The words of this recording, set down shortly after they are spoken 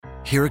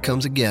here it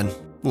comes again.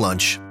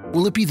 Lunch.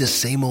 Will it be the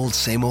same old,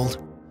 same old?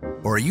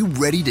 Or are you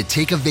ready to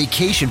take a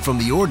vacation from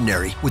the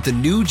ordinary with the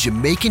new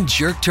Jamaican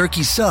Jerk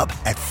Turkey Sub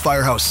at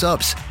Firehouse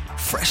Subs?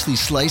 Freshly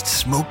sliced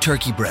smoked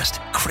turkey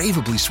breast,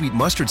 craveably sweet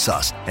mustard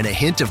sauce, and a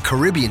hint of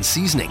Caribbean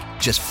seasoning.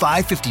 Just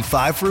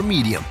 $5.55 for a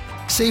medium.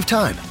 Save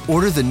time.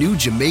 Order the new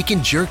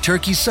Jamaican Jerk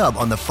Turkey Sub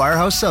on the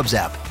Firehouse Subs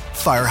app.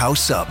 Firehouse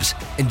Subs.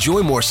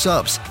 Enjoy more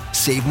subs.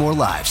 Save more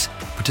lives.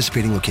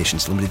 Participating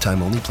locations. Limited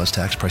time only, plus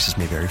tax. Prices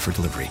may vary for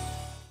delivery.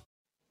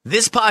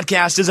 This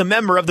podcast is a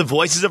member of the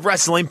Voices of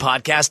Wrestling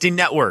Podcasting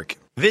Network.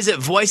 Visit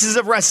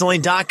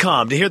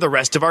voicesofwrestling.com to hear the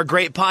rest of our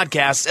great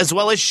podcasts, as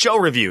well as show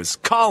reviews,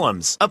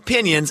 columns,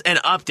 opinions, and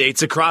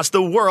updates across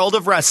the world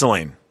of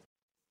wrestling.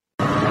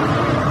 Attention.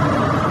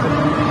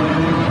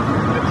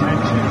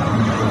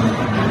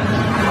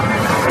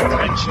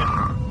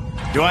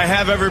 Do I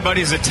have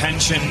everybody's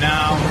attention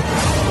now?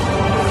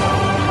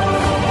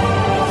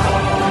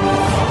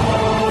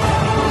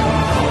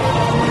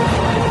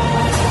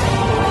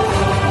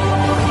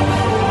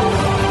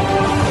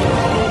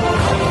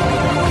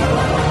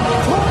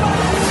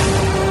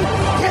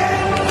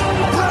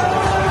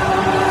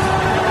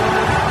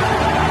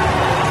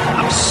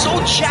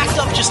 Jacked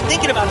up just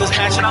thinking about this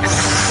match, and I'm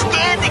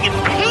standing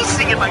and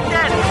pacing in my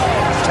bed.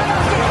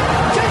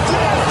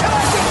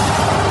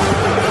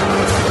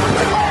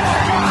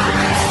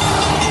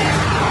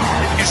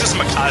 He's just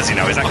Makazi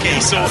now. He's not okay,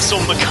 so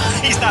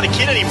he's not a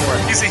kid anymore.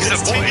 He's a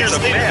boy. He's a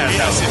man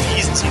now.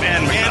 He's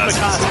man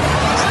Makazi.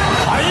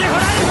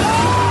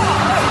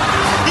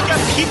 He got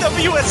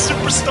PWS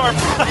superstar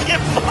Brian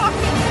Buck.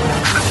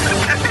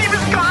 He was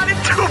gone in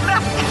 2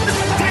 minutes.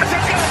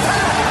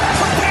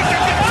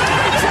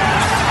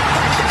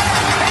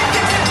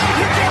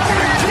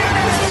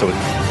 So it's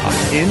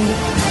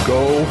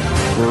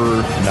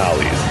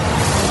Ingobernales.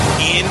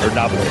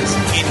 Nables.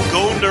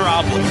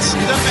 Ingobernales.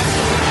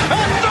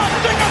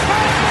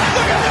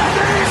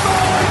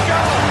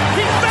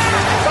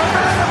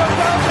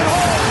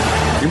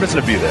 You're missing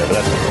a B there, but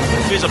that's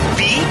okay. There's a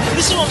B?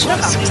 This is what I'm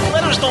talking about. These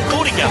letters don't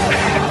go together.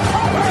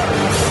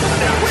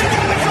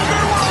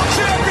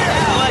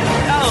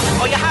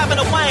 Oh, you're having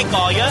a wank,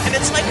 are you? And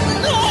it's like,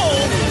 no!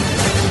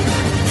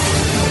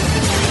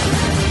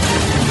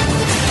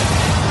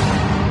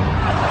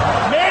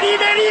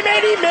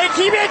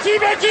 Meki,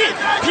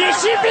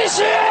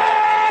 pishi!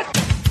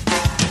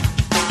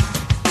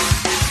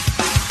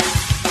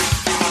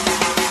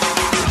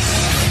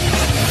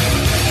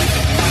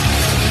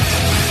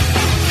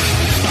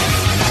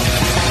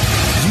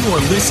 You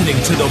are listening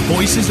to the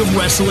Voices of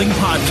Wrestling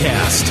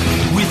podcast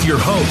with your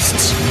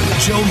hosts,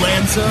 Joe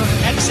Lanza.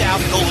 X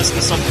out, go listen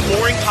to some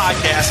boring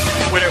podcast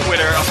where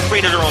they're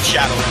afraid of their own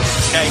shadow.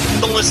 Okay?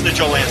 Don't listen to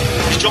Joe Lanza,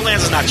 because Joe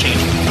Lanza's not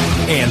changing.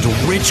 And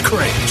Rich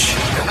Cringe.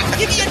 I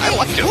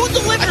like him. Who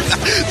delivers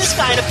this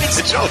guy in a big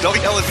spot? Joe, don't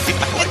yell at me.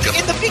 I like him.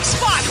 In the big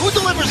spot, who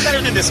delivers better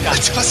than this guy?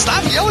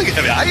 Stop yelling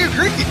at me. I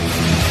agree.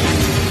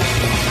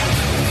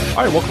 All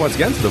right, welcome once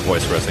again to the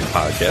Voice Wrestling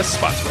Podcast,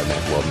 sponsored by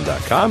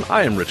MacWeldon.com.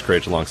 I am Rich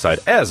Craig, alongside,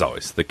 as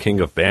always, the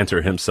king of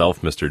banter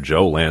himself, Mr.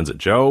 Joe Lanza.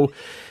 Joe,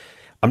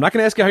 I'm not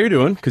going to ask you how you're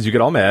doing, because you get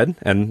all mad,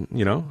 and,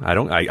 you know,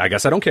 I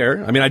guess I don't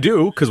care. I mean, I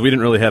do, because we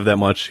didn't really have that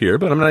much here,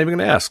 but I'm not even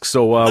going to ask.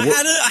 So, I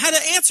had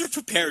an answer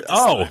prepared this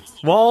time.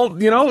 Well,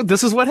 you know,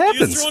 this is what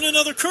happens. You're throwing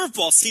another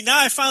curveball. See,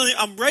 now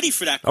I'm ready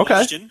for that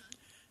question.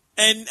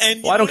 Okay.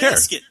 And well, I don't care.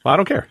 Well, I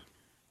don't care.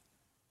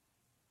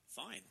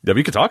 Fine. Yeah,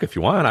 we could talk if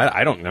you want.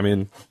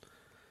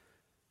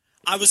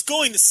 I was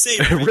going to say,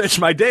 Rich,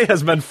 my day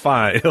has been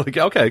fine. Like,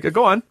 okay,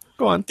 go on.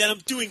 That I'm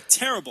doing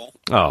terrible.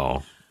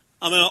 Oh.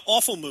 I'm in an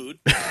awful mood.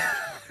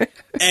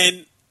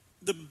 And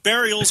the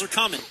burials are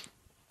coming,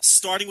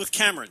 starting with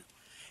Cameron.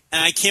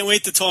 And I can't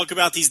wait to talk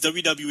about these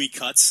WWE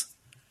cuts,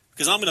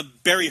 because I'm going to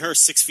bury her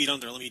 6 feet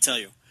under, let me tell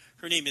you.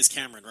 Her name is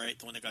Cameron, right?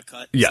 The one that got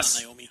cut? Yes.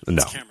 It's not Naomi.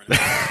 No. It's Cameron.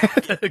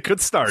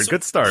 Good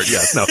start.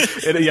 Yes. No.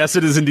 Yes,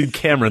 it is indeed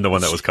Cameron, the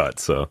one that was cut.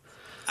 So.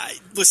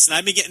 Listen,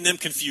 I've been getting them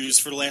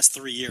confused for the last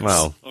 3 years.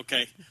 Well.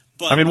 Okay.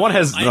 But I mean, one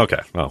has. Okay.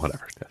 Well,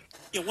 whatever.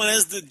 Yeah, one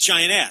has the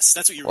giant ass.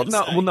 That's what you're going to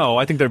say. Well, no.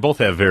 I think they both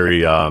have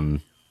very. Oh,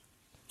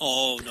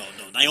 no.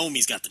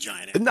 Naomi's got the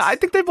giant ass. No, I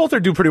think they both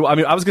do pretty well. I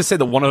mean, I was going to say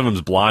that one of them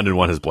is blonde and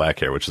one has black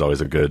hair, which is always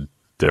a good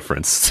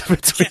difference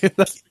between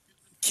them.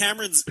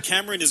 Cameron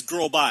is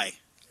girl bi.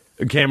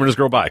 Cameron is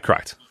girl bi,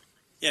 correct.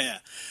 Yeah.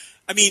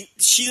 I mean,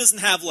 she doesn't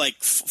have, like,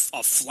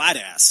 a flat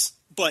ass,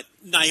 but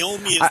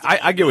Naomi is...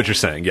 I get what you're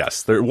saying,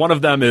 yes. One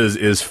of them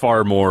is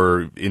far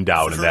more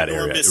endowed in that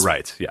area.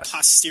 Right, yes.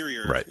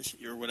 Posterior, right.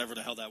 Or whatever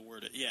the hell that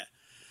word is. Yeah.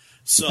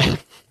 So,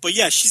 but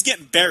yeah, she's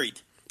getting buried.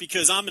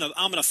 Because I'm in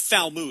a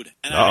foul mood,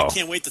 and I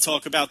can't wait to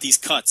talk about these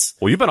cuts.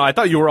 Well, I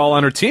thought you were all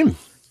on her team.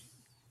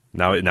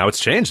 Now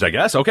it's changed, I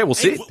guess. Okay, we'll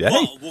see.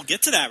 We'll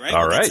get to that, right?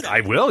 All right, I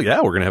will.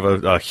 Yeah, we're gonna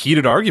have a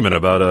heated argument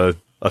about a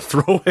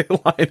throwaway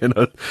line in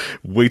a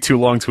way too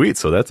long tweet.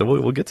 So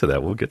we'll get to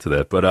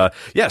that. But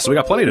so we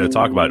got plenty to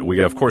talk about.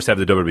 We of course have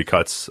the WWE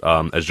cuts,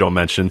 as Joe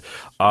mentioned.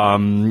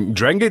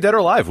 Dragon Gate Dead or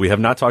Alive. We have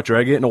not talked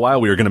Dragon Gate in a while.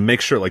 We are going to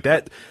make sure like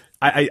that.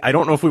 I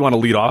don't know if we want to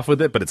lead off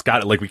with it, but it's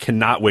got like we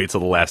cannot wait till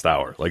the last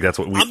hour. Like that's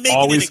what we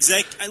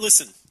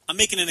listen, I'm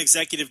making an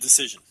executive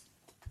decision.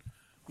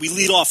 We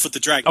lead off with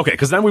the Dragon. Okay,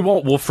 because then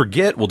we'll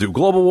forget. We'll do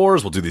Global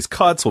Wars. We'll do these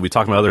cuts. We'll be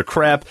talking about other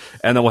crap,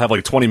 and then we'll have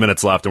like 20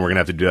 minutes left, and we're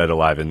gonna have to do that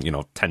live in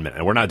 10 minutes.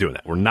 And we're not doing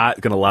that. We're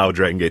not gonna allow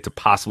Dragon Gate to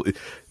possibly.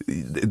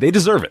 They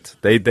deserve it.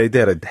 They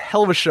had a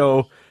hell of a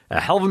show, a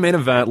hell of a main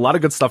event, a lot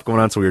of good stuff going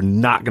on. So we're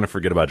not gonna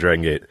forget about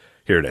Dragon Gate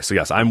here today. So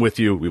yes, I'm with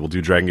you. We will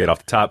do Dragon Gate off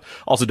the top.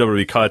 Also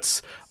WWE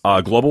cuts.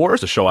 Global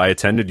Wars, a show I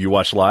attended, you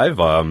watched live.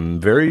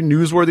 Very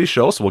newsworthy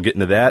show, so we'll get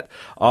into that.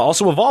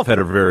 Also, Evolve had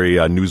a very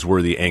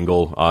newsworthy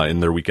angle in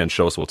their weekend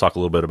show, so we'll talk a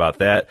little bit about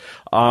that.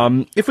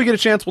 If we get a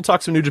chance, we'll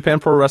talk some New Japan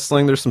Pro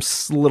Wrestling. There's some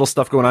little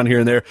stuff going on here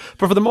and there.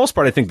 But for the most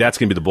part, I think that's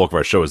going to be the bulk of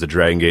our show is the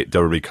Dragon Gate,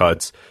 WWE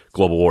cuts,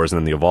 Global Wars, and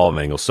then the Evolve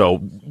angle. So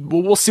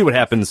we'll see what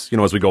happens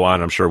as we go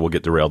on. I'm sure we'll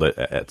get derailed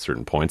at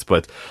certain points.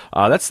 But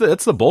that's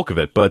the bulk of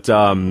it. But,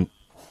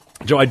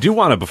 Joe, I do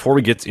want to, before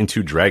we get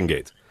into Dragon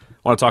Gate,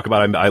 I want to talk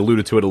about, I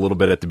alluded to it a little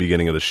bit at the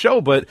beginning of the show,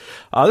 but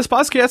this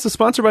podcast is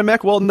sponsored by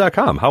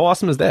MacWeldon.com. How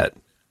awesome is that?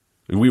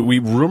 We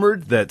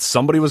rumored that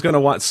somebody was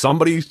going to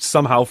somebody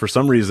somehow, for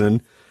some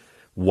reason,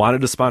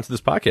 wanted to sponsor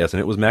this podcast, and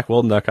it was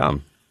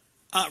MacWeldon.com.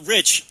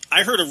 Rich,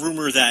 I heard a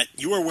rumor that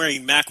you are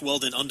wearing Mack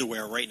Weldon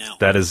underwear right now.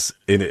 That is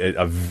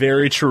a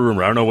very true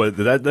rumor. I don't know what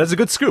that's a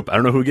good scoop. I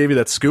don't know who gave you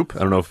that scoop. I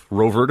don't know if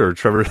Rovert or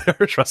Trevor,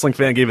 wrestling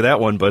fan, gave you that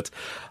one, but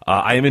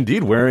I am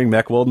indeed wearing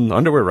Mack Weldon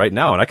underwear right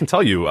now, and I can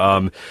tell you.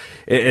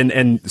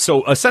 And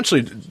so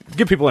essentially,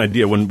 give people an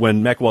idea.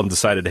 When Mack Weldon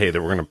decided, hey, that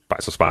we're going to buy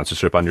some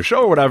sponsorship on your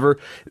show or whatever,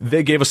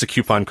 they gave us a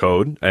coupon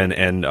code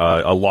and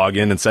a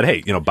login and said,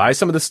 hey, buy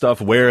some of this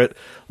stuff, wear it,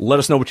 let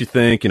us know what you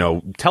think.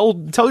 Tell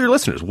your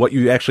listeners what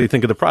you actually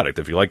think of the product.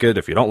 If you like it,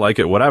 if you don't like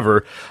it,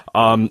 whatever.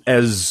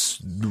 As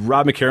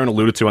Rob McCarron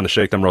alluded to on the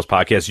Shake Them Rose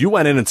podcast, you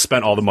went in and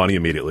spent all the money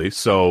immediately,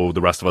 so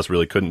the rest of us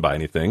really couldn't buy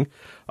anything.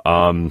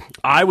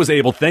 I was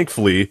able,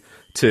 thankfully,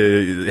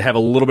 to have a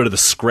little bit of the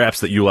scraps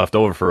that you left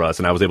over for us,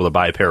 and I was able to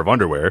buy a pair of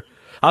underwear.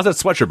 How's that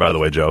sweatshirt, by the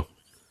way, Joe?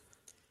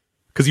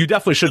 Because you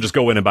definitely should just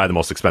go in and buy the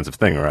most expensive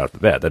thing right off the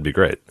bat. That'd be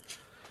great.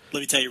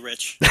 Let me tell you,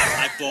 Rich,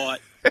 I bought...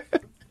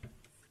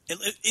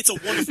 It's a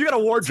wonderful... You got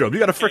a wardrobe. You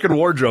got a freaking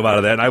wardrobe out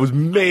of that, and I was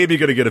maybe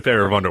going to get a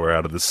pair of underwear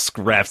out of the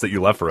scraps that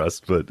you left for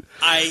us, but...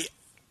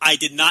 I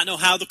did not know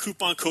how the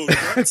coupon code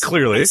worked.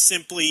 Clearly.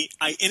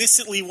 I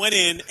innocently went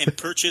in and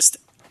purchased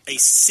a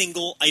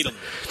single item.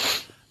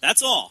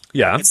 That's all.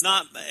 Yeah. It's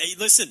not...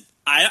 Listen,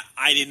 I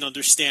didn't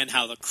understand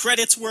how the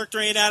credits worked or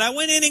any of that. I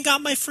went in and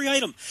got my free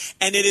item,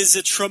 and it is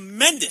a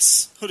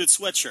tremendous hooded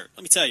sweatshirt.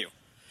 Let me tell you.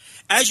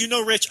 As you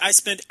know, Rich, I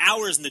spend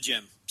hours in the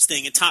gym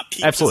staying in top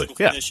peak physical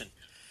condition.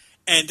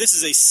 And this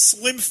is a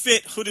slim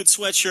fit hooded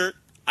sweatshirt.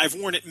 I've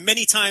worn it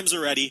many times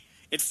already.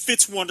 It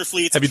fits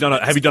wonderfully. Have you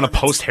done a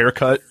post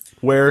haircut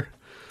wear?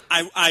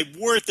 I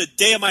wore it the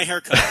day of my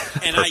haircut,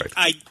 and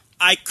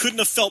I couldn't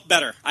have felt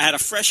better. I had a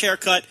fresh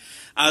haircut.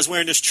 I was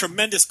wearing this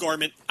tremendous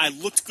garment. I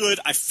looked good.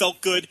 I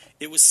felt good.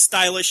 It was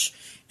stylish.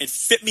 It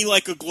fit me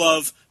like a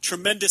glove.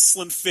 Tremendous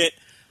slim fit.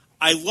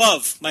 I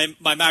love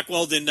my Mack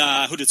Weldon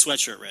hooded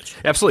sweatshirt, Rich.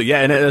 Absolutely,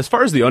 yeah. And as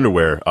far as the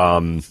underwear,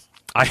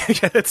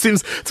 it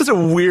seems such a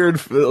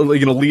weird,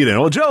 lead in.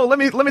 Well, Joe, let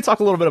me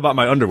talk a little bit about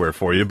my underwear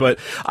for you. But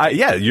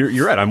yeah,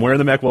 you're right. I'm wearing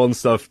the Mack Weldon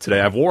stuff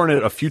today. I've worn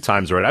it a few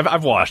times already.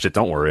 I've washed it.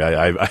 Don't worry.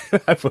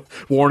 I've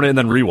worn it and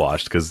then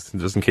rewashed because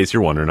just in case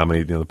you're wondering how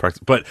many the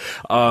practice. But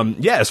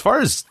yeah, as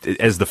far as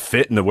the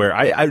fit and the wear,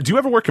 I do you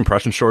ever wear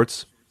compression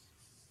shorts?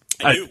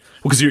 I do.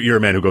 Because you're a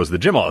man who goes to the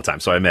gym all the time,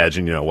 so I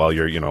imagine while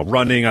you're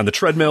running on the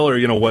treadmill or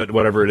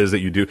whatever it is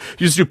that you do, you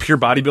just do pure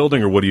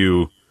bodybuilding, or what do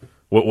you?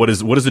 What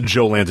is a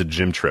Joe Lanza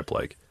gym trip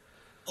like?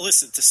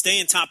 Listen, to stay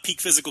in top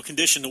peak physical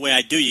condition the way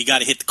I do, you got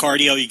to hit the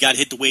cardio, you got to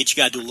hit the weights,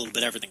 you got to do a little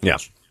bit of everything. Yeah,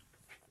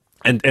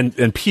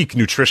 and peak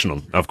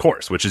nutritional, of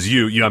course, which is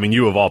you. I mean,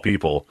 you of all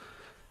people,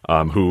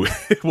 who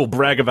will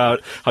brag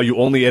about how you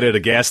only ate at a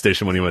gas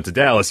station when you went to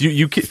Dallas.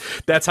 You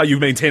that's how you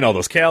maintain all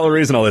those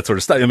calories and all that sort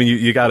of stuff. I mean,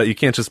 you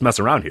can't just mess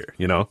around here,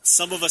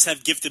 Some of us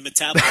have gifted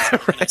metabolism,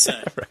 right, I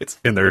said. Right,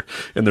 in their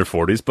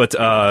 40s, but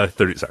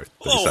 30. Sorry, 37,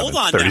 hold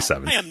on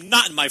 37. Now. I am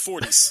not in my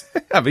 40s.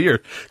 Yeah, but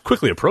you're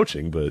quickly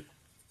approaching. But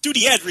do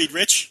the ad read,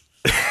 Rich.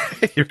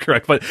 You're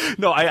correct, but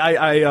no,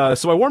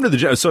 so I wore them to the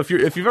gym. So if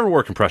you've ever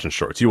worn compression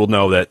shorts, you will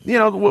know that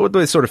what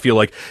they sort of feel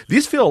like.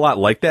 These feel a lot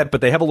like that,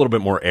 but they have a little bit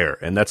more air,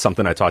 and that's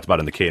something I talked about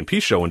in the K&P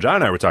show when John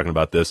and I were talking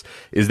about this.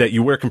 Is that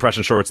you wear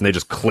compression shorts and they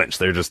just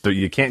clinch?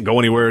 You can't go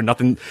anywhere,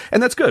 nothing,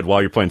 and that's good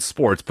while you're playing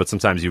sports. But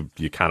sometimes you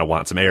kind of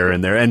want some air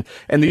in there, and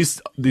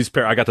these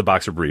pair, I got the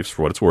boxer briefs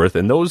for what it's worth,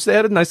 and they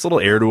had a nice little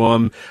air to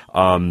them.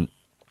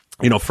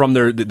 From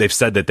they've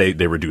said that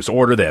they reduce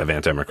odor, they have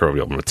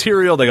antimicrobial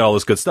material, they got all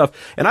this good stuff,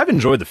 and I've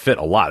enjoyed the fit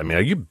a lot. I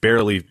mean, you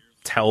barely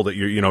tell that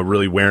you're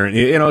really wearing,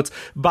 it's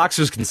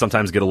boxers can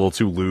sometimes get a little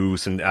too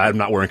loose, and I'm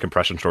not wearing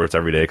compression shorts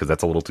every day because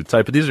that's a little too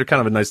tight, but these are kind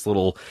of a nice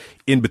little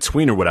in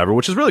between or whatever,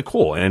 which is really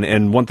cool.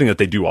 And one thing that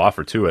they do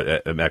offer too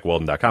at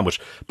MacWeldon.com, which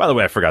by the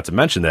way, I forgot to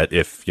mention that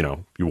if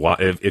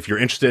if you're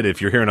interested,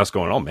 if you're hearing us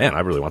going, oh man,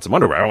 I really want some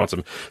underwear, I want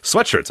some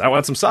sweatshirts, I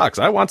want some socks,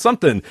 I want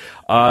something,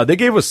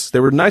 they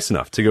were nice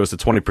enough to give us a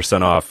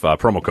 20% off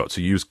promo code.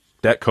 So use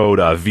that code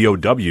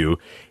VOW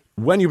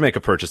when you make a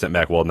purchase at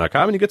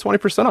MacWeldon.com, and you get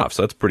 20% off.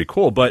 So that's pretty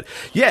cool. But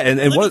yeah, and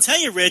let me tell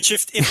you, Rich,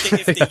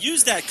 if they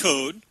use that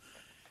code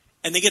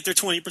and they get their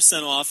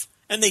 20% off,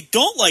 and they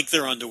don't like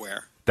their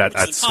underwear,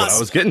 that's what I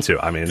was getting to.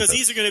 I mean, because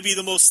these are going to be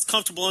the most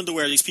comfortable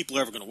underwear these people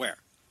are ever going to wear.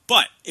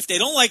 But if they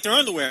don't like their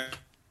underwear,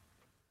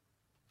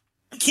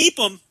 keep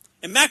them,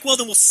 and Mack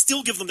Weldon will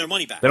still give them their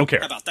money back. They don't care.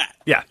 How about that?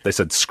 Yeah, they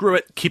said, screw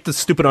it, keep the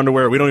stupid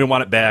underwear. We don't even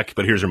want it back,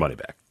 but here's your money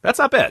back. That's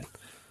not bad.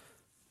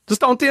 Just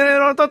don't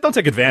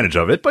take advantage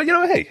of it. But,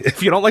 hey,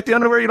 if you don't like the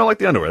underwear, you don't like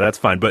the underwear. That's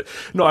fine. But,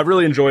 no, I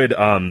really enjoyed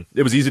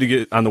it was easy to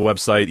get on the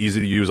website, easy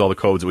to use all the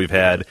codes that we've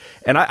had.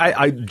 And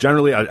I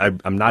generally,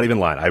 I'm not even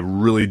lying. I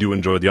really do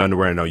enjoy the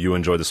underwear. I know you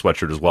enjoy the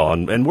sweatshirt as well.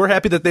 And we're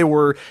happy that they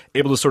were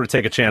able to sort of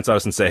take a chance on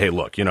us and say, hey,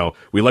 look,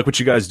 we like what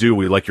you guys do.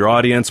 We like your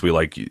audience. We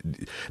like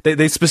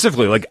they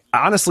specifically, like,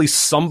 honestly,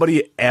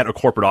 somebody at a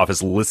corporate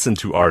office listened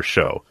to our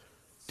show.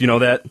 Do you know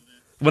that?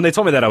 When they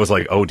told me that, I was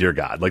like, oh, dear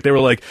God. Like,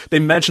 they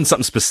mentioned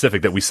something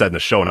specific that we said in the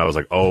show, and I was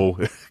like, oh,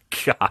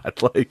 God.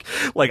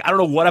 Like I don't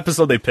know what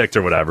episode they picked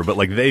or whatever, but,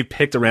 like, they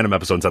picked a random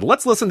episode and said,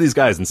 let's listen to these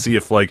guys and see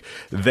if, like,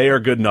 they are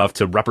good enough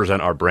to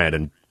represent our brand.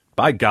 And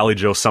by golly,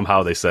 Joe,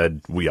 somehow they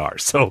said we are.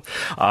 So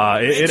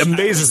it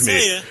amazes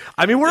me.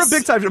 I mean, we're a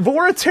big time, but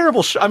we're a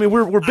terrible show. I mean,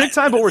 we're big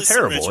time, but we're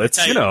terrible. Rich,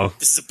 it's,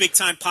 this is a big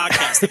time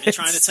podcast. I've been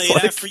trying to tell you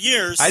that for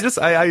years. I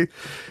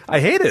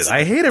hate it.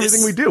 I hate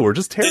everything we do. We're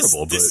just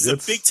terrible. This is a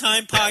big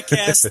time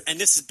podcast, and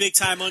this is big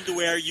time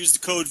underwear. Use the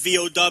code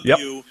VOW.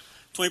 Yep.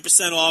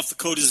 20% off. The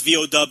code is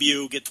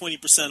VOW. Get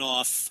 20%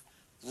 off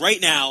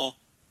right now.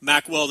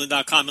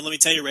 MacWeldon.com. And let me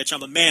tell you, Rich,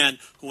 I'm a man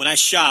who, when I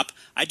shop,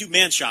 I do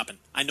man shopping.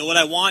 I know what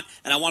I want,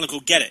 and I want to go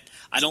get it.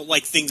 I don't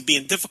like things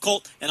being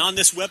difficult. And on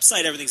this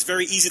website, everything's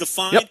very easy to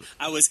find. Yep.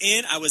 I was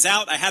in, I was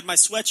out, I had my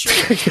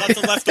sweatshirt,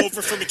 nothing left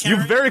over for McCarran.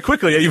 You very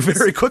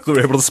quickly were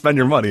able to spend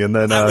your money. And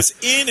then I was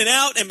in and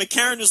out, and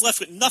McCarran was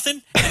left with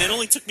nothing, and it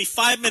only took me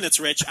 5 minutes,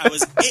 Rich. I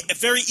was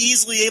very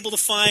easily able to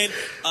find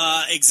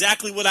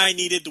exactly what I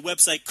needed. The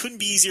website couldn't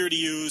be easier to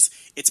use.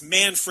 It's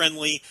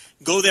man-friendly.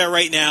 Go there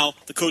right now.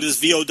 The code is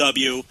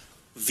VOW.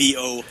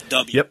 VOW.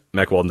 Yep,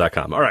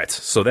 MacWeldon.com. All right,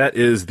 so that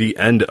is the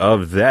end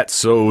of that.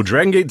 So,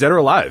 Dragon Gate, dead or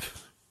alive?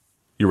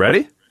 You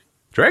ready?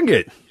 Dragon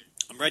Gate.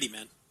 I'm ready,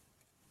 man.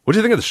 What do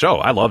you think of the show?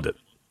 I loved it.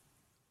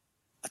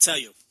 I'll tell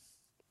you.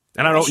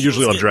 And I don't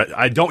usually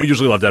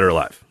love Dead or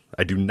Alive.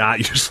 I do not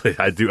usually.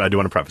 I do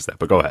want to preface that,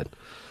 but go ahead.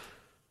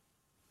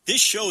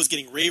 This show is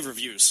getting rave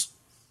reviews.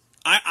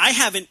 I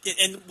haven't,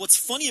 and what's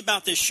funny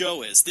about this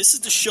show is this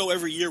is the show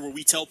every year where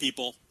we tell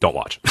people don't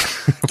watch.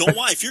 Don't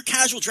watch. If you're a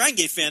casual Dragon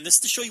Gate fan, this is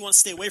the show you want to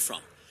stay away from.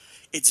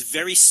 It's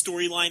very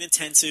storyline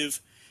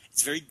intensive.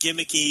 It's very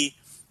gimmicky,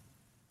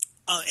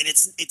 and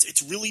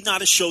it's really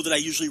not a show that I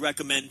usually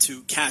recommend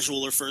to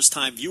casual or first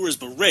time viewers.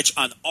 But Rich,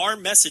 on our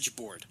message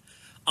board,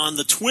 on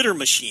the Twitter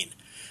machine,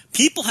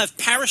 people have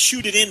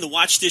parachuted in to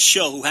watch this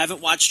show who haven't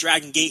watched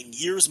Dragon Gate in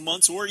years,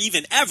 months, or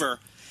even ever,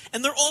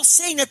 and they're all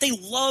saying that they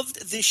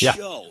loved this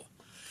show.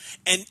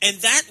 And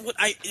that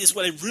is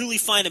what I really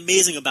find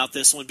amazing about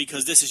this one,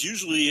 because this is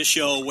usually a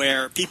show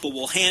where people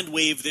will hand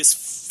wave this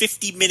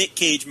 50-minute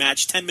cage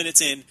match 10 minutes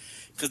in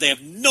because they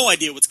have no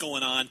idea what's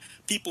going on.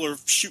 People are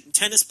shooting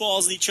tennis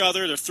balls at each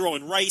other. They're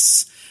throwing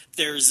rice.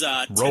 There's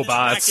robots.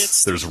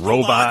 Rackets. There's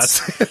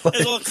robots.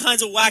 There's all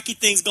kinds of wacky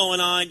things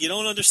going on. You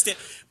don't understand.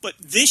 But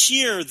this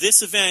year,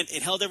 this event,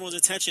 it held everyone's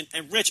attention.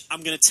 And Rich,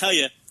 I'm going to tell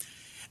you,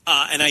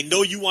 and I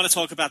know you want to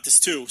talk about this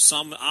too. So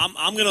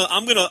I'm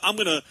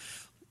gonna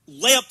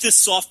lay up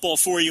this softball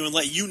for you and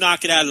let you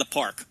knock it out of the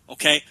park,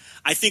 okay?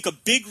 I think a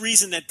big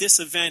reason that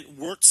this event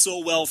worked so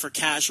well for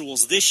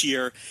casuals this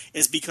year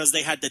is because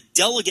they had the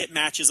delegate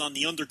matches on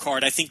the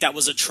undercard. I think that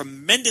was a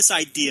tremendous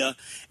idea,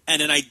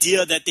 and an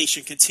idea that they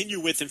should continue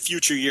with in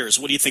future years.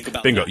 What do you think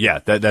about Bingo. that? Yeah,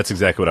 that's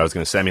exactly what I was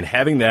going to say. I mean,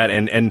 having that,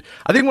 and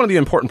I think one of the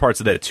important parts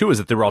of that, too, is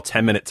that they were all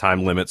 10-minute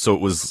time limits, so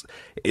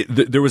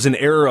there was an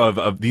era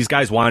of these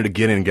guys wanted to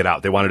get in and get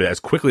out. They wanted it as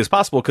quickly as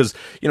possible because,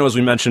 as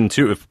we mentioned,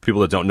 too, if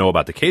people that don't know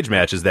about the cage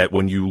match, is that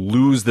when you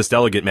lose this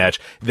delegate match,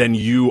 then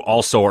you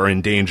also are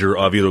in danger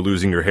of either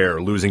losing your hair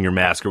or losing your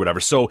mask or whatever.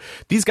 So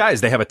these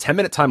guys, they have a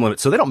 10-minute time limit,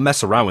 so they don't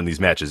mess around in these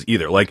matches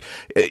either. Like,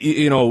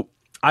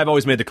 I've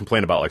always made the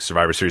complaint about like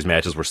Survivor Series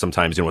matches where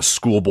sometimes, a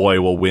schoolboy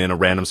will win a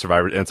random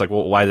Survivor, and it's like,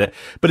 well, why that?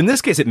 But in this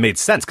case, it made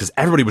sense because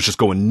everybody was just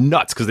going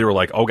nuts because they were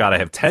like, oh God, I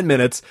have 10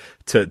 minutes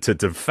to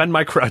defend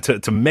my crowd,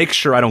 to make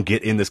sure I don't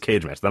get in this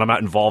cage match, that I'm not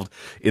involved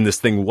in this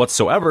thing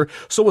whatsoever.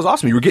 So it was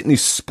awesome. You were getting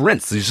these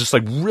sprints, these just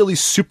like really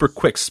super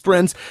quick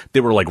sprints. They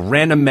were like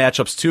random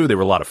matchups too. They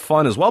were a lot of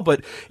fun as well,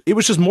 but it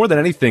was just more than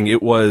anything,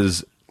 it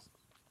was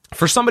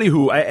for somebody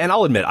who, and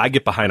I'll admit, I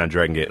get behind on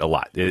Dragon Gate a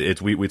lot.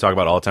 We talk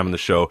about it all the time on the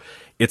show.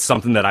 It's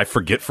something that I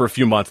forget for a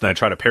few months, and I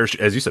try to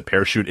parachute, as you said,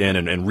 parachute in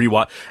and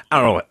rewatch.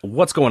 I don't know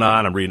what's going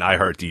on. I'm reading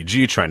iHeart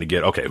DG, trying to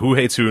get, okay, who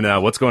hates who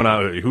now? What's going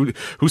on?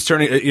 Who's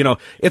turning? You know,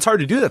 it's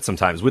hard to do that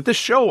sometimes. With this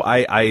show,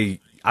 I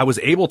was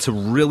able to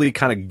really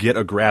kind of get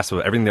a grasp of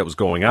everything that was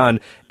going on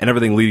and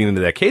everything leading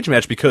into that cage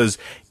match, because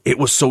it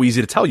was so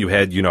easy to tell. You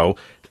had, you know,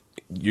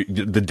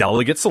 the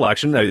delegate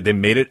selection. They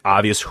made it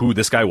obvious who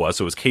this guy was.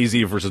 So it was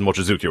KZ versus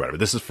Mochizuki or whatever.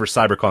 This is for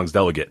Cyberkong's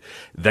delegate.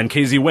 Then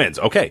KZ wins.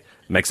 Okay,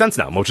 makes sense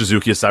now.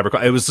 Mochizuki is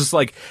Cyberkong. It was just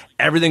like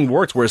everything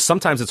worked. Whereas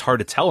sometimes it's hard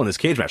to tell in this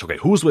cage match. Okay,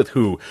 who's with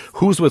who?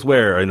 Who's with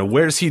where? And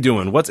where's he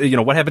doing? What's, you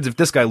know, what happens if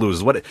this guy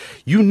loses? What,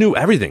 you knew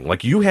everything.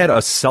 Like, you had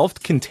a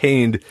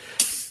self-contained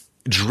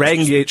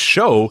Dragon Gate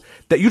show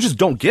that you just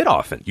don't get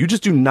often. You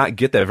just do not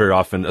get that very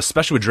often,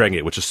 especially with Dragon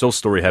Gate, which is so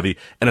story heavy,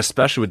 and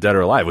especially with Dead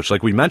or Alive, which,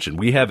 like we mentioned,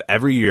 we have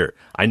every year.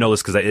 I know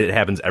this because it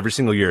happens every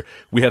single year.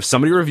 We have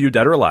somebody review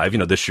Dead or Alive. You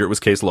know, this year it was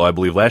Case Low. I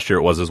believe last year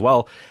it was as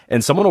well.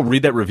 And someone will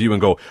read that review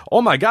and go,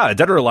 "Oh my God,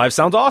 Dead or Alive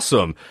sounds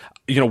awesome.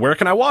 You know, where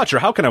can I watch, or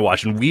how can I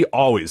watch?" And we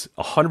always,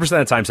 100% of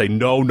the time, say,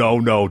 no.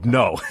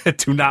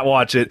 Do not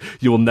watch it.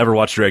 You will never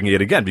watch Dragon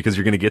Gate again, because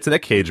you're going to get to that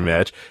cage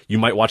match. You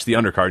might watch the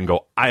undercard and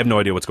go, I have no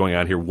idea what's going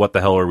on here. What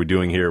the hell are we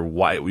doing here?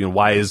 Why, you know,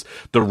 why is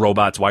the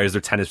robots? Why is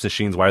there tennis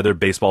machines? Why are there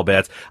baseball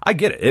bats? I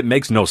get it. It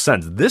makes no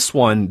sense. This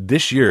one,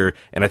 this year,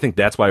 and I think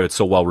that's why it's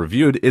so well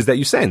reviewed, is that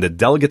you're saying the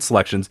delegate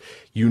selections,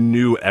 you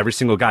knew every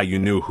single guy. You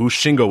knew who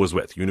Shingo was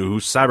with. You knew who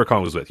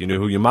Cyberkong was with. You knew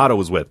who Yamato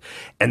was with.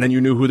 And then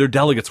you knew who their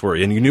delegates were.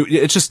 And you knew,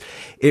 it's just,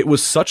 it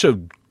was such a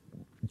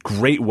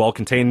great,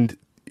 well-contained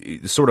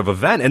sort of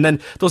event. And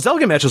then those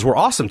delegate matches were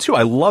awesome too.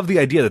 I love the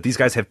idea that these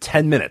guys have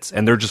 10 minutes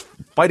and they're just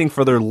fighting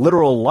for their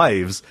literal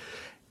lives.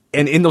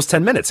 And in those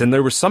 10 minutes, and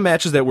there were some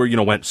matches that were, you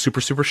know, went super,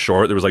 super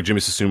short. There was like Jimmy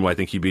Susumu, I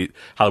think he beat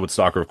Hollywood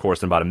Stalker, of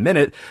course, in about a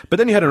minute. But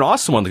then you had an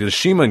awesome one, like the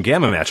Shima and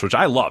Gamma match, which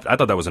I loved. I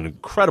thought that was an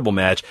incredible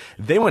match.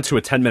 They went to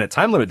a 10-minute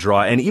time limit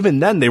draw, and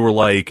even then they were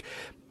like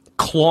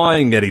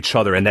clawing at each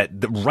other, and that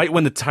right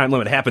when the time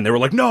limit happened, they were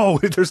like, "No,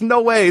 there's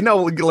no way,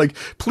 no, like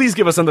please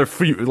give us another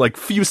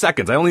few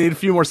seconds. I only need a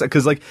few more seconds,"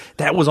 because like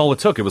that was all it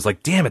took. It was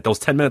like, damn it, those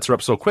 10 minutes are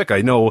up so quick.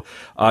 I know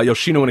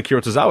Yoshino and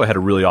Akira Tozawa had a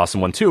really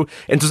awesome one too,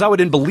 and Tozawa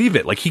didn't believe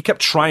it. Like, he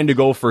kept trying to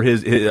go for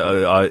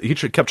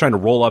kept trying to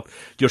roll up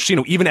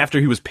Yoshino even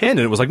after he was pinned,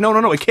 and it was like,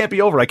 no, it can't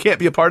be over. I can't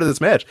be a part of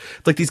this match.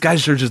 It's like these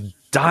guys are just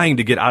dying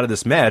to get out of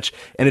this match,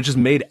 and it just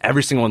made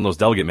every single one of those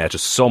delegate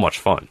matches so much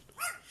fun.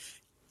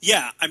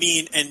 Yeah, I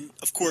mean, and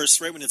of course,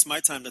 right when it's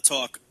my time to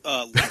talk,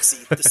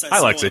 Lexi decides Hi,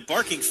 to Lexi. go on a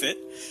barking fit.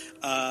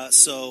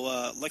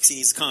 So Lexi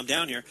needs to calm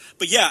down here.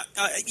 But yeah,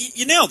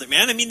 you nailed it,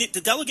 man. I mean, the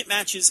delegate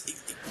matches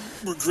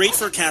were great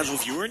for a casual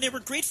viewer, and they were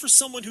great for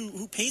someone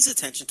who pays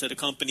attention to the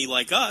company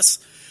like us.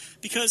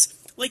 Because,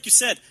 like you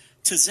said,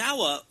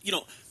 Tozawa, you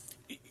know,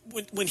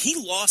 when he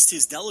lost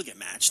his delegate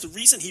match, the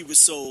reason he was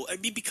so, I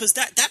mean, because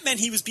that meant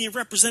he was being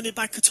represented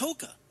by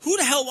Kotoka. Who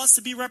the hell wants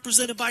to be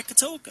represented by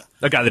Kotoka?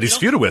 The guy that he's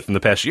feuded with in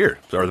the past year,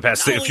 or the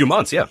past few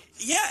months, yeah.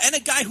 Yeah, and a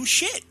guy who's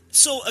shit.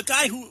 So a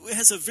guy who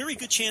has a very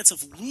good chance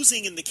of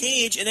losing in the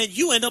cage, and then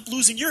you end up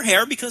losing your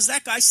hair because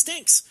that guy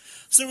stinks.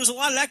 So there was a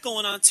lot of that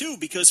going on, too,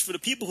 because for the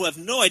people who have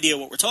no idea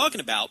what we're talking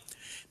about,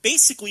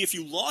 basically if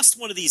you lost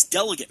one of these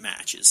delegate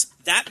matches,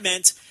 that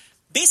meant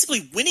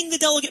basically winning the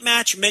delegate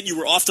match meant you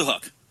were off the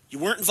hook. You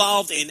weren't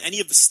involved in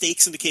any of the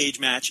stakes in the cage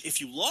match. If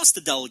you lost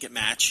the delegate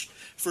match,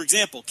 for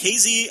example,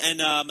 KZ and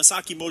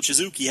Masaki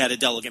Mochizuki had a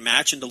delegate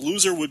match, and the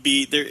loser would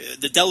be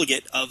the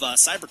delegate of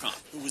Cyberkong,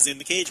 who was in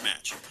the cage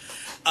match.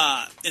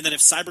 And then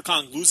if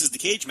Cyberkong loses the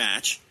cage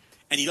match,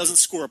 and he doesn't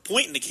score a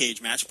point in the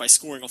cage match by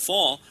scoring a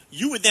fall,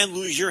 you would then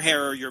lose your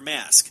hair or your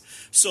mask.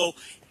 So,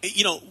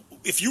 you know,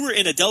 if you were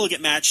in a delegate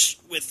match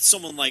with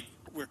someone like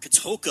where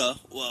Kotoka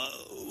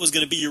was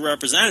going to be your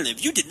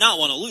representative, you did not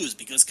want to lose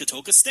because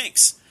Kotoka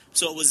stinks.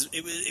 So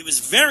it was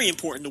very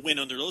important to win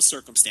under those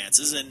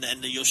circumstances, and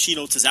the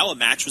Yoshino Tozawa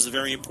match was a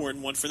very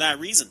important one for that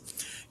reason.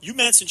 You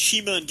mentioned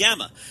Shima and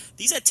Gamma.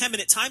 These had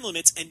 10-minute time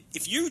limits, and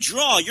if you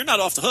draw, you're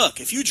not off the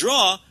hook. If you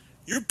draw,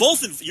 you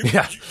both lose.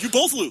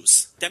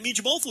 That means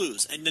you both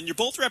lose, and then you're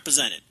both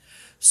represented.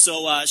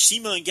 So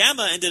Shima and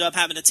Gamma ended up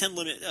having a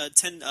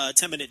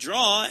 10-minute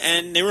draw,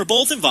 and they were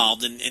both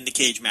involved in the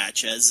cage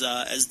match as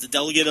the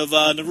delegate of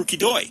Naruki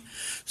Doi.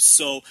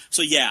 So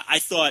yeah, I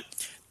thought,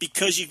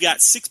 because you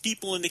got 6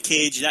 people in the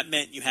cage, that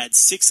meant you had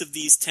 6 of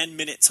these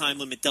 10-minute time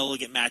limit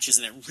delegate matches,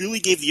 and it really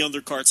gave the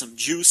undercard some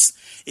juice.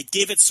 It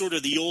gave it sort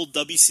of the old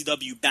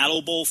WCW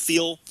Battle Bowl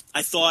feel,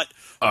 I thought.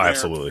 Oh,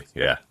 absolutely,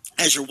 yeah.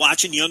 As you're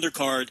watching the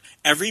undercard,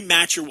 every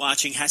match you're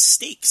watching has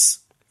stakes.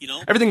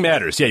 Everything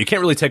matters. Yeah, you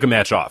can't really take a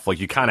match off. Like,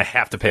 you kind of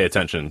have to pay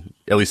attention,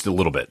 at least a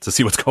little bit, to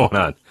see what's going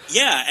on.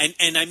 Yeah,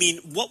 and I mean,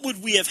 what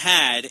would we have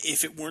had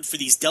if it weren't for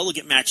these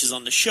delegate matches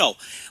on the show?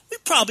 We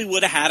probably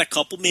would have had a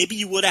couple. Maybe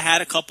you would have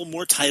had a couple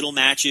more title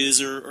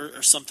matches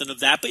or something of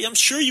that. But I'm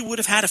sure you would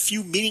have had a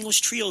few meaningless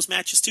trios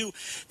matches, too,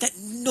 that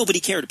nobody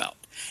cared about.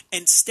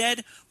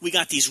 Instead, we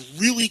got these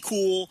really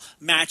cool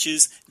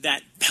matches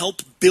that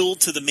help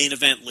build to the main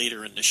event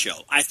later in the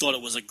show. I thought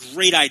it was a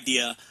great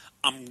idea.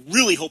 I'm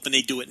really hoping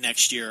they do it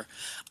next year.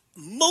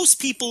 Most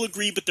people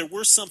agree, but there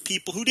were some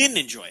people who didn't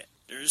enjoy it.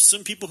 There's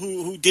some people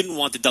who didn't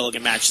want the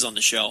delegate matches on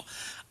the show.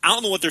 I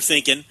don't know what they're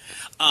thinking.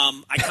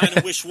 I kind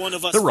of wish one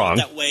of us felt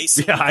that way.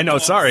 So yeah, I know.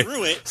 Sorry.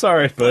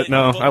 But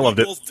I loved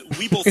it.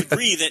 We both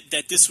agree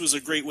that this was a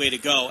great way to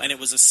go, and it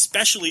was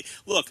especially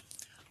 – look,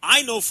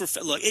 I know for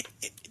 – look,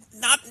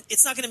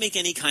 it's not going to make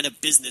any kind of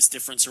business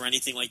difference or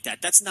anything like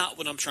that. That's not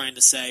what I'm trying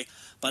to say.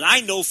 But I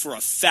know for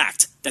a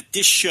fact that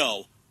this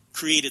show –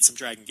 created some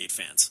Dragon Gate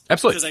fans.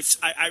 Absolutely.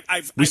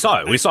 Because we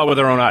saw it. We saw it with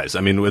our own eyes. I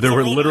mean, there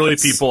were literally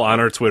people on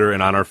our Twitter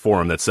and on our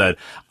forum that said,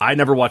 I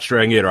never watched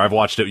Dragon Gate, or I've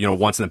watched it,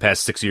 once in the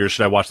past 6 years.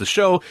 Should I watch the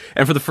show?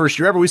 And for the first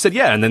year ever, we said,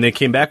 yeah. And then they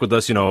came back with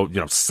us,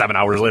 7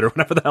 hours later,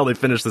 whenever the hell they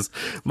finished this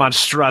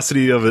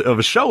monstrosity of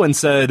a show, and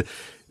said,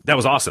 that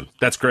was awesome.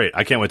 That's great.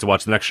 I can't wait to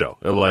watch the next show.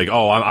 They're like,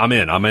 I'm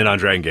in on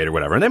Dragon Gate or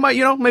whatever. And they might,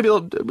 maybe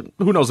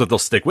who knows if they'll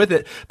stick with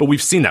it. But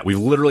we've seen that. We've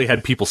literally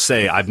had people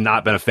say, I've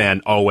not been a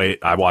fan. Oh, wait,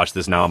 I watched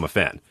this. Now I'm a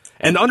fan.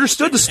 And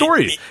understood the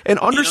story. And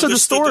understood the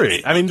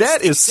story. I mean,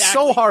 that is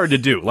so hard to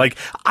do. Like,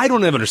 I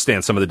don't even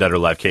understand some of the Dead or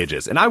Alive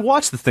cages. And I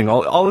watch the thing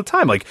all the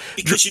time. Like,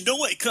 because you know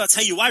what? I'll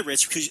tell you why,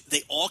 Rich. Because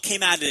they all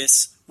came out of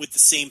this with the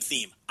same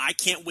theme. I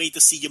can't wait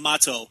to see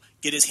Yamato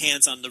get his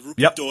hands on the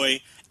Rupa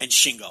Doi and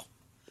Shingo.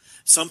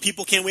 Some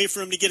people can't wait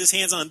for him to get his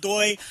hands on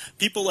Doi.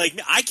 People like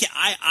me,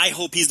 I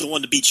hope he's the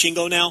one to beat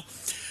Shingo now.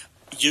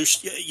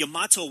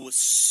 Yamato was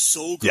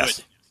so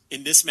good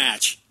in this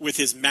match with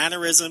his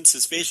mannerisms,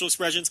 his facial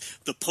expressions,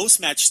 the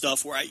post-match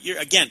stuff where,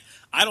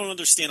 I don't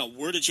understand a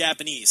word of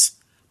Japanese,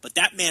 but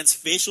that man's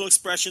facial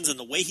expressions and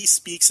the way he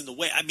speaks and the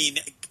way,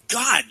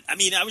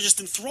 I was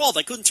just enthralled.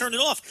 I couldn't turn it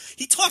off.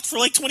 He talked for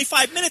like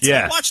 25 minutes and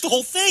I watched the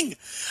whole thing.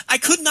 I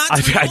could not turn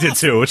it off. I did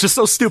too. It's just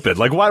so stupid.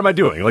 Like, what am I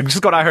doing? Like,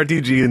 just go to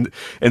iHeartDG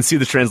and see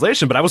the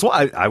translation. But I was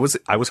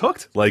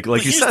hooked. Like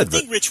you said. The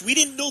thing, Rich, we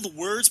didn't know the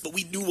words, but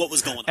we knew what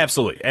was going on.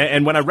 Absolutely.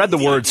 And when I read the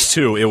words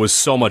too, it was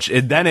so much.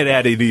 Then it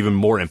added even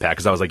more impact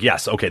because I was like,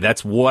 yes, okay,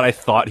 that's what I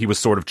thought he was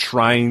sort of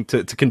trying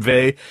to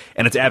convey,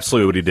 and it's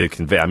absolutely what he did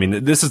convey. I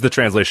mean, this is the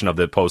translation of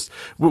the post.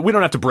 We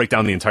don't have to break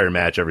down the entire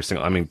match every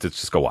single. I mean,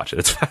 just go watch it.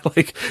 It's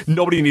like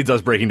nobody needs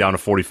us breaking down a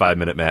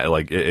 45-minute match.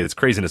 Like, it's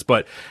craziness.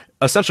 But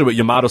essentially, what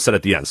Yamato said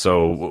at the end.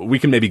 So we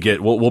can maybe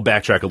we'll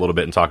backtrack a little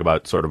bit and talk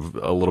about sort of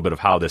a little bit of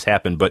how this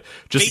happened. But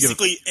just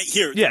basically,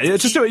 here,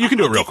 just do it. You can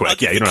do it real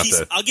quick. Yeah, you don't have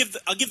to. I'll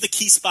give the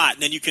key spot,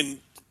 and then you can,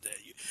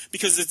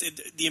 because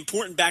the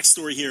important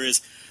backstory here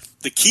is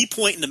the key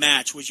point in the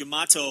match was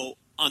Yamato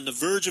on the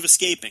verge of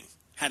escaping,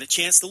 had a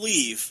chance to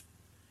leave,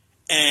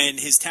 and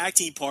his tag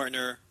team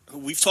partner.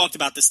 We've talked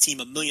about this team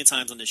a million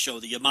times on this show,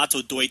 the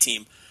Yamato Doi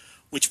team,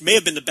 which may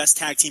have been the best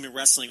tag team in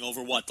wrestling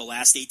over, the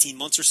last 18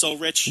 months or so,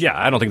 Rich? Yeah,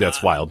 I don't think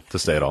that's wild to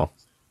say at all.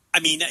 I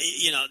mean,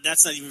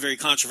 that's not even very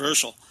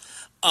controversial.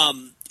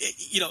 And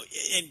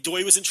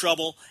Doi was in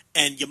trouble,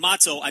 and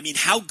Yamato, I mean,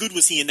 how good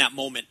was he in that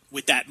moment,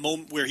 with that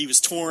moment where he was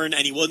torn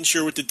and he wasn't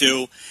sure what to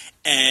do,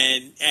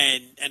 and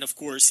of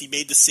course, he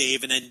made the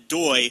save, and then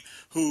Doi,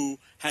 who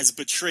has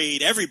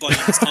betrayed everybody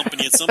in his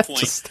company at some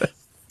point,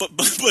 But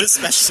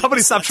especially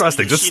somebody stop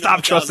trusting. Just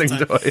stop trusting Doi.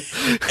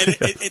 And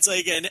it's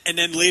like, and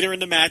then later in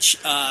the match,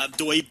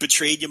 Doi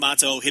betrayed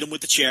Yamato, hit him with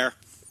the chair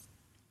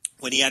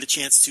when he had a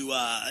chance to.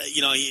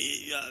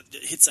 He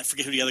hits. I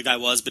forget who the other guy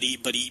was, but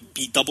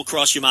he double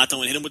crossed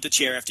Yamato and hit him with the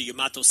chair after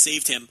Yamato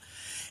saved him.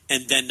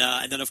 And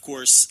then of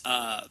course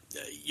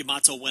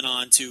Yamato went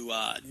on to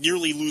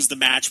nearly lose the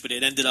match, but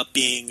it ended up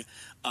being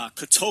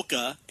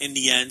Kotoka in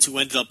the end who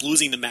ended up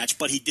losing the match.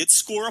 But he did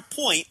score a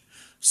point.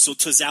 So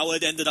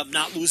Tozawa ended up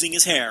not losing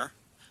his hair.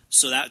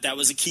 So that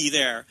was a key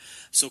there.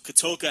 So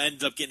Kotoka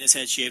ended up getting his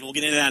head shaved. We'll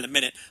get into that in a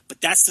minute. But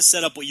that's to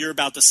set up what you're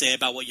about to say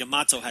about what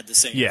Yamato had to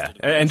say. Yeah,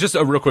 and just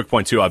a real quick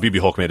point, too. BB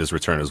Hulk made his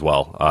return as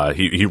well.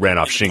 He ran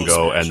off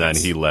Shingo, and then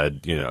he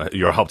led,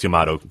 helped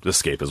Yamato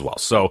escape as well.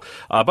 So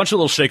a bunch of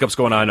little shakeups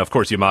going on. Of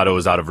course, Yamato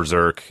is out of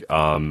Berserk.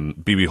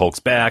 BB Hulk's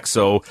back.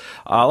 So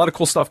a lot of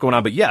cool stuff going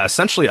on. But yeah,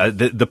 essentially,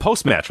 the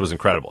post-match was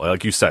incredible.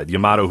 Like you said,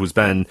 Yamato, who's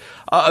been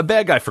a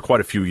bad guy for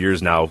quite a few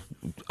years now,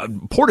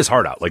 poured his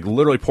heart out. Like,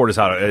 literally poured his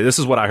heart out. This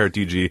is what I heard,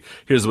 DG.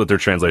 Here's what their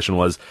translation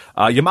was.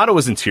 Yamato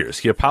was in tears.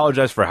 He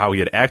apologized for how he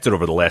had acted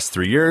over the last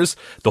 3 years.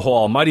 The whole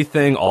almighty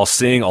thing,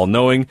 all-seeing,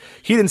 all-knowing.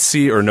 He didn't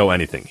see or know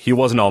anything. He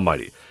wasn't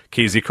almighty.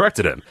 KZ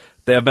corrected him.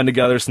 They have been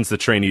together since the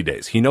trainee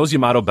days. He knows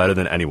Yamato better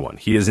than anyone.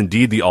 He is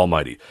indeed the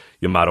almighty.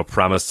 Yamato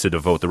promised to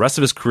devote the rest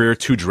of his career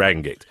to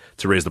Dragon Gate,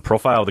 to raise the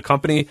profile of the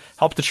company,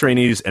 help the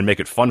trainees, and make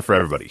it fun for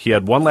everybody. He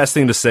had one last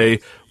thing to say.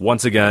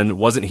 Once again,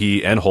 wasn't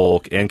he and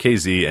Hulk and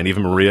KZ and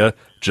even Maria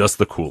just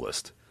the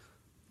coolest?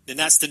 And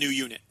that's the new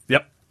unit.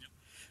 Yep.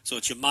 So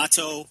it's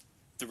Yamato,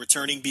 the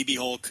returning BB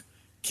Hulk,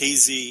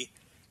 KZ,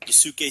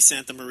 Yusuke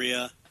Santa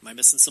Maria. Am I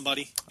missing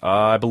somebody?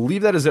 I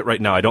believe that is it right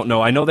now. I don't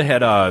know. I know they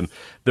had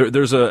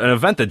there's an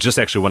event that just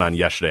actually went on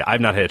yesterday. I've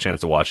not had a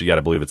chance to watch it yet.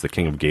 I believe it's the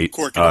King of Gate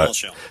Cork and Hall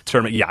show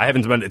tournament. Yeah, I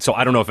haven't been. So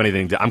I don't know if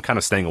anything. I'm kind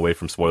of staying away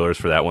from spoilers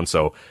for that one.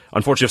 So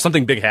unfortunately, if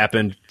something big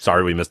happened,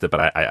 sorry we missed it.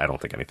 But I don't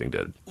think anything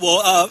did.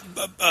 Well,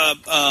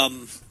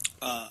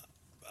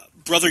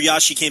 Brother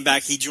Yashi came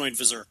back. He joined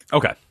Berserk.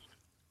 Okay.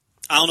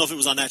 I don't know if it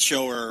was on that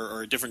show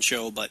or a different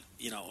show, but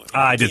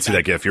I did see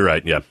that gif. You're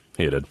right. Yeah,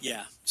 he did.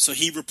 Yeah. So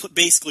he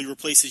basically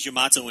replaces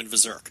Yamato in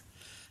Berserk,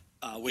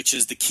 which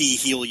is the key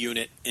heel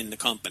unit in the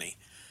company.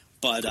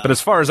 But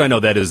as far as I know,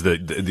 that is the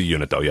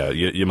unit, though. Yeah,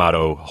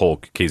 Yamato,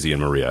 Hulk, KZ,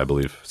 and Maria, I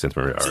believe. Santa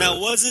Maria. So now,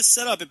 what does this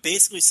set up? It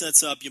basically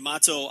sets up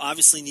Yamato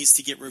obviously needs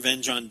to get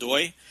revenge on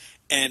Doi,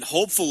 and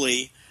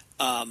hopefully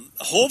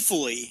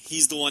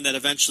he's the one that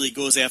eventually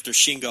goes after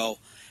Shingo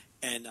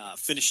and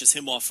finishes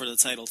him off for the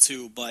title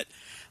too. But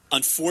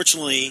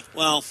unfortunately,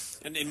 well,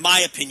 and in my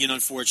opinion,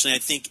 unfortunately, I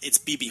think it's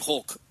BB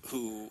Hulk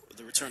who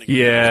the returning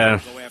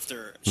go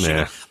after Shingo.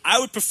 Yeah. I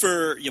would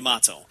prefer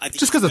Yamato. I think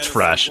just because it's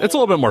fresh. It's a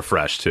little bit more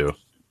fresh too.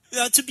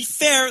 To be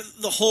fair,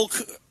 the Hulk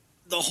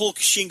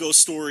Shingo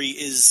story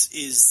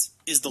is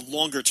the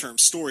longer term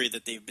story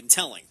that they've been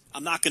telling.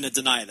 I'm not going to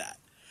deny that,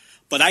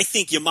 but I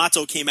think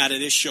Yamato came out of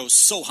this show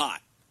so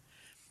hot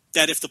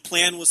that if the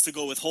plan was to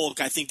go with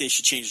Hulk, I think they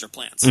should change their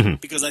plans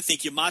because I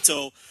think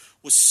Yamato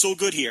was so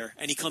good here,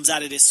 and he comes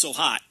out of this so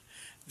hot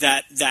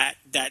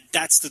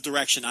that's the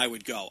direction I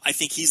would go. I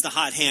think he's the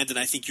hot hand, and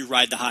I think you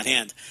ride the hot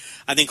hand.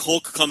 I think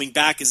Hulk coming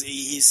back is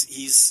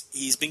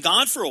he's been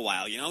gone for a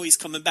while. He's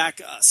coming back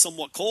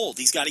somewhat cold.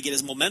 He's got to get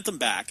his momentum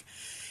back.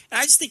 And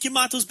I just think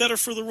Yamato's better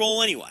for the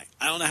role anyway.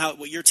 I don't know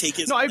what your take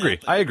is. No, I agree.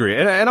 I agree,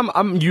 and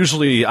I'm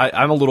usually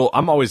I'm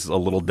always a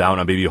little down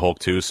on Baby Hulk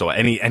too. So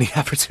any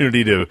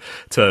opportunity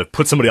to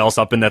put somebody else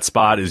up in that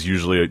spot is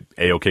usually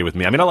a-okay with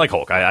me. I mean, I like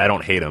Hulk. I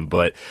don't hate him,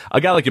 but a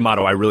guy like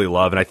Yamato I really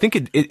love, and I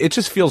think it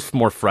just feels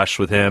more fresh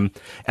with him.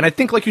 And I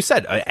think, like you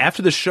said,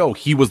 after the show,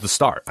 he was the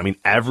star. I mean,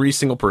 every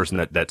single person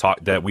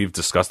that we've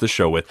discussed this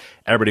show with,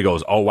 everybody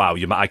goes, "Oh wow,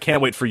 I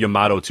can't wait for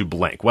Yamato to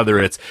blank." Whether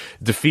it's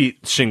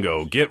defeat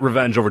Shingo, get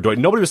revenge over Doi,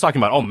 nobody was talking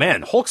about, "Oh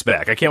man, Hulk's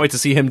back. I can't wait to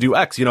see him do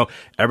X."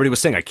 Everybody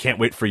was saying, "I can't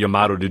wait for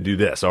Yamato to do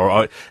this,"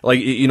 or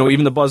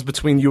even the buzz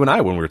between you and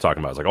I when we were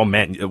talking about it, it's like, "Oh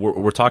man,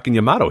 we're talking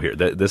Yamato here.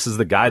 This is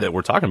the guy that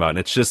we're talking about," and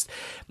it's just,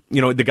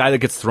 the guy that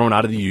gets thrown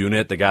out of the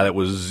unit, the guy that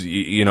was,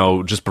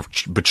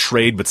 just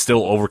betrayed but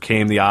still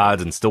overcame the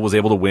odds and still was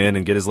able to win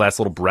and get his last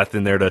little breath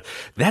in there. To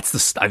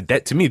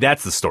me,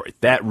 that's the story.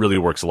 That really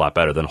works a lot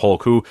better than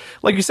Hulk, who,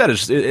 like you said,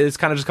 is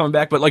kind of just coming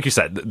back. But like you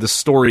said, the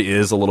story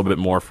is a little bit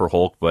more for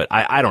Hulk. But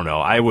I don't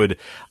know. I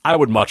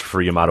would much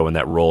prefer Yamato in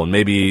that role, and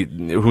maybe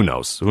who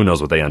knows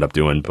what they end up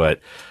doing. But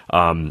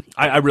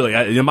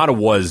Yamato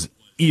was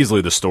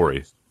easily the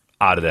story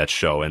out of that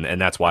show,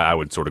 and that's why I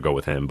would sort of go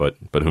with him. But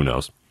who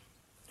knows?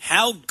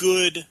 How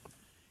good,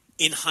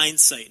 in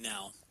hindsight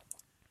now,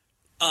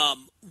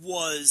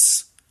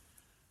 was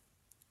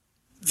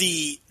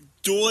the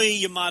Doi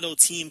Yamato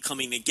team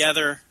coming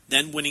together,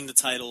 then winning the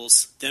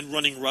titles, then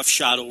running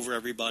roughshod over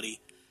everybody?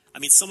 I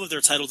mean, some of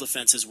their title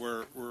defenses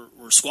were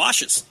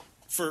squashes.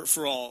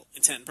 For all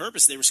intent and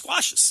purpose, they were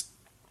squashes.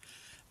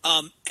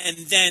 And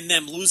then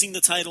them losing the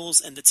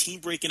titles and the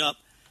team breaking up.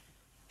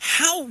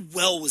 How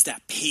well was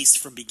that paced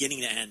from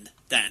beginning to end,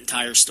 that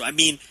entire story? I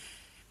mean,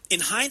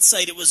 in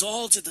hindsight, it was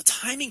all just the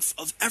timing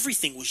of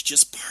everything was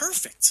just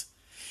perfect.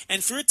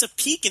 And for it to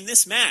peak in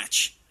this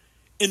match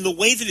in the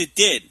way that it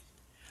did,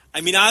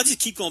 I mean, I'll just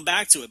keep going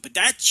back to it, but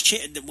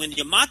when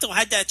Yamato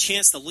had that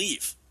chance to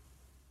leave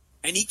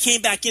and he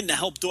came back in to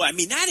help Doi, I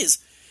mean, that is...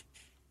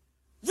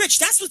 Rich,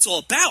 that's what it's all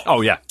about. Oh,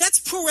 yeah. That's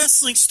pro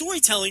wrestling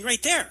storytelling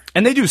right there.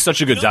 And they do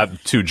such a good job,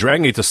 too.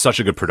 Dragon Gate does such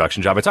a good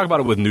production job. I talk about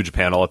it with New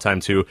Japan all the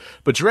time, too.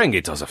 But Dragon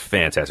Gate does a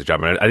fantastic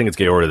job. I mean, I think it's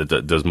Gay Order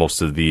that does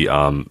most of the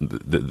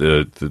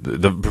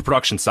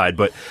production side.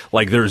 But,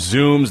 like, their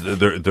zooms,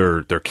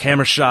 their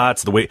camera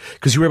shots, the way...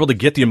 Because you were able to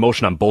get the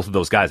emotion on both of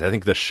those guys. I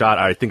think the shot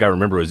I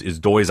remember is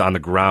Doi's on the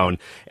ground,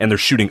 and they're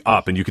shooting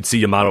up, and you could see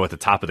Yamato at the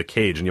top of the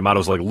cage, and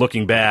Yamato's, like,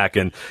 looking back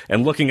and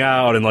looking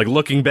out and, like,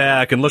 looking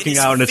back and looking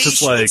out, and it's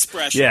just, like...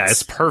 Yeah,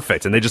 it's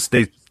perfect. And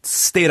they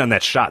stayed on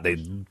that shot.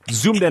 They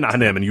zoomed in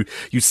on him, and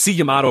you see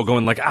Yamato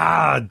going like,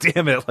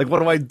 damn it, like, what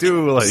do I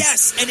do? Like,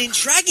 yes, and in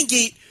Dragon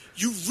Gate,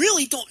 you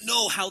really don't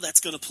know how that's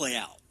going to play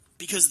out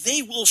because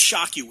they will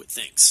shock you with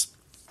things.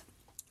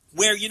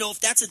 Where, if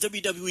that's a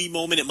WWE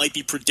moment, it might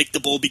be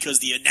predictable because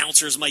the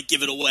announcers might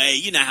give it away.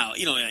 You know how,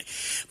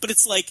 but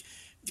it's like,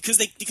 because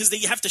they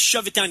have to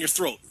shove it down your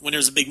throat when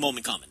there's a big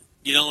moment coming,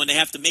 and they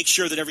have to make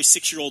sure that every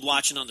 6-year-old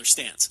watching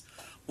understands.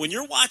 When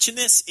you're watching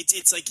this,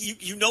 it's like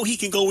he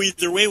can go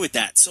either way with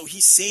that. So he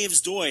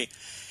saves Doi.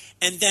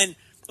 And then,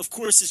 of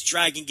course, it's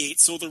Dragon Gate,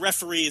 so the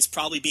referee is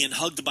probably being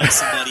hugged by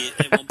somebody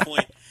at one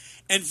point.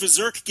 And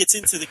Berserk gets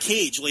into the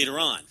cage later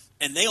on.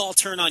 And they all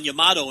turn on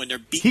Yamato, and they're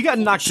beating. He got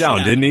knocked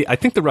down, didn't he? I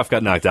think the ref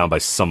got knocked down by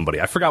somebody.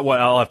 I forgot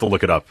what. I'll have to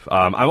look it up.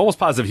 I'm almost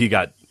positive he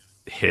got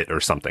hit or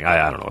something.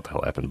 I don't know what the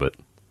hell happened, but...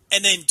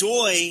 And then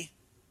Doi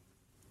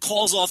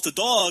calls off the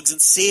dogs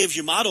and saves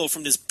Yamato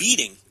from this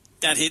beating.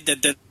 Then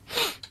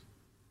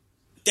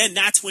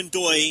that's when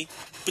Doi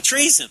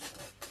betrays him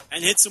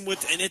and hits him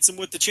with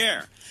the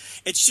chair.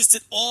 It's just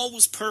it all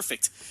was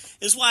perfect.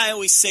 This is why I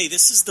always say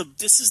this is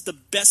the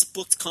best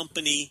booked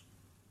company.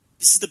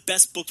 This is the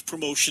best booked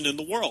promotion in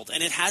the world,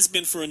 and it has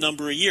been for a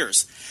number of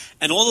years.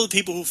 And all of the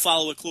people who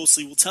follow it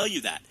closely will tell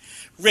you that.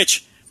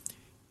 Rich,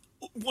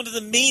 one of the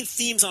main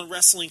themes on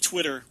wrestling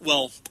Twitter,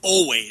 well,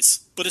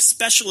 always, but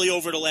especially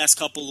over the last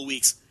couple of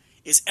weeks,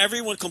 is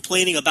everyone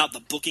complaining about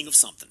the booking of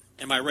something.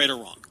 Am I right or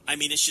wrong? I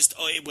mean, it's just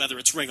whether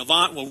it's Ring of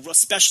Honor, well,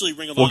 especially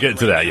Ring of Honor. We'll get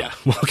into that, yeah.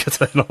 We'll get to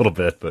that in a little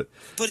bit, but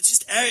it's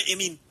just, I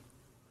mean,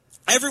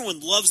 everyone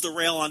loves to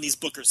rail on these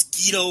bookers.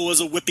 Guido was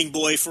a whipping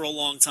boy for a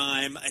long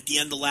time at the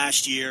end of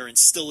last year and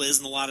still is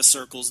in a lot of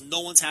circles.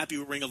 No one's happy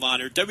with Ring of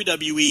Honor.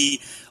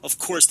 WWE, of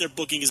course, their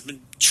booking has been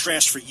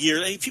trashed for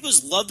years. I mean, people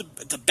just love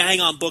to bang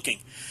on booking.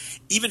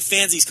 Even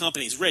fans of these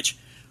companies. Rich,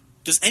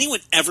 does anyone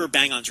ever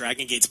bang on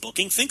Dragon Gate's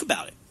booking? Think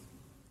about it.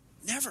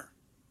 Never.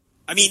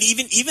 I mean,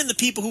 even the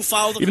people who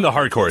follow them. Even the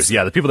hardcores,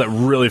 yeah. The people that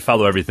really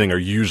follow everything are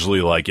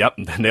usually like, yep,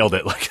 nailed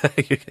it.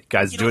 Like,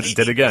 guys, did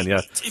it again,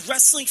 yeah.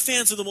 Wrestling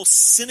fans are the most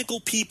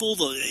cynical people.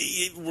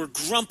 We're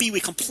grumpy. We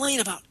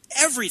complain about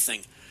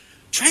everything.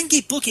 Dragon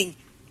Gate booking,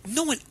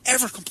 no one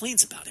ever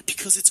complains about it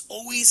because it's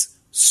always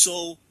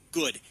so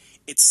good.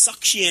 It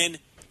sucks you in.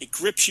 It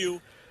grips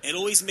you. It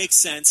always makes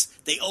sense.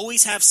 They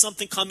always have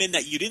something come in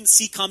that you didn't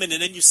see coming,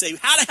 and then you say,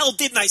 how the hell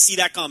didn't I see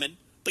that coming?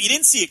 But you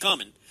didn't see it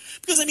coming.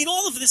 Because, I mean,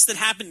 all of this that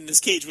happened in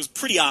this cage was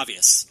pretty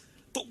obvious.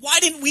 But why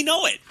didn't we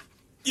know it?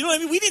 You know what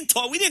I mean? We didn't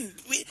talk.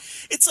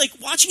 It's like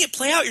watching it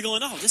play out, you're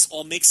going, oh, this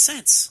all makes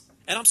sense.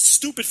 And I'm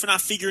stupid for not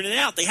figuring it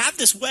out. They have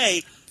this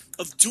way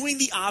of doing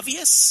the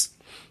obvious,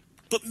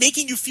 but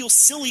making you feel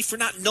silly for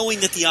not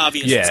knowing that the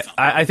obvious was coming.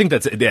 I think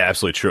that's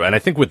absolutely true. And I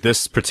think with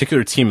this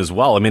particular team as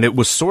well, I mean, it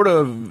was sort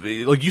of,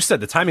 like you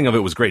said, the timing of it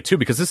was great too,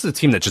 because this is a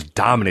team that just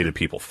dominated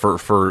people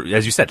for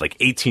as you said, like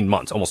 18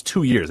 months, almost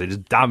 2 years. They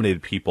just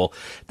dominated people.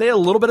 They had a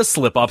little bit of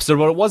slip-ups,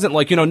 but it wasn't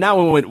like,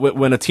 now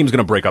when a team's going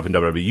to break up in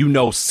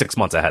WWE, 6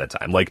 months ahead of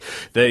time. Like,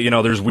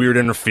 there's weird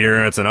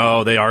interference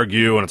and, they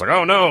argue, and it's like,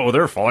 oh no,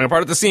 they're falling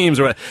apart at the seams.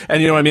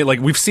 And you know what I mean?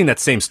 Like, we've seen that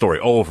same story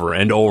over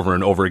and over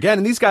and over again.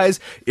 And these guys,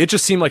 it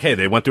just seemed like, hey,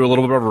 they went through a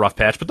little bit of a rough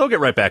patch, but they'll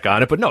get right back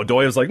on it. But no,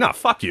 Doi was like, nah,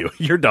 fuck you.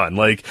 You're done.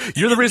 Like,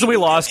 you're the reason we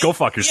lost. Go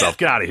fuck yourself.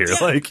 Get out of here. Yeah.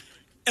 Like,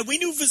 and we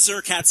knew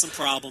Berserk had some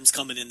problems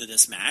coming into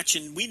this match,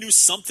 and we knew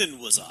something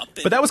was up.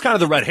 But that was kind of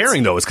the red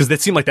herring, though, is because it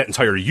seemed like that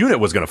entire unit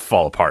was going to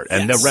fall apart.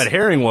 And the red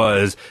herring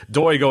was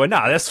Doi going,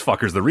 nah, this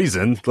fucker's the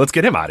reason. Let's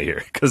get him out of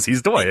here, because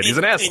he's Doi, and he's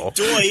an asshole. And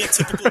Doi, in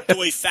typical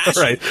Doi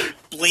fashion, right.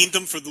 blamed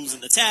him for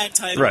losing the tag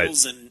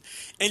titles. Right.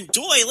 And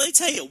Doi, let me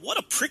tell you, what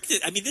a prick.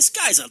 I mean, this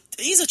guy's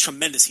he's a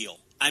tremendous heel.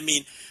 I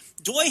mean,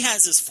 Doi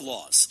has his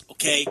flaws,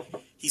 okay?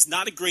 He's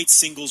not a great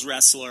singles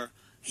wrestler.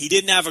 He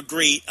didn't have a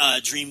great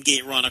Dream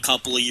Gate run a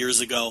couple of years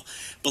ago.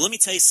 But let me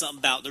tell you something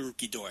about the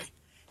rookie Doi.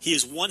 He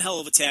is one hell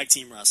of a tag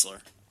team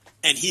wrestler.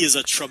 And he is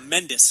a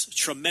tremendous,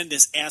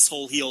 tremendous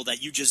asshole heel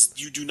that you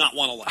do not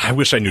want to like. I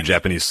wish I knew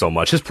Japanese so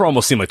much. His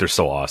promos seem like they're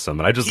so awesome,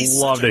 and I just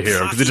love to hear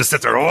him because he just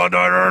sits there. Oh,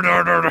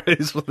 no.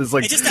 He's with his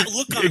like just that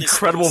look on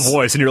incredible his face.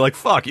 voice, and you're like,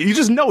 fuck. You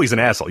just know he's an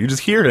asshole. You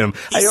just hear him.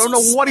 I don't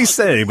know what he's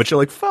saying, but you're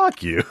like,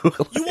 fuck you.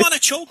 You want to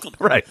choke him,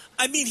 right?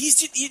 I mean,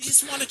 you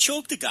just want to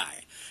choke the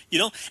guy,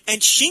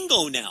 And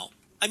Shingo now.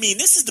 I mean,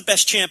 this is the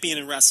best champion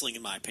in wrestling,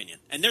 in my opinion.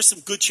 And there's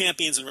some good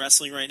champions in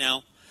wrestling right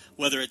now.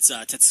 Whether it's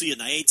Tetsuya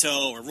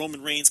Naito or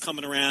Roman Reigns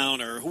coming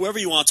around or whoever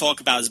you want to talk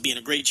about as being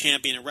a great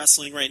champion in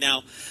wrestling right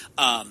now.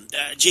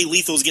 Jay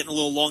Lethal's getting a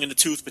little long in the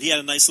tooth, but he had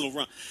a nice little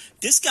run.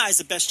 This guy's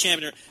the best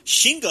champion.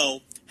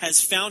 Shingo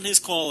has found his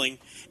calling.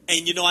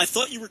 And, I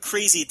thought you were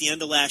crazy at the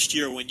end of last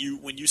year when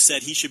you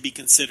said he should be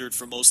considered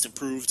for most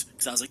improved.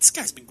 Because I was like, this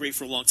guy's been great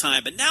for a long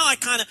time. But now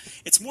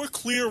it's more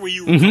clear where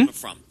you were coming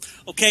from.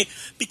 Okay?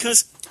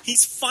 Because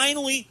he's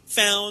finally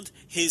found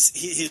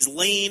his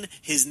lane,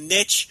 his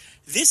niche.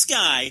 This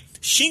guy,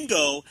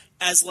 Shingo,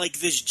 as like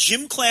this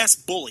gym class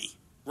bully,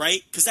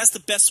 right? Because that's the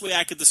best way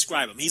I could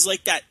describe him. He's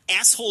like that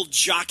asshole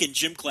jock in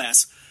gym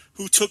class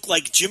who took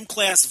like gym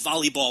class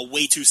volleyball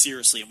way too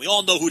seriously. And we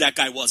all know who that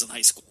guy was in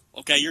high school.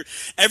 Okay,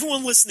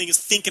 everyone listening is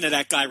thinking of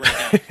that guy right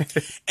now.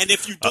 And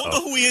if you don't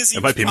know who he is, he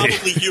was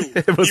probably you.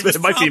 It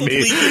might be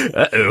me.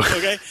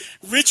 Okay,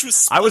 Rich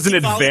was. I was in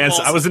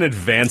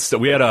advanced.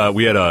 We had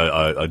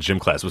a gym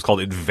class. It was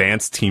called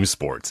Advanced Team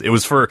Sports. It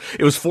was for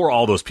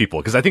all those people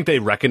because I think they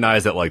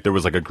recognized that like there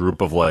was like a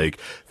group of like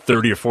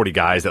 30 or 40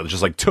 guys that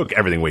just like took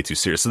everything way too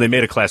serious. So they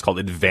made a class called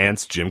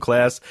Advanced Gym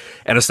Class,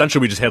 and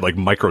essentially we just had like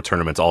micro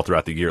tournaments all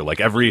throughout the year. Like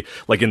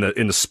in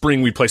the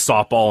spring we'd play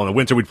softball, in the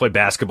winter we'd play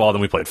basketball,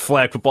 then we played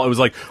flag football. It was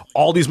like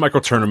all these micro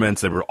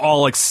tournaments. They were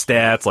all like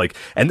stats, like,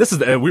 and this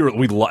is it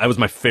was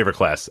my favorite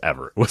class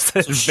ever. Was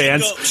the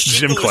Advanced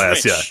Gym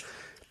Class? Yeah,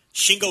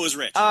 Shingo is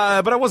rich,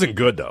 but I wasn't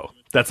good though.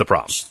 That's the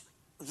problem.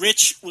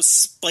 Rich was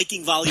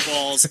spiking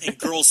volleyballs in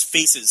girls'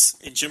 faces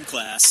in gym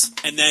class,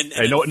 and then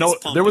no,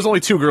 there was only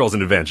 2 girls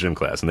in Advanced Gym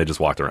Class, and they just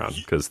walked around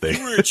because they.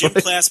 You were a gym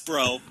class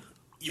bro.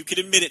 You could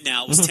admit it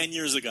now. It was 10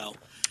 years ago.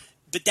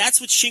 But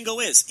that's what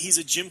Shingo is. He's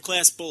a gym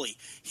class bully.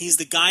 He's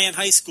the guy in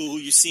high school who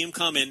you see him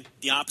coming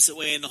the opposite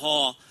way in the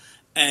hall,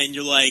 and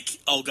you're like,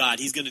 oh, God,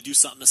 he's going to do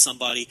something to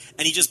somebody.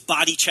 And he just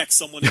body checks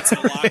someone into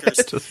the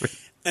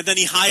lockers. And then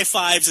he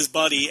high-fives his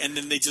buddy, and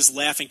then they just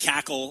laugh and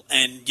cackle,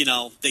 and,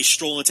 they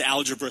stroll into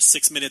algebra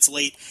 6 minutes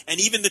late, and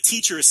even the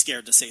teacher is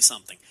scared to say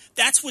something.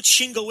 That's what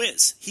Shingo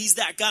is. He's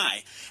that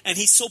guy, and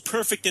he's so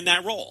perfect in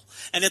that role.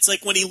 And it's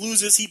like when he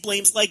loses, he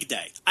blames leg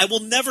day. I will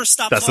never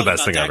stop talking about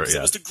that because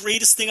it was the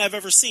greatest thing I've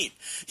ever seen.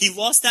 He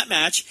lost that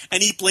match,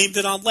 and he blamed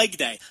it on leg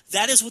day.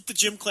 That is what the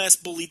gym class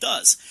bully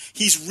does.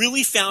 He's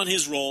really found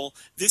his role.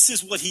 This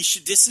is what he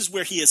should. This is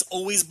where he has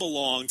always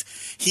belonged.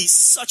 He's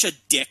such a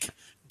dick.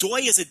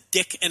 Doi is a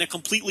dick in a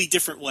completely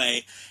different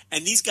way,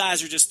 and these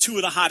guys are just two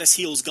of the hottest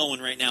heels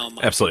going right now.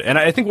 Absolutely, and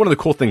I think one of the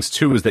cool things,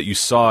 too, is that you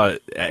saw,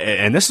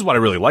 and this is what I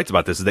really liked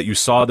about this, is that you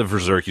saw the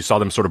Berserk, you saw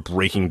them sort of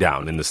breaking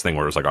down in this thing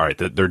where it was like, all right,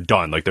 they're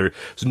done. Like, there's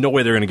no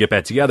way they're going to get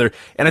back together,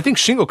 and I think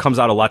Shingo comes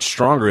out a lot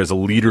stronger as a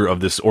leader of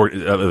this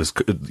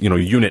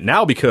unit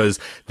now because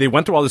they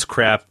went through all this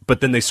crap, but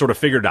then they sort of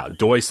figured it out.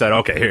 Doi said,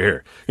 okay,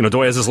 here.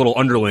 Doi has this little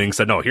underling,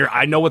 said, no, here,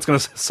 I know what's going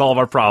to solve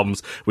our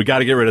problems. We got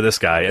to get rid of this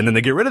guy, and then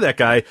they get rid of that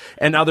guy,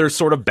 and now they're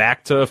sort of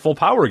back to full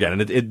power again,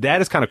 and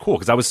that is kind of cool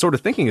because I was sort of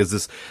thinking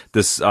as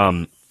this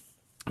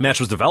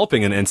match was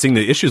developing and seeing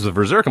the issues with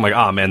Berserk, I'm like,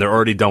 oh man, they're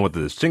already done with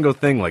this Shingo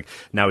thing. Like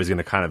now he's going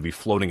to kind of be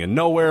floating in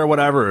nowhere or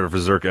whatever. Or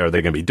Berserk, are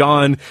they going to be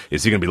done?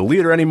 Is he going to be the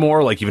leader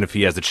anymore? Like even if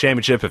he has the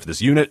championship, if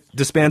this unit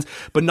disbands,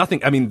 but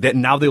nothing. I mean,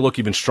 now they look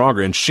even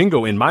stronger, and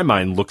Shingo, in my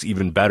mind, looks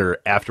even better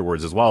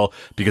afterwards as well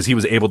because he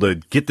was able to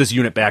get this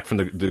unit back from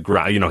the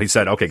ground. He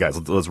said, okay, guys,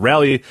 let's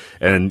rally,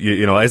 and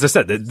as I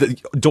said, the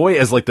Doi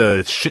as like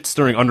the shit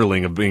stirring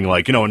underling of being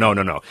like,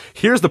 no.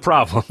 Here's the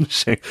problem,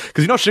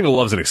 because Shingo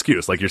loves an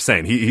excuse, like you're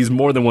saying. He's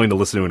more than willing to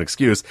listen to an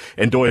excuse,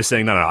 and Doi is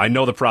saying, no, I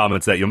know the problem,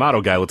 it's that Yamato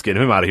guy, let's get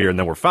him out of here and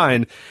then we're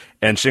fine.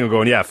 And Shingo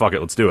going, yeah, fuck it,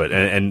 let's do it.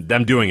 And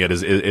them doing it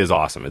is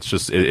awesome. It's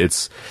just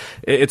it's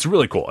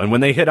really cool. And when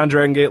they hit on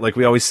Dragon Gate, like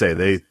we always say,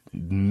 they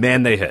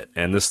hit.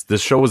 And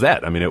this show was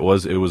that. I mean, it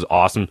was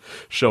awesome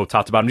show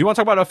top to bottom. Do you want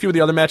to talk about a few of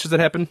the other matches that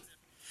happened?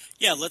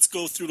 Yeah, let's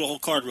go through the whole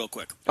card real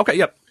quick. Okay,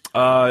 yep.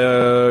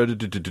 Let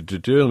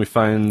me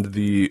find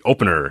the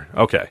opener.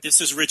 Okay. This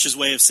is Rich's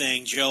way of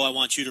saying, Joe, I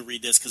want you to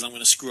read this because I'm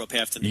going to screw up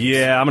half the names.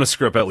 Yeah, I'm going to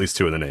screw up at least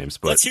two of the names.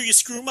 But let's hear you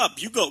screw them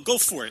up. You go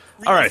for it.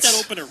 All right.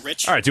 That opener,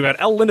 Rich. All right, you got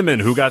El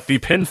Lindemann, who got the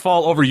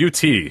pinfall over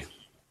UT.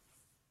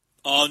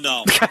 Oh,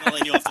 no. I'm not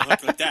letting you off the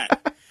hook with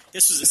that.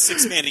 This was a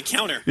six-man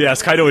encounter.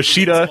 Yes, Kaito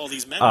Ishida,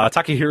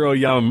 Takahiro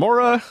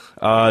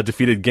Yamamura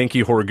defeated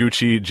Genki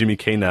Horiguchi, Jimmy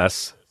K.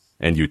 Ness,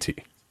 and UT.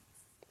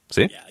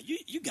 See? Yeah,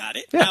 you got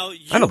it. Yeah, now,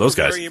 I know those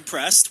guys. Very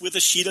impressed with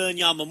Ishida and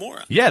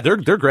Yamamura. Yeah, they're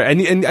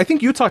great. And I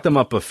think you talked them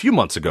up a few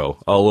months ago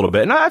a little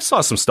bit, and I saw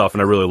some stuff,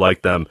 and I really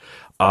liked them.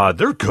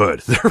 They're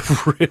good. They're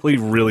really,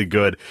 really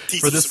good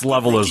for this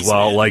level rookies, as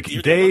well. Man. Like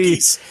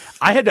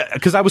I had to,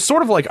 because I was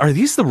sort of like, are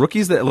these the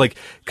rookies that like?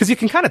 Because you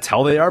can kind of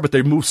tell they are, but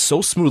they move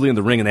so smoothly in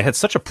the ring, and they had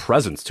such a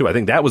presence too. I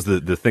think that was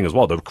the thing as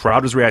well. The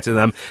crowd was reacting to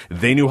them.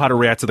 They knew how to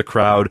react to the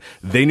crowd.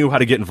 They knew how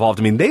to get involved.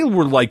 I mean, they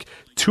were like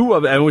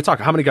and we talk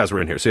how many guys were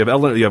in here. So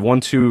you have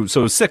 1, 2,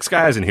 so 6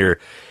 guys in here.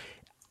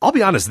 I'll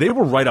be honest, they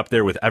were right up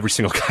there with every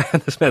single guy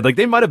on this match. Like,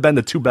 they might have been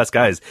the 2 best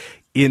guys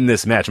in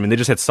this match. I mean, they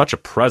just had such a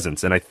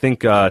presence. And I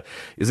think,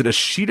 is it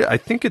Ishida? I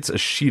think it's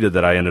Ishida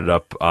that I ended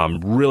up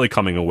really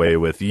coming away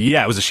with.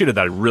 Yeah, it was Ishida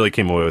that I really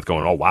came away with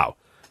going, oh, wow,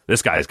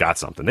 this guy's got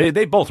something.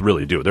 They both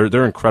really do.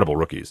 They're incredible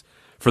rookies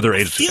for their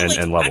age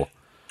and level.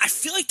 I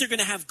feel like they're going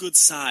to have good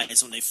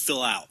size when they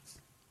fill out.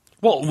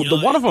 Well,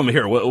 one of them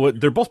here,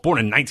 they're both born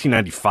in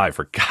 1995,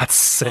 for God's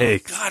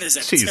sake. Oh, God, is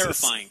that Jesus.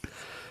 terrifying.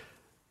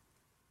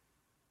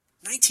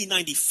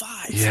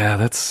 1995. Yeah,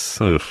 that's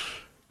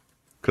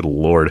good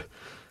Lord.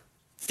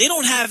 They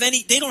don't have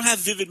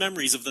vivid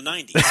memories of the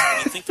 90s when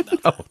I think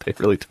about that. Oh, they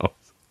really don't.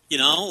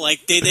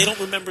 Like they don't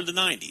remember the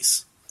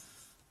 90s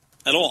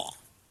at all.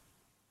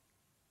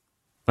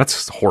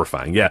 That's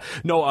horrifying. Yeah.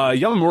 No,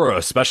 Yamamura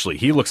especially,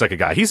 he looks like a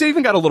guy. He's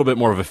even got a little bit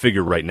more of a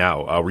figure right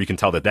now, where you can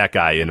tell that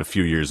guy in a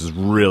few years is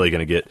really going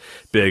to get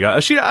big.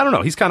 Ishida, I don't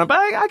know. He's kind of,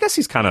 I guess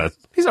he's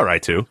all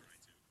right too.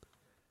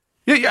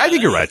 Yeah, I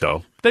think you're right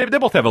though. They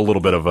both have a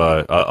little bit of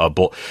a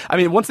bulk. I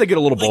mean, once they get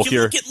a little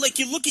bulkier,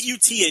 you look at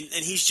UT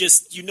and he's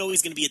just, he's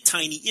going to be a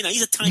tiny,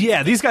 he's a tiny.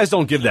 Yeah, these guys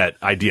don't give that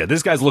idea.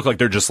 These guys look like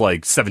they're just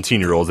like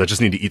 17-year-olds that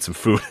just need to eat some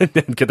food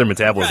and get their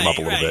metabolism up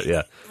a little bit.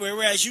 Yeah.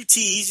 Whereas UT,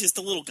 he's just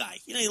a little guy.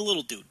 He's a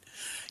little dude.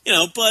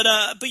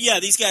 But yeah,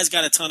 these guys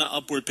got a ton of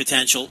upward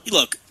potential.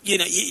 Look,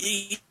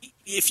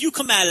 if you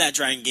come out of that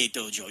Dragon Gate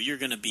dojo, you're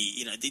going to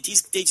be, they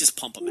just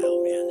pump them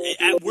out, man.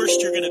 At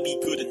worst, you're going to be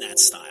good in that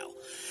style.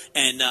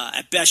 And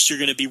at best, you're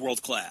going to be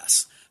world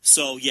class.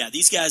 So yeah,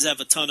 these guys have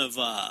a ton of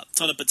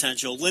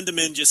potential.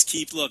 Lindemann just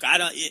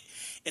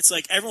it's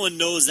like everyone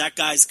knows that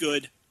guy's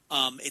good.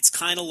 It's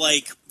kind of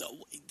like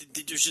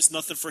there's just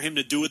nothing for him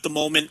to do at the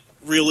moment,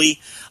 really.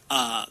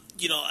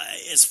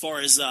 As far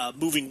as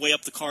moving way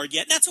up the card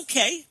yet. And that's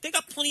okay. They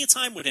got plenty of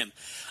time with him.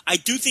 I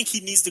do think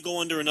he needs to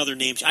go under another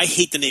name. I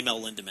hate the name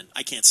El Lindemann.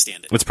 I can't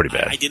stand it. It's pretty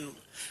bad. I didn't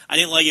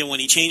like it when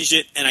he changed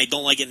it, and I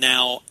don't like it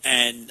now,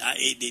 and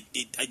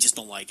I just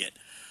don't like it.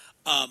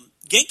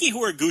 Genki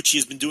Horiguchi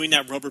has been doing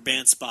that rubber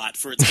band spot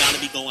for it's got to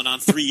be going on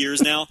 3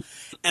 years now.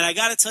 And I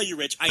got to tell you,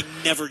 Rich, I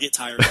never get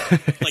tired of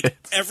it. Like,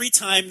 every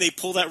time they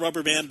pull that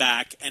rubber band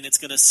back and it's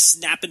going to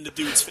snap into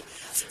dude's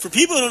face. For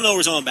people who don't know what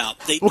we're talking about.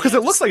 Because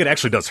it looks like it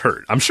actually does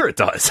hurt. I'm sure it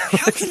does.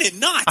 How can it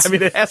not? I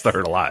mean, it has to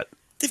hurt a lot.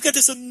 They've got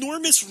this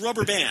enormous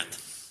rubber band,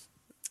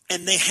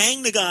 and they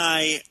hang the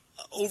guy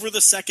over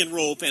the second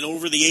rope and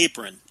over the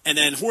apron. And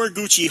then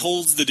Horiguchi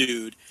holds the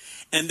dude.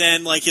 And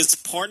then, like, his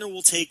partner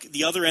will take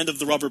the other end of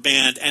the rubber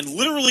band and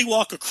literally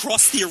walk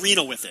across the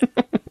arena with it.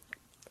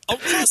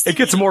 It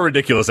gets more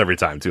ridiculous every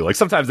time, too. Like,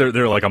 sometimes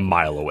they're like a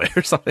mile away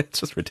or something. It's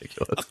just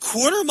ridiculous. A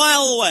quarter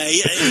mile away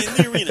in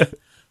the arena.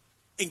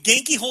 And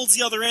Genki holds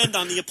the other end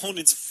on the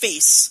opponent's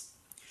face.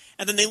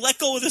 And then they let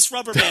go of this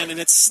rubber band, and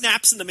it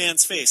snaps in the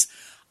man's face.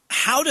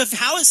 How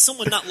has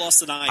someone not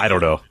lost an eye? I don't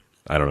know.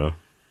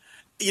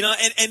 You know,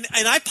 and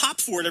I pop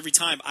for it every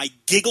time. I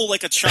giggle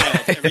like a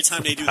child every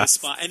time they do this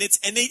spot, and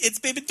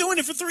they've been doing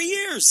it for 3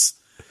 years.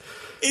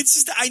 It's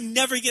just I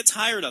never get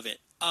tired of it.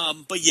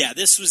 But yeah,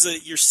 this was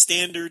your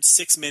standard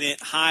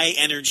 6-minute, high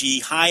energy,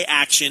 high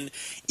action,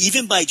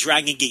 even by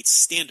Dragon Gate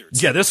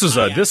standards. Yeah, this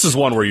is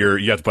one where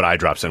you have to put eye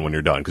drops in when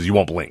you're done because you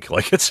won't blink.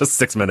 Like it's just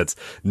 6 minutes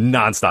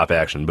nonstop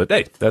action. But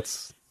hey,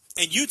 that's.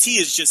 And UT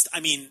is just,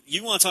 I mean,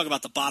 you want to talk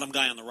about the bottom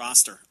guy on the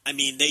roster. I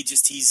mean,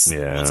 what's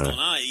going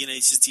on? You know,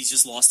 he's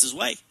just lost his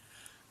way.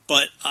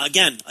 But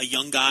again, a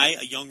young guy,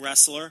 a young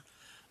wrestler,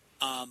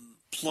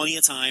 plenty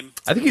of time.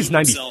 I think he's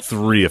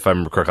 93, if I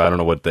remember correctly. I don't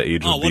know what the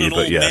age would be,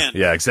 but yeah, man.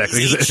 Yeah, exactly.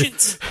 He's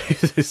ancient.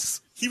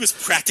 He was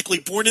practically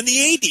born in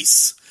the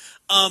 80s.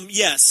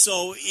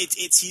 So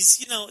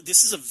he's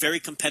this is a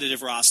very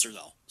competitive roster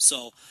though.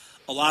 So.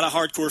 A lot of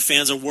hardcore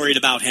fans are worried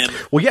about him.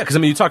 Well, yeah, because, I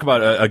mean, you talk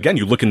about, again,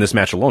 you look in this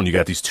match alone, you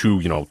got these two,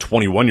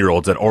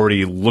 21-year-olds that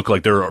already look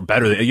like they're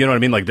better, you know what I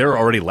mean? Like, they're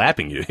already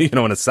lapping you, in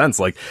a sense.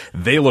 Like,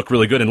 they look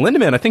really good. And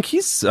Lindemann, I think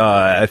he's, if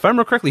I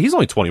remember correctly, he's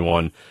only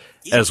 21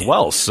 as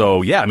well.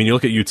 So, yeah, I mean, you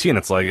look at UT and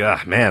it's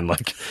like, man,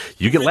 like,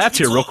 you get lapped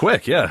here real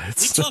quick, yeah.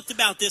 We talked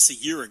about this a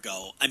year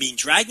ago. I mean,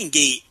 Dragon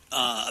Gate,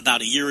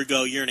 about a year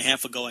and a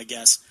half ago, I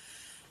guess,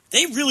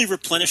 they really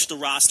replenished the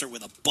roster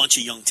with a bunch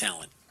of young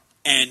talent.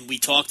 And we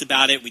talked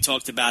about it. We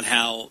talked about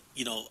how,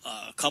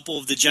 a couple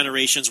of the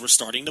generations were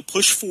starting to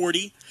push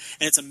 40.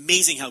 And it's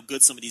amazing how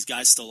good some of these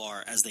guys still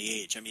are as they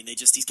age. I mean,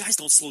 these guys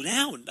don't slow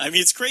down. I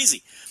mean, it's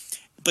crazy.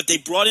 But they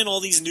brought in all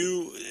these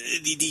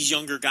these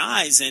younger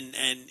guys. And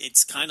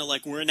it's kind of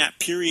like we're in that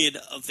period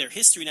of their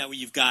history now where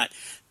you've got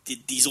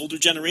these older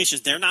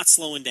generations. They're not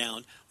slowing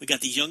down. We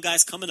got these young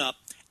guys coming up.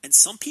 And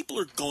some people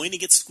are going to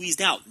get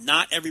squeezed out.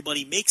 Not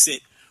everybody makes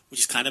it, which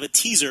is kind of a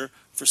teaser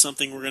for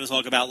something we're going to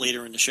talk about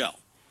later in the show.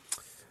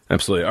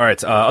 Absolutely. All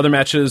right. Other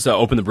matches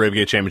open the Brave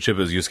Gate Championship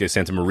as Yusuke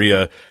Santa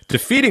Maria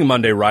defeating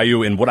Monday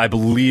Ryu in what I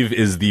believe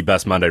is the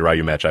best Monday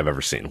Ryu match I've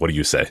ever seen. What do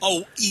you say?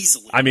 Oh,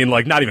 easily. I mean,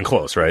 like, not even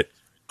close, right?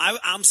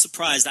 I'm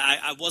surprised.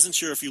 I wasn't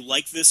sure if you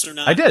liked this or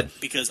not. I did.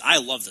 Because I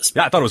love this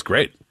match. Yeah, I thought it was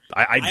great.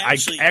 I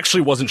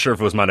actually wasn't sure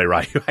if it was Monday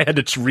Ryu. I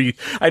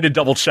had to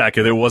double check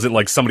if there wasn't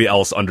like somebody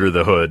else under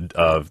the hood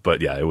of,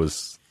 but yeah, it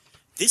was.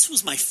 This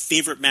was my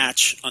favorite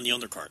match on the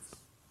undercard.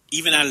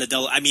 Even out of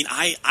the I mean,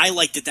 I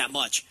liked it that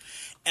much.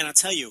 And I'll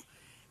tell you,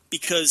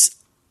 because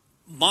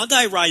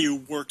Mondai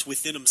Ryu worked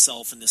within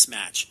himself in this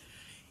match.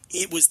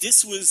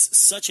 This was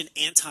such an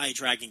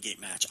anti-Dragon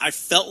Gate match. I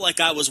felt like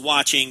I was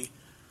watching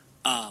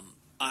a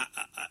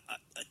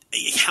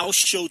house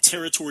show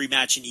territory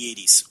match in the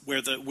 80s,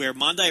 where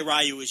Mondai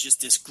Ryu is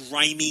just this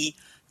grimy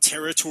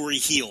territory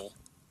heel,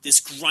 this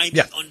grimy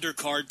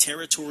undercard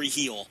territory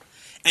heel,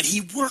 and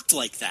he worked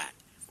like that.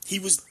 He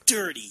was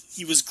dirty.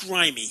 He was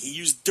grimy. He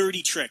used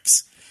dirty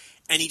tricks,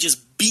 and he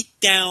just beat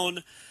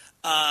down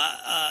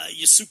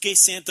Yusuke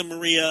Santa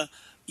Maria,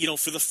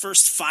 for the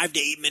first 5 to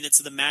 8 minutes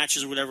of the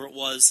matches or whatever it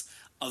was,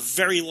 a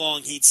very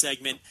long heat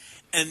segment,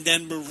 and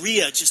then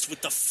Maria just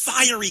with the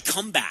fiery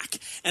comeback,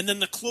 and then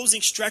the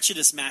closing stretch of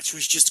this match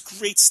was just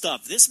great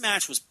stuff. This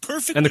match was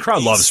perfect, and the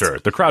crowd loves her.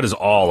 The crowd is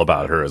all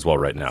about her as well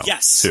right now.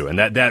 Yes, too, and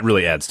that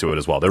really adds to it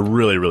as well. They're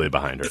really, really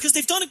behind her because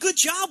they've done a good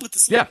job with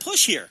this little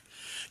push here.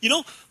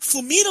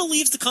 Flamita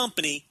leaves the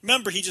company.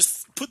 Remember, he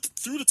just put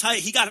through the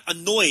title. He got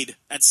annoyed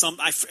at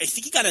I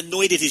think he got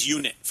annoyed at his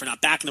unit for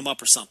not backing him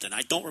up or something.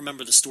 I don't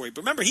remember the story.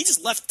 But remember, he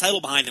just left the title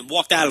behind and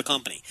walked out of the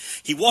company.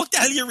 He walked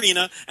out of the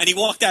arena, and he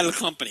walked out of the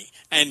company.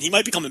 And he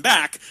might be coming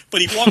back, but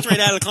he walked right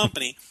out of the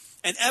company.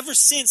 And ever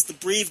since, the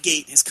Brave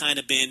Gate has kind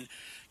of been,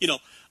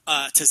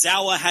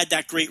 Tozawa had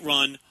that great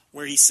run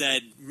where he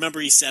said,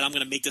 I'm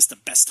going to make this the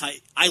best title.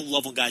 I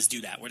love when guys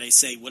do that, where they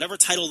say whatever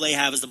title they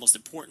have is the most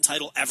important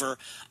title ever.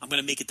 I'm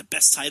going to make it the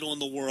best title in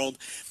the world.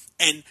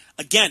 And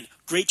again,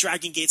 great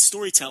Dragon Gate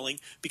storytelling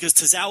because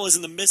Tozawa is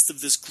in the midst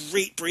of this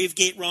great Brave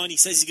Gate run. He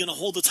says he's going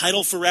to hold the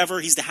title forever.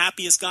 He's the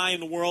happiest guy in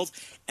the world.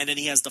 And then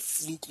he has the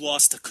fluke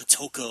loss to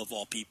Kotoka, of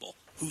all people,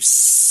 who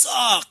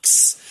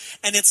sucks.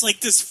 And it's like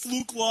this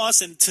fluke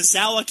loss, and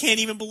Tozawa can't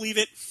even believe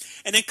it.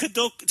 And then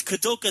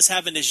Kadoka's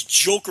having this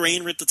joke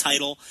reign with the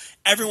title.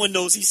 Everyone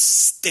knows he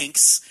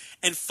stinks.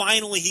 And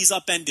finally, he's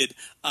upended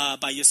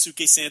by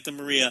Yasuke Santa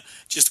Maria.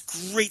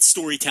 Just great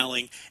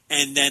storytelling.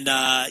 And then,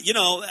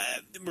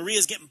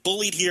 Maria's getting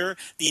bullied here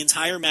the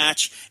entire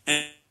match.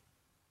 And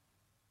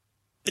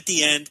at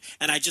the end,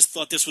 and I just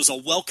thought this was a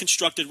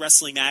well-constructed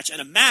wrestling match and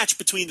a match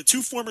between the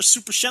two former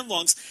Super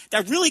Shenlongs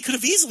that really could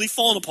have easily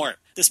fallen apart.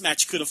 This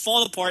match could have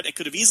fallen apart. It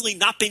could have easily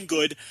not been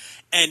good,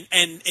 and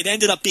it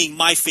ended up being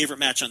my favorite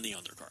match on the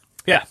undercard.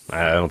 Yeah,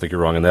 I don't think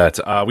you're wrong in that.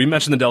 We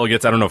mentioned the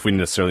delegates. I don't know if we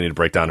necessarily need to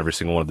break down every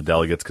single one of the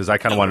delegates because I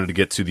kind of wanted to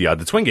get to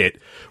the Twin Gate,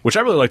 which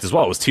I really liked as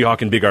well. It was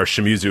T-Hawk and Big R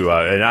Shimizu,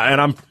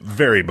 and I'm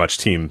very much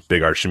team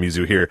Big R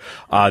Shimizu here.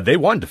 They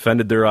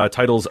defended their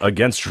titles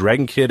against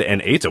Dragon Kid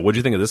and Eita. What did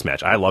you think of this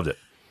match? I loved it.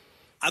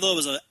 I thought it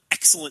was an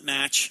excellent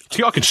match.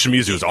 T-Hawk and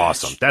Shimizu is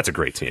awesome. That's a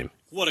great team.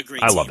 What a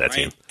great team. I love that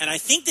right? team. And I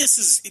think this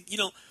is,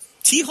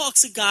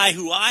 T-Hawk's a guy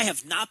who I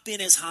have not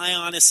been as high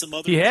on as some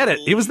other He had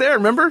people. it. He was there.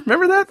 Remember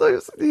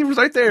that? He was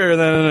right there,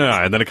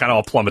 and then it kind of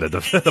all plummeted.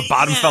 The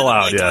bottom fell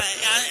out.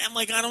 I'm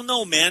like, I don't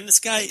know, man. This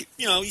guy,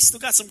 he's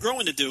still got some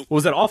growing to do. What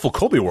was that awful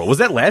Kobe World? Was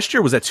that last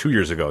year or was that 2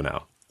 years ago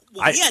now?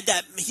 Well, he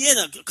had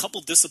a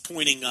couple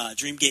disappointing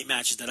Dreamgate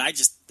matches that I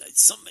just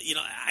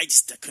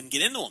couldn't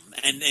get into them,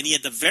 and he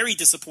had the very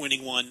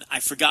disappointing one. I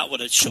forgot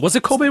what it was. Was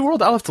it Kobe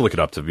World? I'll have to look it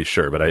up to be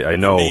sure, but I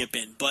know it may have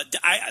been. But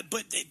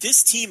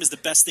this team is the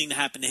best thing to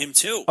happen to him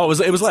too. Oh,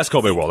 it was last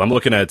Kobe World. I'm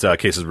looking at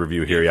Case's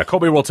review here. Yeah,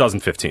 Kobe World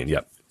 2015.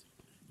 Yep.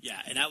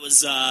 Yeah, and that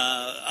was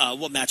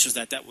what match was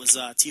that? That was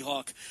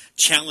T-Hawk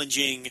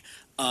challenging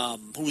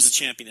who was the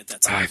champion at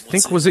that time?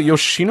 Was it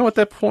Yoshino at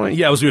that point?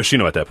 Yeah, it was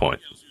Yoshino at that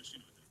point.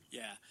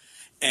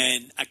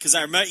 And because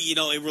I remember,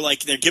 it were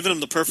like they're giving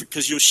him the perfect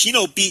because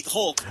Yoshino beat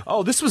Hulk.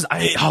 Oh, this was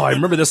I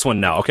remember this one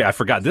now. Okay, I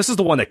forgot. This is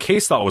the one that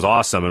Case thought was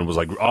awesome and was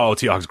like, "Oh,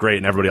 T-Hawk's great,"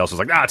 and everybody else was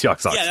like,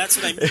 T-Hawk sucks. Yeah, that's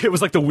what I mean. It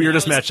was like the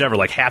weirdest match ever.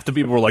 Like half the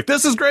people were like,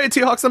 "This is great,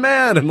 T-Hawk's the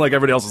man," and like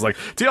everybody else was like,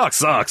 "T-Hawk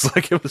sucks."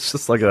 Like it was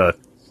just like a.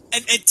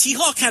 And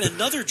T-Hawk had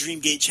another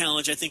Dreamgate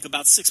challenge, I think,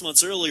 about 6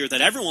 months earlier that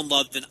everyone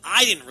loved, and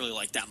I didn't really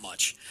like that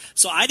much.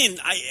 So I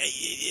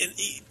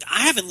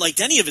haven't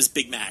liked any of his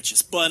big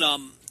matches, but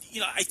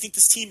I think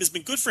this team has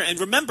been good for it. And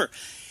remember,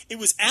 it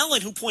was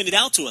Alan who pointed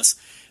out to us,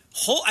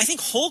 I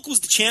think Hulk was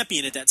the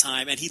champion at that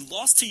time, and he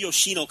lost to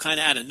Yoshino kind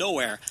of out of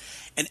nowhere.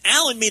 And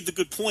Alan made the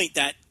good point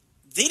that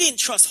they didn't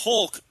trust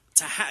Hulk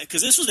to have,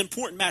 because this was an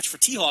important match for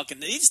T-Hawk,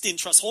 and they just didn't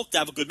trust Hulk to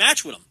have a good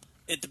match with him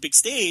at the big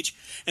stage.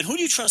 And who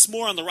do you trust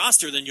more on the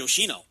roster than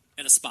Yoshino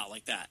in a spot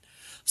like that?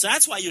 So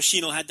that's why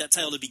Yoshino had that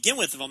title to begin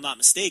with, if I'm not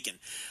mistaken.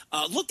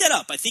 Look that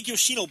up. I think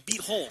Yoshino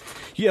beat Hulk.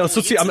 Yeah, let's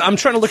see. I'm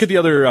trying to look at the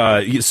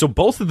other. So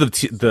both of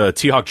the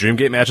T-Hawk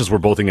Dreamgate matches were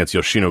both against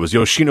Yoshino. It was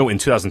Yoshino in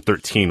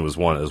 2013 was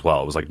one as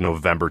well. It was like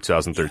November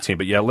 2013.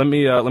 But yeah, let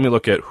me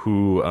look at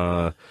who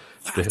the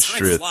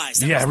history. Time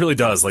flies. It really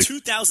does. Like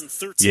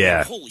 2013.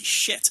 Yeah. Holy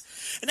shit.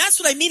 And that's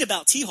what I mean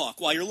about T-Hawk.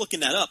 While you're looking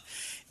that up.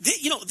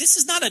 This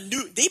is not a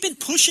new. They've been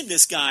pushing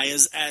this guy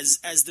as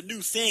the new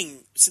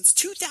thing since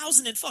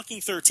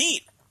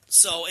 2013.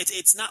 So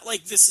it's not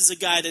like this is a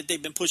guy that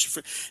they've been pushing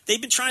for. They've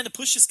been trying to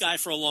push this guy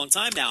for a long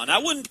time now, and I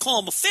wouldn't call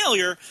him a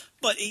failure,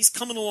 but he's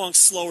coming along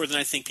slower than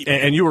I think people.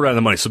 And you were right on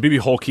the money. So BB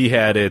Hulk, he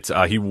had it.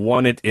 He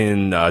won it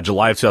in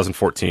July of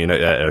 2014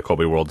 at a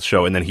Kobe World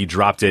show, and then he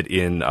dropped it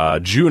in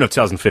June of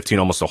 2015,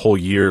 almost a whole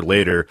year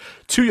later,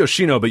 to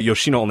Yoshino. But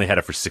Yoshino only had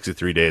it for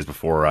 63 days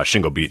before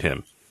Shingo beat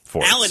him.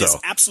 Alan is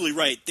absolutely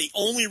right. The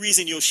only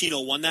reason Yoshino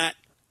won that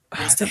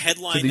was to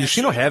headline. Did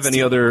Yoshino have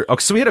any other?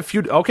 Okay, so he had a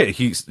few. Okay,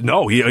 he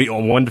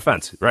on one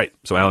defense, right?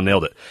 So Alan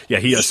nailed it. Yeah,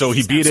 he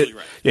beat it.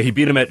 Right. Yeah, he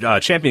beat him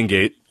at Champion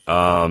Gate.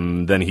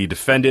 Then he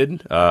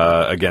defended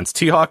against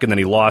T-Hawk, and then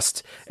he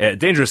lost at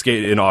Dangerous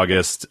Gate in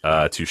August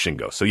to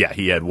Shingo. So yeah,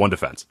 he had one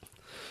defense.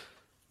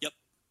 Yep,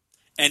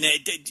 and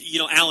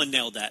Alan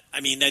nailed that.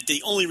 I mean,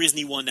 the only reason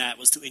he won that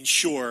was to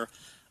ensure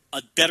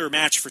a better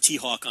match for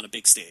T-Hawk on a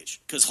big stage.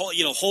 Because,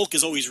 Hulk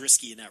is always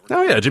risky in that regard.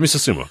 Oh, yeah, Jimmy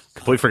Susumu.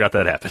 Completely forgot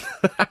that happened.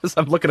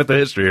 I'm looking at the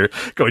history here,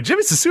 going,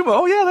 Jimmy Susumu?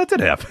 Oh, yeah, that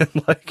did happen.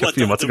 A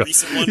few months ago.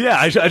 Recent one? Yeah,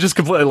 I just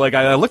completely,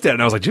 I looked at it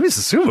and I was like, Jimmy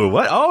Susumu?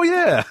 What? Oh,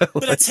 yeah.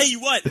 But I tell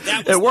you what,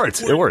 that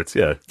was It worked,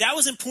 yeah. That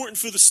was important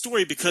for the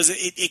story because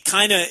it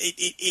kind of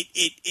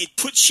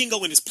put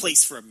Shingo in his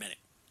place for a minute.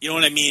 You know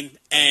what I mean?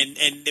 And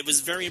it was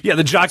very important. Yeah,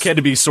 the jock had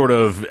to be sort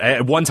of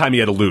at one time he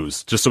had to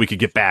lose just so he could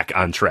get back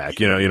on track.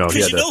 Because you know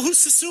who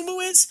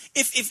Susumu is?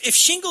 If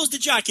Shingo's the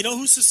jock, you know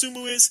who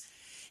Susumu is?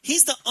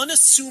 He's the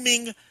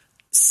unassuming.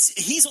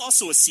 He's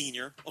also a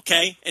senior,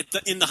 okay,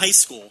 in the high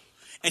school,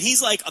 and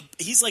he's like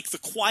the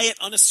quiet,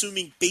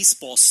 unassuming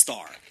baseball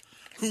star.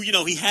 Who,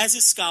 he has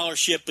his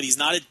scholarship, but he's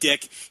not a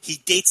dick.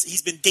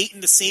 He's been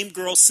dating the same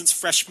girl since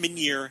freshman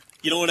year.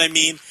 You know what I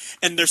mean?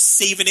 And they're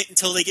saving it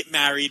until they get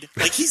married.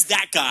 Like, he's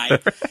that guy.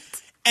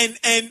 And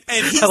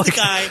he's the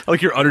guy.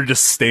 Like you're utter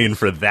disdain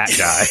for that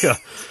guy.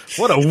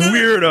 What a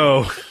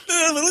weirdo.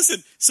 No, but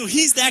listen. So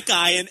he's that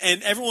guy,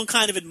 and everyone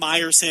kind of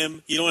admires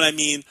him. You know what I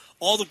mean?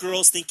 All the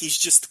girls think he's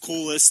just the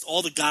coolest.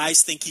 All the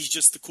guys think he's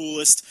just the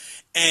coolest.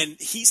 And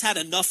he's had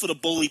enough of the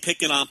bully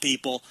picking on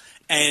people.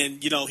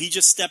 And, he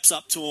just steps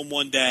up to him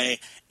one day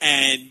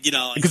and,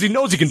 Because he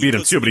knows he can beat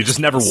him too, but he just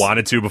never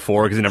wanted to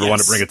before because he never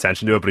wanted to bring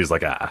attention to it. But he's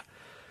like,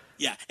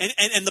 Yeah,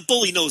 and the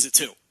bully knows it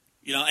too.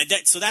 And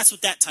so that's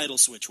what that title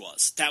switch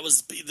was. That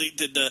was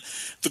the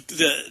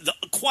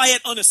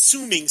quiet,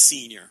 unassuming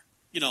senior.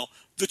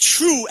 The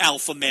true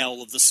alpha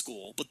male of the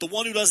school, but the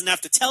one who doesn't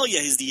have to tell you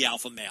he's the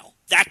alpha male.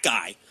 That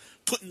guy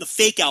putting the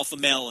fake alpha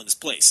male in his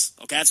place.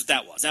 Okay, that's what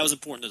that was. That was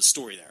important to the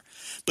story there.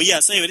 But yeah,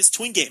 so anyway, this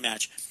Twin Gate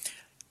match.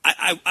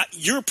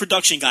 You're a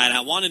production guy, and I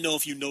want to know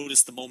if you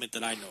noticed the moment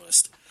that I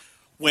noticed.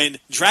 When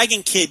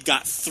Dragon Kid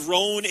got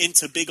thrown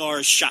into Big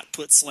R's shot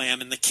put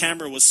slam, and the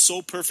camera was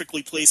so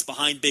perfectly placed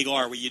behind Big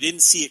R where you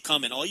didn't see it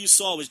coming. All you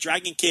saw was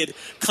Dragon Kid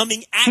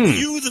coming at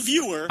you, the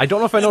viewer. I don't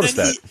know if I noticed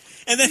that.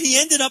 And then he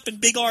ended up in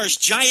Big R's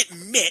giant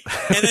mitt.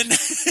 And then,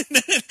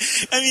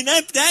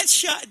 that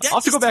shot. I'll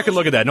have to go back and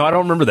look at that. No, I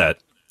don't remember that.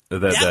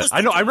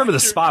 I remember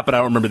the spot, but I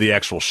don't remember the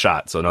actual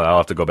shot. So no, I'll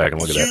have to go back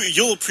and look at that.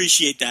 You'll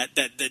appreciate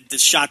the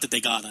shot that they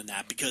got on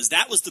that, because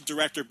that was the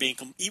director being.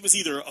 He was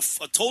either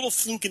a total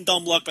fluke and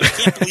dumb luck, but I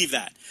can't believe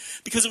that,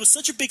 because it was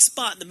such a big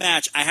spot in the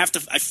match. I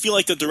feel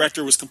like the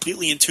director was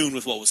completely in tune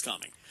with what was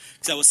coming,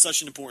 because that was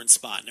such an important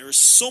spot. And there were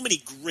so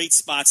many great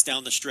spots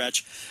down the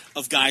stretch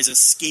of guys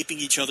escaping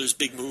each other's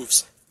big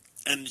moves.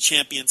 And the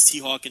champions,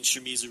 T-Hawk and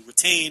Shimizu,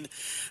 retain.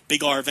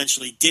 Big R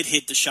eventually did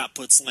hit the shot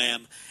put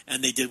slam,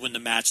 and they did win the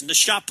match. And the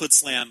shot put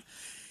slam,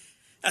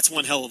 that's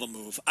one hell of a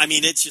move. I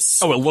mean, it's just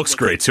so it looks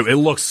great, too. It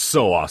looks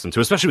so awesome, too,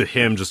 especially with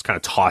him just kind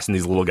of tossing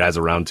these little guys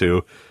around,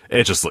 too.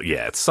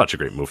 It's such a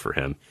great move for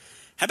him.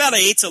 How about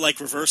Aita,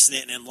 reversing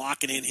it and then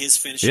locking in his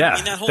finish? Yeah,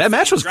 I mean, that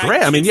match was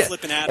great. I mean, yeah,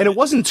 and it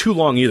wasn't too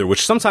long either,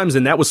 which sometimes,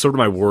 and that was sort of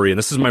my worry, and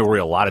this is my worry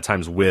a lot of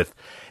times with.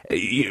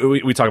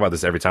 We talk about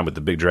this every time with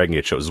the big Dragon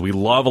Gate shows. We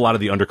love a lot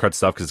of the undercut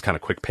stuff because it's kind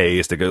of quick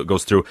paced. It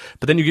goes through.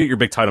 But then you get your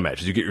big title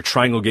matches. You get your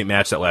Triangle Gate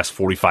match that lasts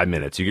 45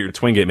 minutes. You get your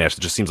Twin Gate match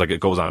that just seems like it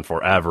goes on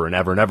forever and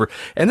ever and ever.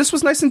 And this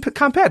was nice and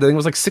compact. I think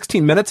it was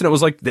 16 minutes, and it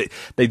was like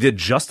they did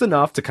just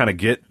enough to kind of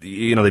get,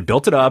 they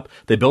built it up,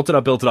 and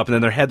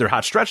then they had their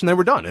hot stretch, and they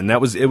were done. And it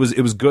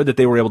was good that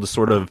they were able to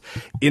sort of,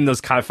 in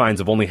those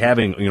confines of only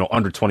having,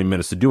 under 20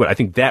 minutes to do it. I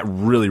think that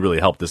really, really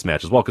helped this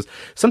match as well, because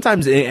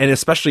sometimes, and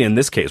especially in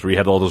this case where you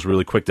had all those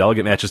really quick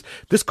delegate matches,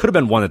 this could have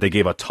been one that they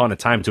gave a ton of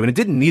time to, and it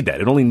didn't need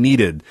that. It only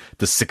needed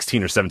the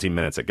 16 or 17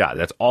 minutes it got.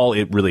 That's all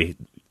it really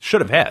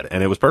should have had,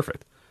 and it was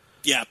perfect.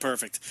 Yeah,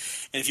 perfect.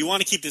 And if you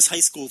want to keep this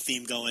high school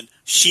theme going,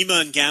 Shima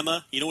and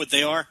Gamma, you know what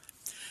they are?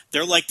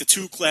 They're like the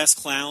two-class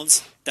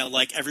clowns that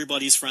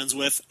everybody's friends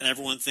with, and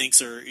everyone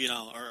thinks are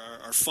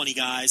funny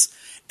guys.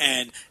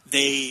 And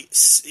they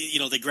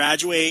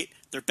graduate.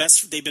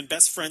 They've been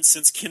best friends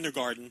since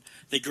kindergarten.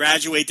 They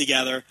graduate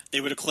together.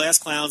 They were the class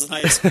clowns in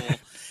high school.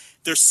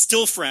 They're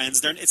still friends.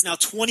 It's now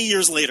 20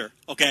 years later,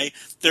 okay?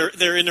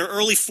 They're in their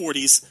early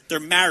 40s. They're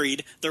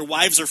married. Their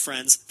wives are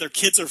friends. Their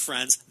kids are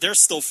friends. They're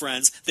still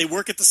friends. They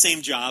work at the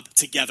same job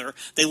together.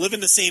 They live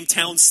in the same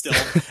town still.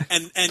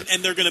 and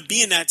they're going to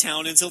be in that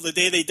town until the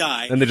day they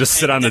die. And they just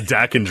sit on the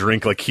deck and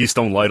drink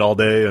Keystone Light all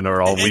day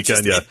or all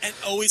weekend, yeah. And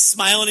always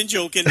smiling and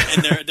joking.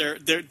 And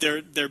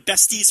they're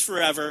besties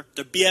forever.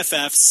 They're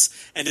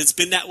BFFs. And it's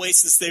been that way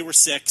since they were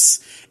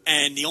 6.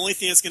 And the only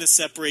thing that's going to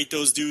separate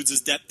those dudes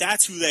is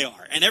that's who they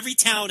are. And every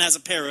town has a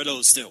pair of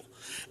those too,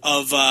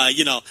 of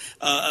the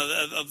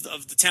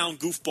town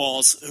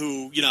goofballs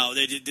who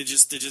they're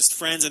just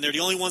friends, and they're the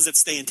only ones that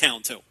stay in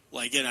town too.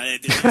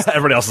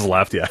 Everybody else is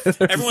left. Yeah,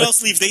 everyone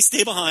else leaves. They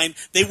stay behind.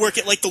 They work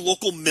at the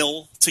local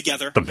mill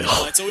together. The mill.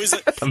 It's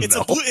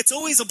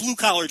always a blue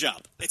collar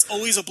job. It's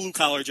always a blue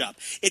collar job.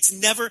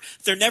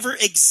 They're never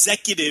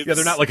executives. Yeah,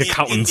 they're not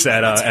accountants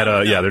at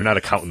a. Yeah, they're not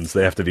accountants.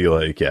 They have to be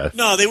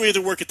No, they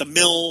either work at the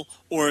mill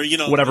or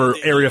whatever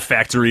area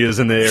factory is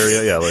in the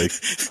area. Yeah,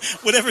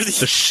 whatever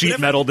the sheet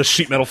metal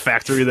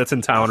factory that's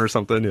in town or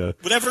something. Yeah,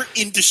 whatever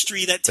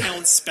industry that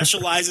town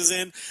specializes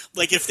in.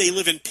 If they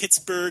live in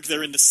Pittsburgh,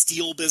 they're in the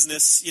steel business.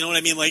 You know what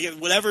I mean?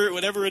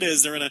 Whatever it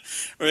is, they're in or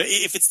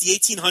if it's the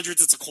 1800s,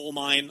 it's a coal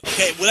mine.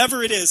 Okay,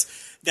 whatever it is,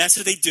 that's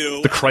what they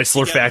do. The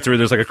Chrysler factory,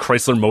 there's a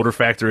Chrysler motor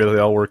factory that they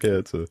all work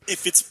at. So.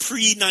 If it's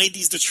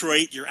pre-90s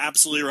Detroit, you're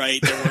absolutely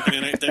right. They're working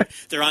in it.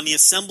 They're on the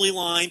assembly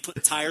line,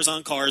 putting tires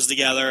on cars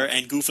together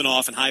and goofing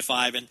off and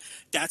high-fiving.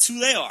 That's who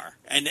they are.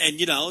 And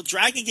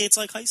Dragon Gate's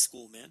like high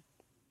school, man.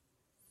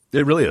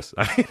 It really is.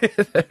 I mean,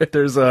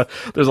 there's a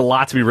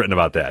lot to be written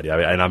about that, yeah,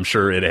 and I'm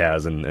sure it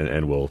has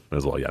and will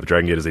as well. Yeah,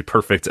 Dragon Gate is a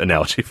perfect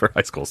analogy for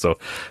high school. So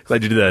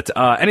glad you did that.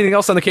 Anything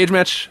else on the cage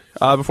match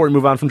before we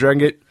move on from Dragon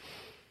Gate?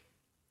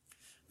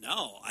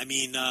 No, I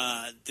mean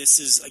this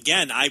is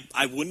again. I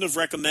wouldn't have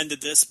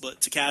recommended this,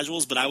 to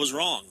casuals, but I was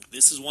wrong.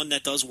 This is one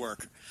that does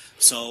work.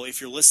 So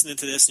if you're listening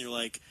to this and you're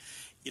like,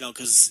 and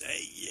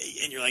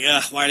you're like,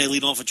 why are they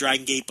leading off with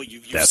Dragon Gate? But you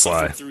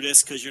suffered through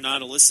this because you're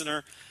not a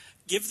listener.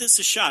 give this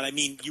a shot. I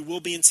mean, you will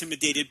be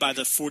intimidated by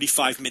the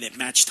 45-minute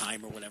match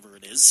time or whatever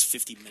it is,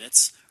 50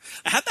 minutes.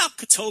 How about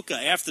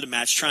Kotoka after the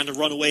match trying to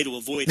run away to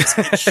avoid his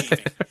head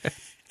shaving?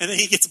 And then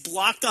he gets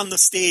blocked on the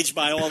stage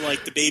by all,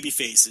 like, the baby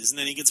faces. And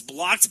then he gets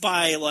blocked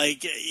by,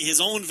 like,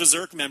 his own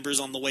Berserk members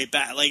on the way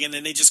back. Like, and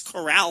then they just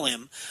corral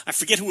him. I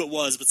forget who it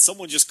was, but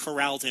someone just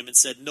corralled him and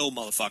said, no,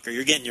 motherfucker,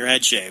 you're getting your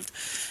head shaved.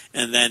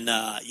 And then,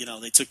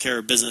 they took care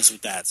of business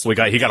with that. So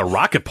he got a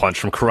rocket punch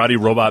from Karate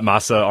Robot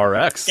Masa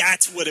RX.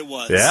 That's what it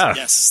was. Yeah.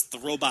 Yes, the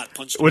robot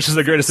punch. Which is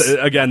the greatest.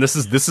 Again, this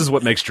is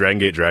what makes Dragon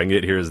Gate Dragon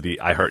Gate. Here is the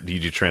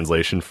iHeartDG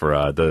translation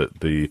for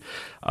the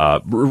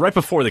right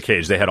before the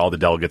cage. They had all the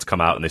delegates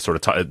come out and they sort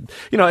of talk.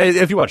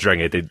 If you watch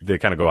Dragon Gate, they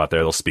kind of go out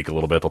there, they'll speak a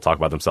little bit, they'll talk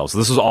about themselves. So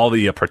this was all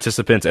the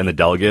participants and the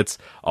delegates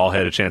all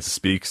had a chance to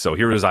speak. So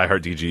here is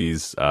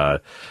iHeartDG's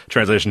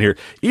translation here.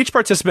 Each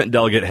participant and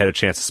delegate had a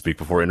chance to speak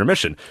before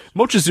intermission.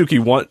 Mochizuki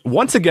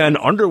once again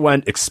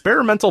underwent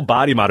experimental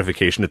body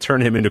modification to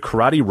turn him into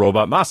Karate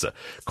Robot Masa.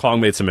 Kong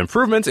made some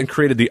improvements and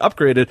created the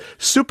upgraded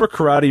Super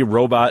Karate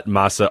Robot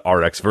Masa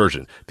RX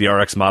version. The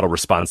RX model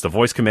responds to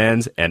voice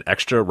commands and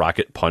extra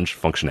rocket punch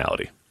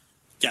functionality.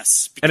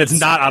 Yes. And it's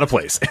not out of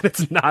place. And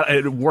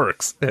it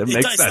works. It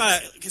makes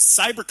sense. Because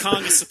Cyber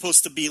Kong is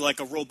supposed to be like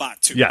a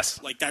robot, too.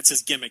 Yes. Like, that's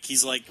his gimmick.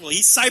 He's like, well,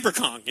 he's Cyber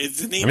Kong.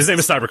 His name is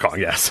Cyber Kong,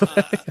 yes.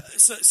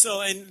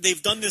 And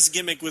they've done this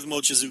gimmick with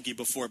Mochizuki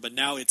before, but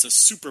now it's a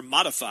super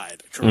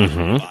modified karate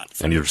robot.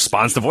 And he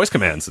responds to voice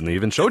commands, and they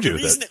even showed you that.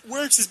 The reason it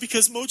works is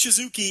because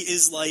Mochizuki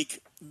is like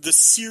the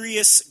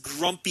serious,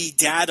 grumpy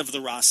dad of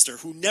the roster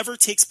who never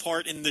takes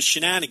part in the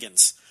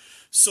shenanigans.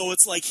 So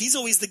it's like he's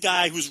always the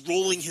guy who's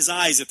rolling his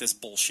eyes at this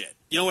bullshit.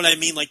 You know what I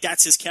mean? Like,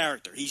 that's his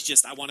character. He's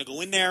just, I want to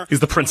go in there. He's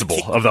the principal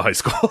of the high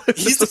school.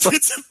 He's the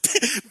principal.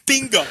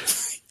 Bingo.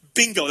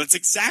 Bingo. That's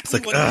exactly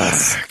what he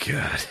is.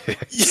 God.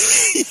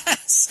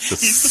 Yes.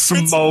 Just he's the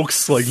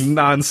smokes principal. like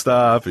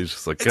nonstop. He's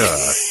just like,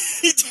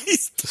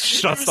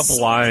 shuts the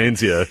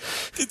blinds. Yeah.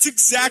 It's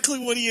exactly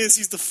what he is.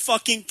 He's the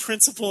fucking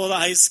principal of the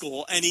high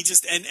school, and he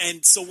just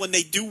and so when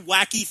they do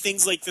wacky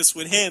things like this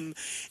with him,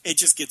 it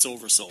just gets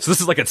oversold. So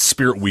this is like at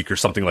Spirit Week or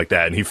something like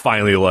that, and he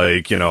finally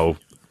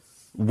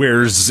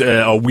wears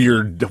a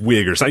weird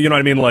wig or something. You know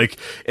what I mean? Like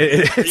or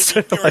he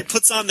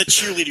puts on the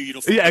cheerleader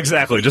uniform. Yeah,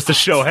 exactly. Just to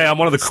show, hey, I'm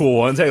one of the cool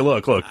ones. Hey,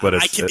 look. But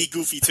I can be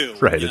goofy too.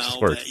 Right. It just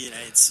works.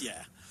 But,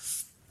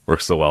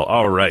 works so well.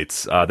 All right,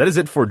 that is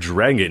it for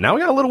Dragon Gate. Now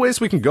we got a little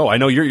ways we can go. I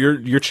know you're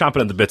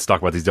chomping at the bit to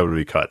talk about these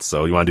WWE cuts.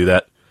 So you want to do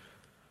that?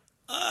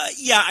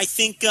 I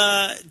think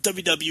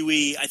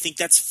WWE. I think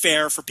that's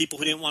fair for people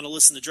who didn't want to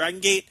listen to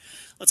Dragon Gate.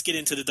 Let's get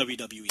into the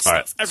WWE stuff.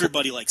 Right.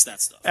 Everybody likes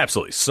that stuff.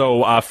 Absolutely.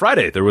 So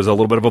Friday, there was a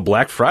little bit of a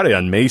Black Friday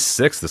on May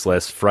 6th. This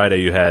last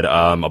Friday, you had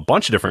a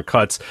bunch of different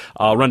cuts.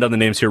 I'll run down the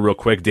names here real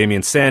quick.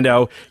 Damian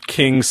Sandow,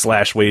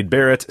 King/Wade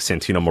Barrett,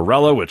 Santino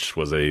Marella, which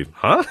was a,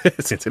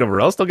 Santino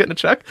Marella still getting a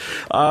check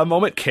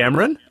moment.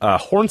 Cameron,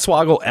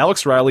 Hornswoggle,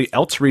 Alex Riley,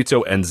 El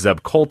Torito, and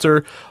Zeb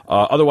Coulter.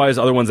 Otherwise,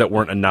 other ones that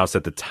weren't announced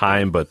at the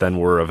time, but then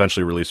were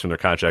eventually released from their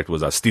contract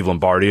was Steve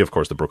Lombardi, of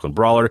course, the Brooklyn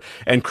Brawler,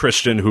 and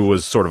Christian, who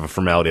was sort of a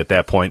formality at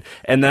that point.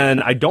 And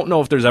then I don't know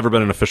if there's ever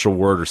been an official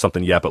word or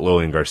something yet, but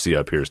Lillian Garcia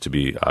appears to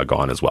be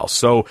gone as well.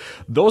 So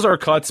those are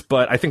cuts,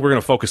 but I think we're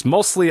going to focus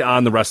mostly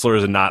on the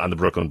wrestlers and not on the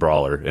Brooklyn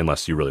Brawler,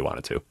 unless you really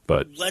wanted to.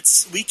 But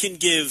we can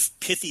give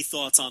pithy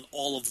thoughts on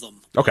all of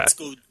them. Okay.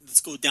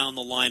 Let's go down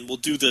the line. We'll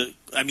do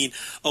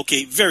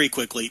very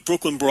quickly.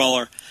 Brooklyn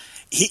Brawler.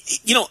 He,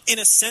 in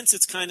a sense,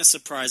 it's kind of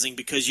surprising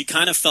because you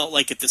kind of felt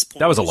like at this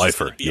point that was a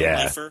lifer.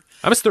 Yeah,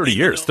 I was 30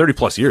 years, 30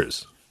 plus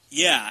years.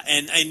 Yeah,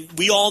 and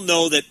we all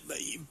know that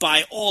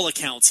by all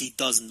accounts he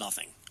does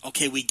nothing.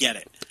 Okay, we get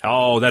it.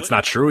 Oh, that's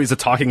not true. He's a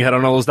talking head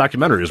on all those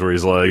documentaries where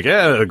he's like,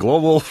 yeah,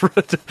 global.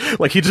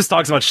 Like, he just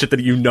talks about shit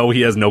that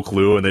he has no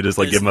clue, and they just,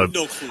 give him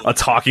a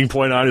talking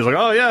point on. He's like,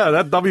 oh, yeah,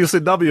 that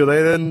WCW, they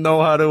didn't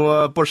know how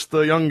to push the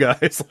young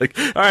guys. Like,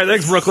 all right,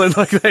 thanks, Brooklyn.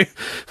 Like,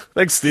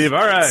 thanks, Steve.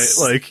 All right.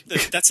 Like,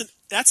 that's an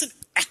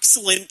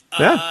excellent,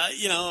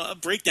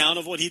 breakdown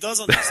of what he does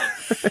on this.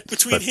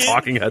 Between him,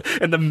 talking head,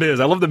 and the Miz.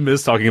 I love the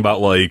Miz talking about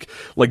like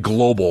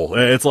global.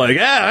 It's like,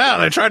 yeah,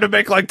 they tried to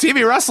make like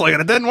TV wrestling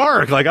and it didn't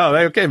work. Like, oh,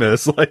 okay,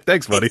 Miz. Like,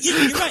 thanks, buddy.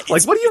 You're right.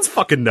 Like, what do you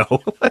fucking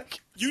know?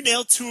 You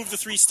nailed two of the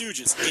Three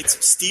Stooges.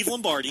 It's Steve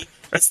Lombardi,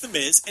 it's the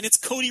Miz, and it's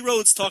Cody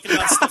Rhodes talking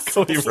about stuff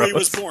before he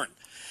was born.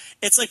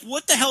 It's like,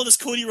 what the hell does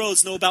Cody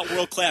Rhodes know about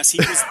world class? He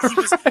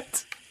was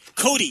right.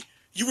 Cody.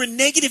 You were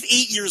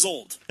 -8 years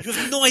old. You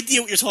have no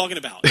idea what you're talking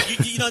about.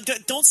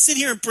 Don't sit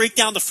here and break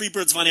down the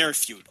Freebirds Von Erich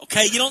feud.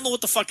 Okay, you don't know what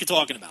the fuck you're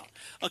talking about.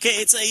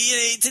 Okay,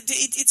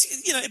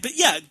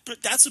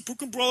 but that's what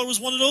Brooklyn Brawler was,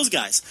 one of those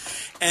guys,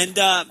 and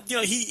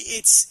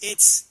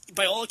it's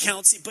by all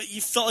accounts. But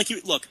you felt like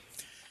look.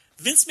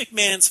 Vince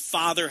McMahon's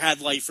father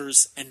had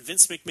lifers, and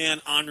Vince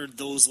McMahon honored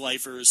those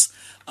lifers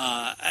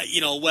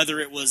Whether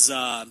it was,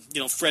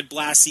 Fred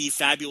Blassie,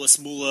 Fabulous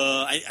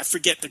Moolah, I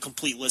forget the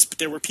complete list, but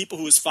there were people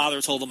who his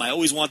father told him, I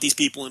always want these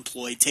people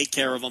employed, take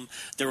care of them.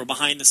 There were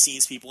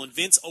behind-the-scenes people, and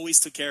Vince always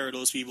took care of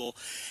those people.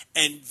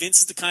 And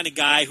Vince is the kind of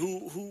guy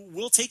who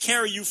will take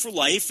care of you for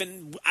life,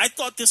 and I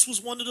thought this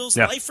was one of those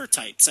lifer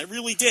types. I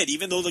really did,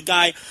 even though the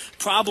guy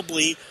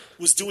probably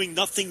was doing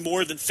nothing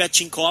more than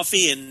fetching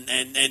coffee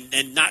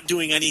and not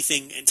doing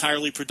anything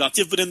entirely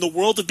productive. But in the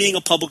world of being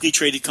a publicly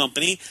traded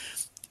company,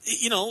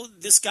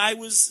 this guy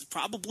was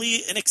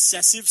probably an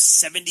excessive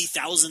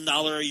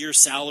 $70,000 a year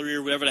salary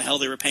or whatever the hell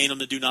they were paying him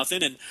to do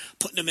nothing and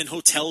putting him in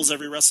hotels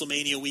every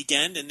WrestleMania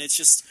weekend. And it's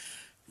just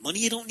money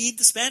you don't need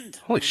to spend.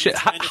 Holy shit.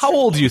 How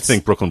old do you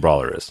think Brooklyn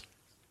Brawler is?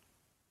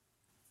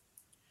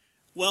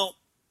 Well,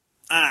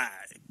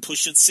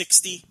 pushing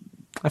 60.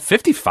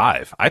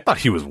 55. I thought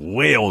he was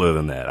way older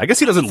than that. I guess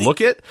he doesn't look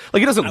it.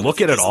 Like, he doesn't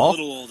look it at all. A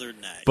little older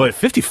than that. But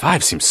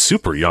 55 seems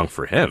super young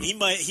for him.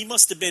 He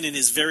must have been in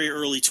his very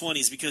early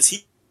 20s because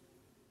he,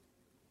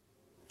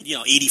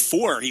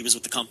 84 he was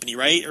with the company,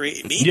 right? Or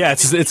maybe, yeah, it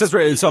says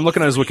right. So I'm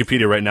looking at his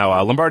Wikipedia right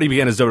now. Lombardi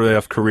began his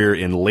WWF career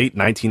in late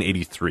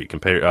 1983,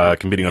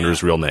 competing under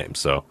his real name.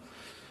 So.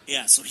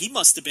 Yeah, so he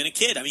must have been a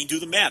kid. I mean, do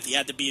the math. He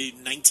had to be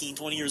 19,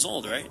 20 years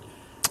old, right?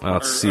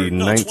 Let's see,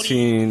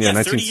 19...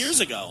 30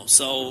 years ago.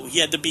 So he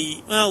had to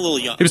be, a little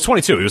young. He was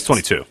 22. He was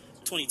 22.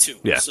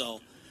 22. Yeah.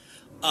 So,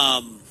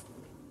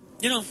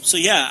 so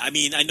yeah, I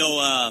mean, I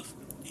know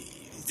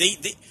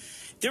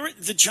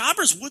the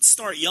jobbers would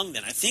start young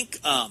then. I think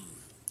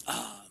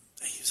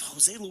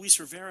Jose Luis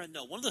Rivera,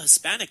 one of the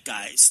Hispanic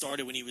guys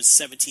started when he was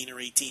 17 or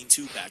 18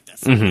 too back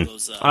then.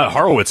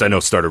 Horowitz, I know,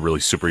 started really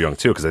super young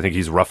too because I think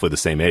he's roughly the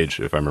same age,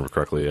 if I remember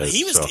correctly.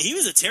 He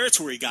was a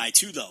territory guy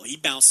too, though. He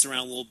bounced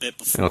around a little bit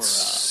before. Let's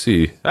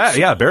see.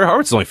 Barry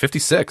Horowitz is only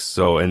 56.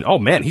 So, and oh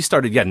man, he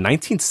started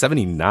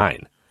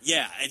 1979.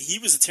 Yeah, and he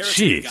was a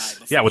territory guy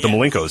before. Yeah, with the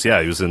Malinkos.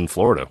 Yeah, he was in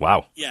Florida.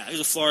 Wow. Yeah, he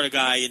was a Florida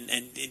guy,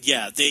 and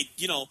yeah,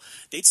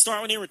 they'd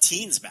start when they were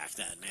teens back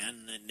then,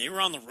 man, and they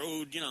were on the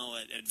road,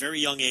 at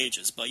very young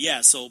ages. But yeah,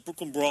 so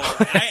Brooklyn Brawler.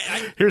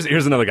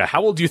 Here's another guy.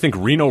 How old do you think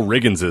Reno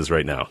Riggins is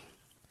right now?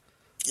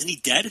 Isn't he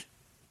dead?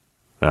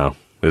 No,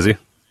 is he?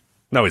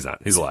 No, he's not.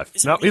 He's alive.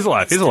 No, he's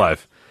alive. He's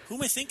alive. Who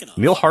am I thinking of?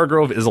 Neil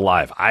Hargrove is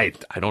alive. I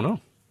don't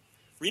know.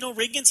 Reno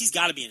Riggins, he's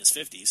got to be in his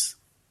 50s.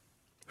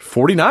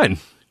 49.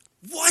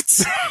 What?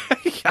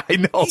 Yeah, I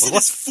know. He's in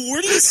his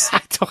 40s?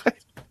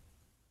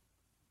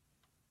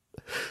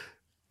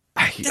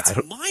 That's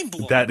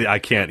mind-blowing. I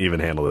can't even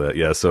handle that.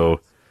 Yeah,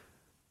 so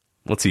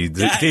let's see.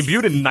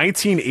 Debuted in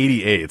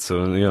 1988. So,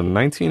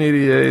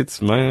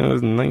 1988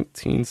 minus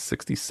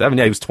 1967.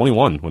 Yeah, he was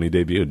 21 when he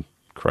debuted.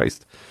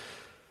 Christ.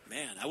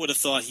 Man, I would have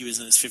thought he was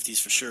in his 50s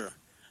for sure.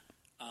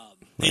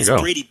 There's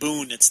Brady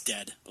Boone that's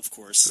dead, of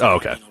course. Oh,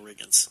 okay.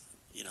 Riggins,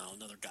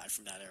 another guy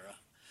from that era.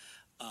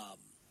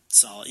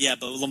 So yeah,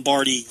 but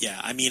Lombardi,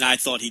 I mean, I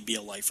thought he'd be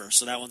a lifer.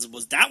 So that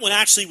one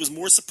actually was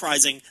more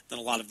surprising than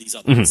a lot of these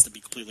other ones, to be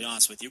completely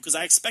honest with you, because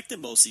I expected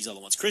most of these other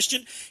ones.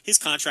 Christian, his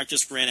contract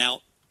just ran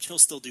out. He'll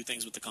still do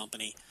things with the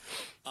company.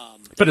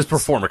 But his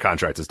performer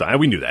contract is done.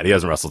 We knew that. He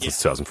hasn't wrestled since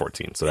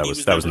 2014, so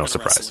that was no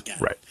surprise.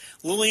 Right.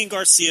 Lillian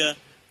Garcia,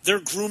 they're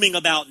grooming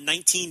about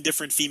 19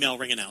 different female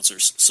ring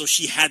announcers, so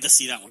she had to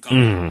see that one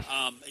coming.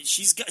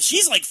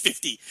 She's like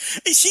 50.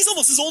 She's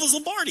almost as old as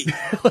Lombardi.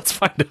 Let's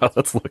find out.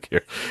 Let's look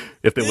here.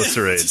 If they list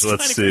her age,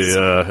 let's see.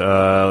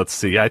 Let's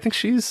see. Yeah, I think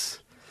she's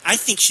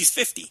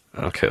 50.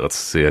 Okay, let's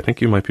see. I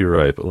think you might be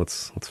right, but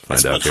let's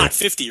find out here. Hot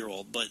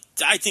 50-year-old, but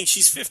I think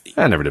she's 50.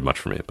 That never did much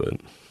for me,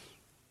 but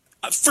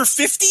for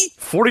 50,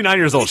 49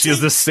 years old. She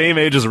is the same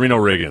age as Reno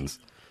Riggins.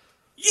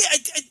 Yeah,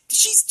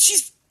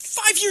 she's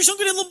 5 years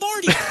younger than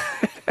Lombardi.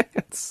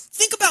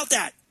 Think about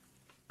that.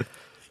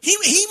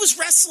 He was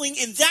wrestling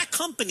in that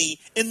company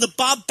in the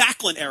Bob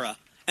Backlund era,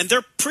 and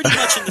they're pretty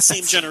much in the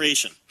same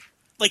generation.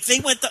 Like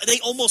they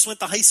almost went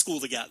to high school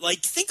together. Like,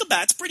 think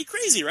about it. It's pretty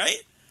crazy,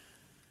 right?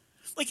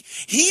 Like,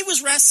 he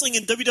was wrestling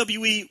in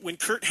WWE when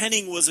Kurt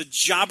Hennig was a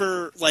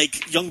jobber,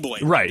 young boy.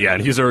 Right, yeah,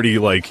 and he's already,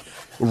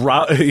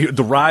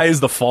 the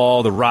rise, the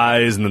fall, the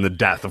rise, and then the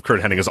death of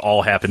Kurt Hennig has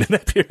all happened in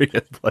that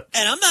period. And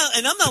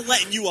I'm not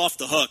letting you off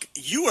the hook.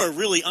 You are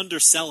really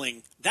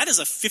underselling. That is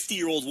a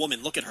 50-year-old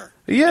woman. Look at her.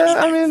 Yeah,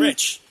 I mean...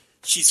 Rich.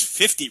 She's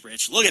 50,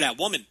 Rich. Look at that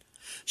woman.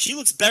 She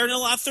looks better than a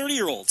lot of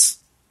 30-year-olds.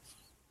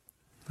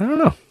 I don't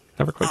know.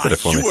 Never quite did it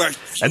for me.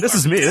 And this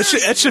is me. That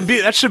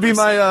should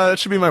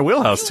be my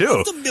wheelhouse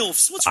too. The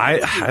MILFs. What's wrong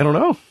with you? I don't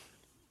know.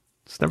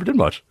 Just never did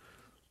much.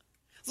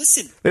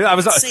 Listen, I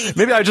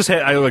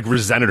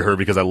resented her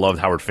because I loved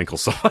Howard Finkel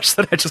so much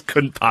that I just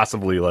couldn't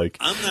possibly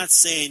I'm not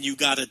saying you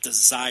gotta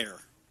desire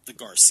the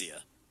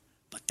Garcia,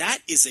 but that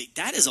is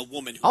a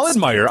woman. I'll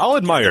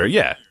admire.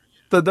 Yeah,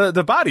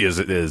 the body is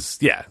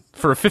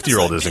for a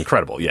 50-year-old is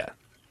incredible. Yeah.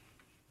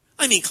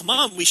 I mean, come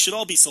on. We should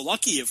all be so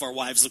lucky if our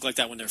wives look like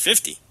that when they're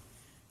 50.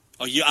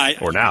 Oh,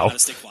 or now. I gotta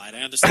stay quiet. I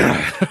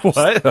understand.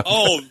 What?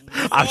 Oh,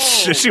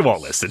 she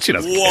won't listen. She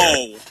doesn't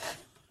care.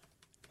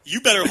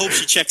 You better hope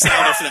she checks out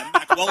after that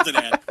Mack Weldon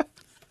ad.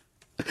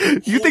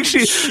 You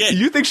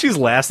think she's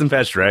lasting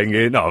past Dragon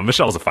Gate? No,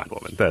 Michelle's a fine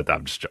woman.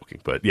 I'm just joking,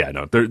 but yeah,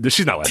 no,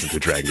 she's not lasting through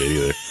Dragon Gate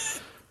either.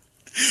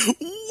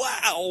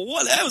 Wow,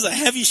 that was a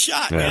heavy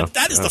shot, man.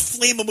 That is the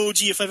flame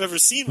emoji if I've ever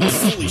seen one.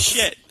 Holy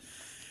shit.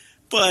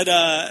 But,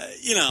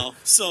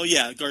 so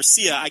yeah,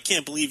 Garcia, I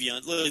can't believe you.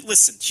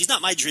 Listen, she's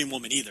not my dream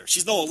woman either.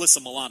 She's no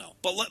Alyssa Milano.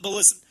 But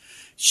listen,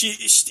 she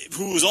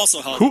who was also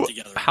held up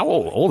together. How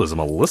old is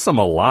Alyssa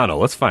Milano?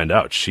 Let's find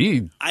out.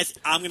 I'm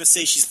going to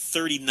say she's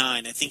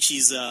 39. I think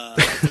she's... not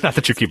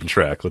that you're keeping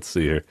track. Let's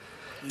see here.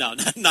 No,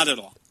 not at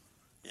all.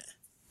 Yeah.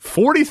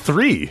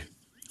 43.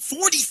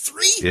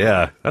 43?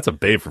 Yeah, that's a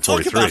babe for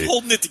 43. Talk about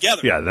holding it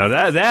together. Yeah,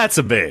 no, that's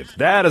a babe.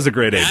 That is a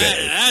grade A babe.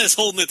 That is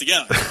holding it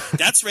together.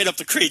 That's right up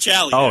the Craich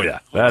alley. Oh, yeah.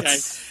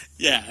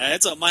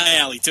 That's up my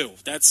alley, too.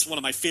 That's one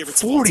of my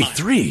favorites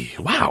 43.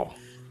 Wow.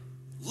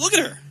 Look at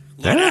her.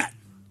 Look at that.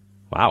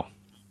 Wow.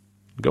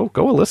 Go,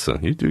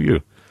 Alyssa. You do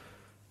you.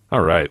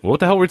 All right. Well, what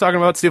the hell were we talking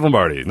about? Steve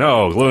Lombardi.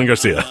 No, Lillian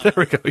Garcia. There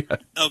we go.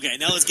 Yeah. Okay,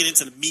 now let's get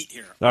into the meat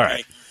here. All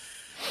right.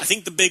 I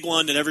think the big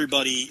one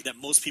that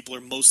most people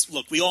are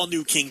look, we all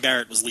knew King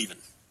Barrett was leaving.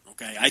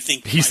 Okay, I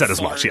think he said as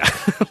much. Yeah,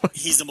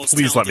 he's the most.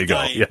 Please let me go.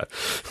 Guy. Yeah,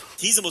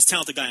 he's the most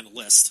talented guy on the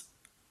list,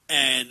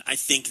 and I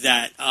think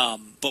that.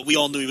 But we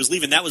all knew he was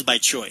leaving. That was by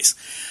choice.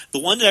 The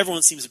one that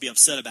everyone seems to be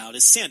upset about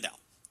is Sandow.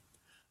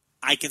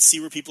 I can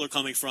see where people are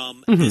coming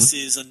from. Mm-hmm. This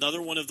is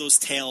another one of those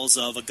tales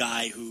of a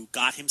guy who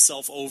got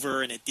himself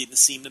over, and it didn't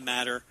seem to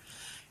matter.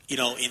 In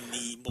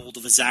the mold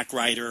of a Zack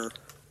Ryder.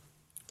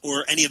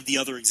 Or any of the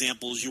other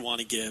examples you want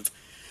to give.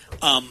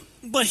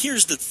 But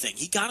here's the thing.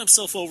 He got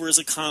himself over as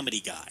a comedy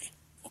guy,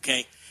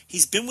 okay?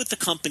 He's been with the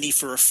company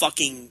for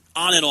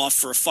on and off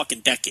for a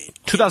fucking decade.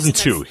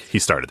 2002, he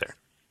started there.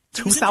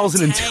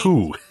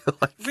 2002.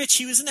 Rich,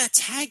 he was in that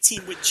tag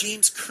team with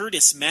James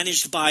Curtis,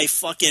 managed by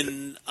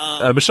fucking...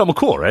 Michelle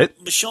McCool, right?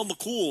 Michelle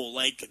McCool,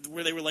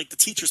 where they were like the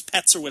teacher's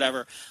pets or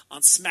whatever,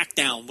 on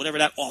SmackDown, whatever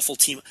that awful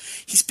team.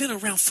 He's been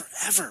around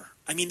forever.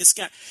 I mean, this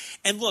guy...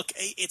 And look,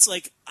 it's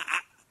like...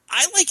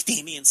 I like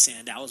Damian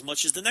Sandow as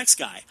much as the next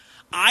guy.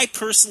 I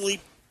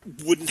personally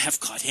wouldn't have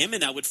cut him,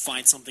 and I would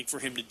find something for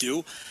him to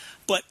do.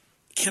 But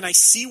can I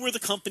see where the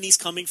company's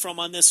coming from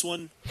on this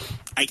one?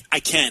 I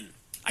can.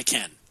 I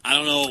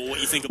don't know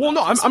what you think about this.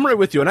 Well, no, I'm right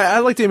with you, and I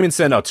like Damian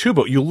Sandow too,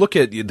 but you look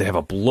at, they have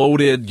a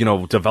bloated,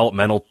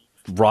 developmental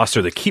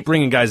roster. They keep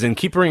bringing guys in.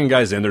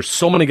 There's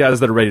so many guys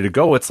that are ready to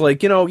go. It's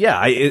like,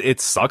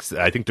 it sucks.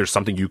 I think there's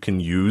something you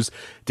can use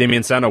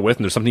Damian Sandow with,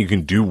 and there's something you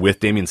can do with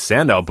Damian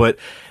Sandow, but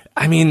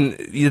I mean,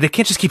 they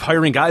can't just keep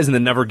hiring guys and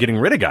then never getting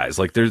rid of guys.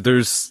 Like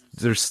there's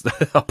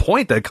a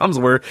point that comes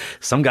where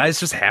some guys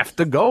just have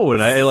to go,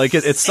 and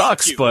it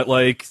sucks. But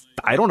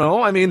I don't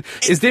know. I mean,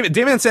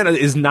 Damian Sandow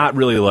is not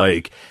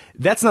really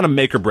that's not a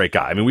make or break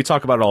guy. I mean, we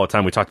talk about it all the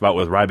time. We talked about it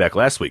with Ryback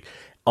last week.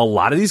 A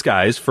lot of these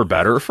guys, for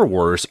better or for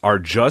worse, are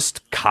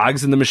just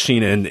cogs in the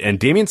machine. And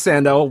Damian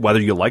Sandow, whether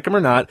you like him or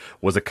not,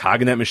 was a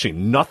cog in that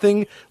machine.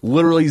 Nothing,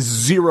 literally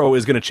zero,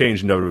 is going to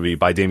change in WWE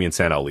by Damian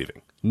Sandow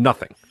leaving.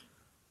 Nothing.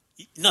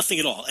 Nothing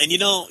at all. And you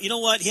know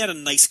what? He had a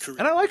nice career.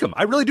 And I like him.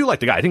 I really do like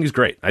the guy. I think he's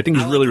great. I think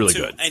he's really, really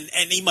good.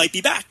 And he might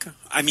be back.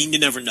 I mean, you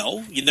never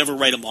know. You never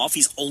write him off.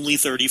 He's only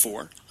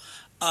 34.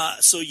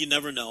 So you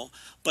never know.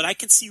 But I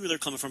can see where they're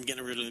coming from,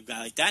 getting rid of a guy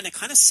like that. And it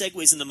kind of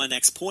segues into my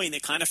next point.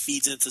 It kind of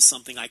feeds into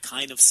something I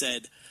kind of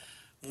said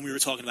when we were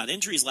talking about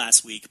injuries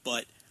last week.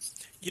 But,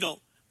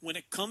 when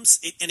it comes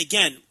 – and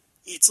again,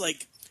 it's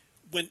like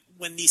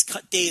when these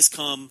cut days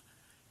come,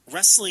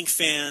 wrestling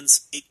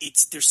fans,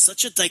 there's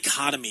such a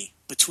dichotomy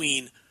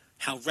between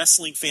how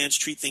wrestling fans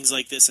treat things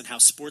like this and how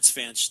sports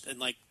fans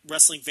and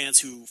wrestling fans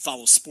who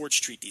follow sports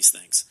treat these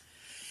things.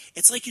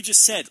 It's like you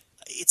just said,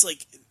 it's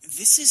like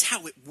this is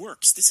how it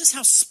works. This is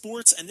how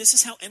sports and this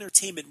is how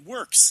entertainment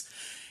works.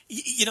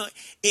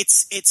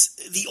 It's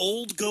the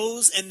old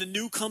goes and the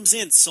new comes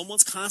in.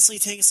 Someone's constantly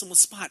taking someone's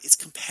spot. It's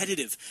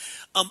competitive.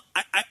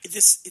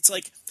 It's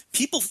like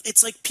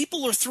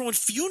people are throwing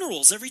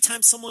funerals every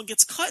time someone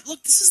gets cut.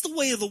 Look, this is the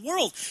way of the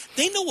world.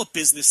 They know what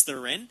business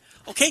they're in.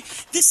 Okay,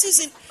 this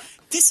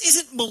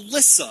isn't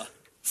Melissa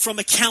from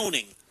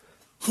accounting,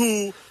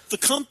 who the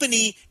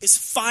company is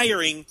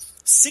firing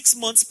 6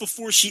 months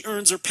before she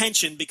earns her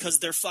pension because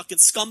they're fucking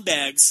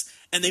scumbags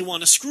and they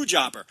want a screw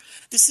jobber.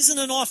 This isn't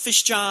an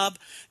office job.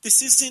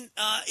 This isn't.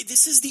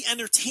 This is the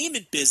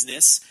entertainment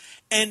business,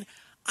 and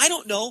I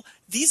don't know.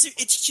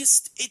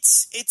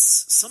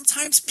 It's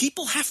sometimes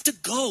people have to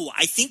go.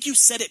 I think you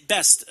said it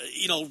best,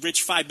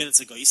 Rich, 5 minutes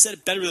ago. You said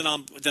it better than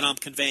I'm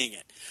conveying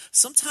it.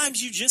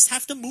 Sometimes you just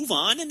have to move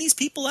on, and these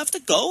people have to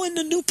go, and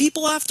the new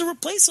people have to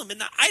replace them.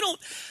 And I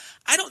don't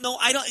know.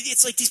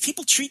 It's like these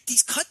people treat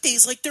these cut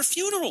days like they're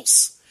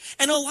funerals.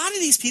 And a lot of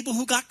these people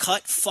who got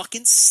cut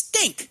fucking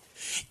stink.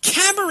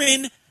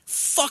 Cameron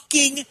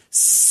fucking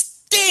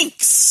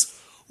stinks.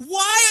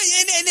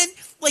 Why? And then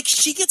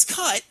she gets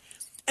cut.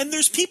 And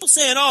there's people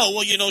saying, oh,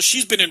 well,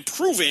 she's been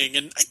improving.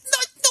 And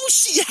no,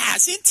 she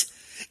hasn't.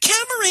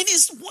 Cameron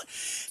is what?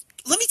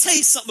 Let me tell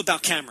you something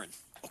about Cameron,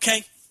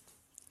 okay?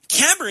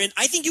 Cameron,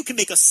 I think you can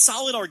make a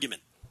solid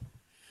argument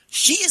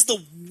She is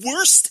the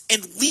worst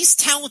and least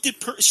talented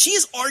she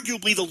is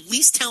arguably the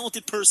least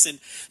talented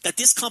person that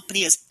this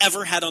company has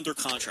ever had under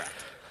contract.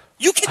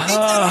 You can make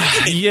that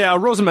argument. Yeah,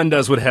 Rosa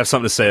Mendez would have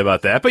something to say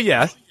about that, but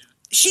yeah.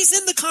 She's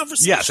in the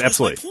conversation. Yes,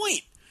 absolutely. Is my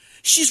point.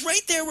 She's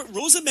right there with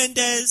Rosa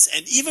Mendez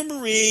and Eva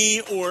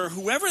Marie or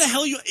whoever the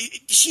hell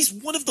she's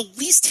one of the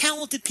least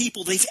talented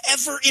people they've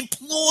ever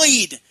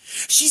employed.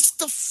 She's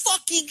the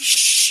fucking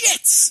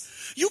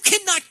shits. You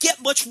cannot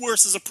get much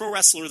worse as a pro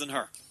wrestler than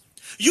her.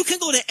 You can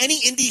go to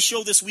any indie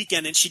show this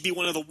weekend and she'd be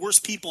one of the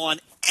worst people on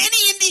any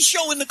indie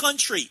show in the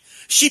country.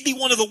 She'd be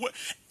one of the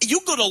worst. You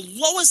go to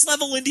lowest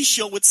level indie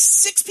show with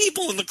 6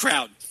 people in the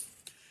crowd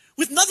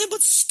with nothing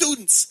but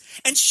students,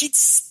 and she'd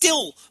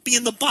still be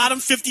in the bottom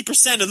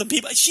 50% of the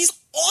people. She's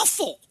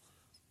awful.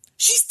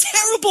 She's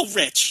terrible,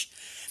 Rich.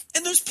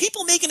 And there's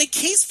people making a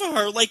case for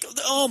her, like,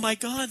 oh my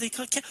God, they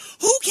cut.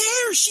 Who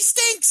cares? She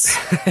stinks.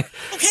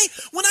 Okay,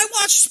 when I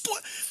watch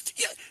sport,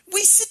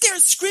 we sit there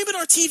and scream at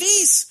our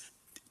TVs.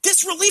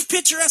 This relief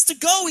pitcher has to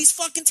go. He's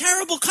fucking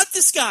terrible. Cut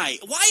this guy.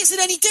 Why is it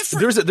any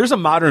different? There's a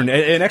modern,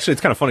 and actually it's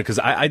kind of funny because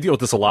I deal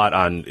with this a lot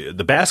on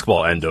the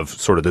basketball end of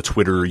sort of the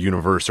Twitter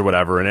universe or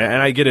whatever, and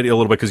I get it a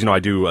little bit because, I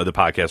do the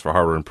podcast for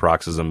Hardware and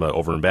Paroxysm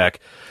over and back,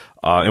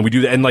 and we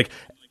do that, and like,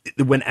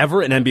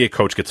 whenever an NBA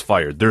coach gets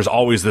fired, there's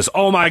always this,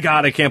 oh my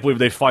God, I can't believe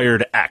they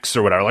fired X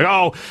or whatever. Like,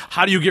 oh,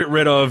 how do you get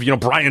rid of,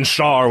 Brian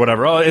Shaw or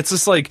whatever? Oh, it's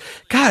just like,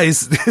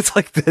 guys, it's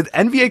like the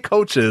NBA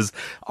coaches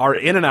are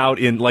in and out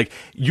in, like,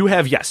 you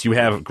have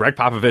Greg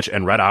Popovich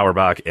and Red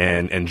Auerbach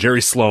and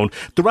Jerry Sloan.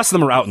 The rest of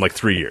them are out in like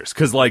 3 years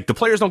because, like, the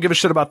players don't give a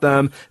shit about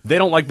them. They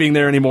don't like being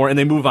there anymore and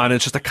they move on. And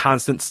it's just a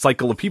constant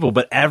cycle of people.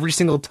 But every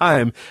single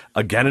time,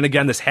 again and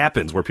again, this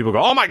happens where people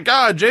go, oh my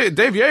God, Dave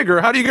Yeager,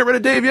 how do you get rid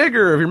of Dave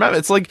Yeager? If you're mad,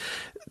 it's like,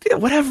 yeah,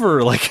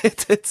 whatever. Like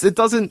it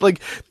doesn't,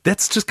 like,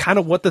 that's just kind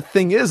of what the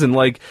thing is. And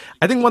like,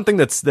 I think one thing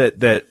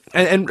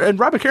and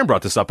Robert Karen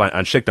brought this up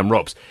on Shake Them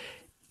Ropes.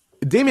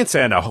 Damian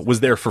Sandow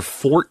was there for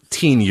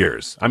 14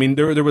 years. I mean,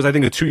 there was, I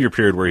think, a 2-year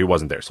period where he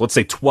wasn't there. So let's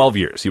say 12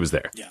 years he was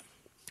there. Yeah.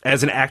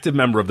 As an active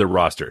member of their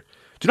roster.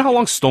 Do you know how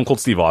long Stone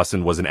Cold Steve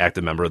Austin was an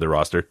active member of their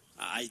roster?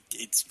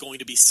 It's going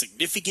to be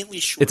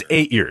significantly shorter. It's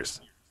 8 years.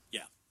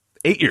 Yeah.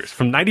 8 years.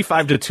 From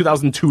 95 to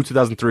 2002,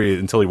 2003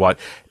 until he what?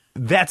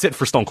 That's it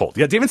for Stone Cold.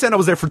 Yeah, Damian Sandow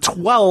was there for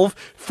 12,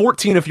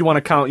 14 if you want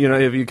to count,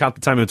 if you count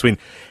the time in between.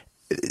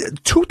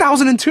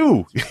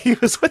 2002, he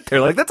was with there.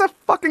 Like, that's a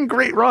fucking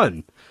great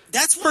run.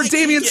 That's why for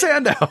Damian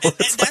Sandow. And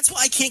that's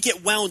why I can't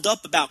get wound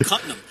up about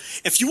cutting him.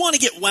 If you want to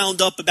get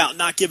wound up about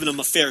not giving him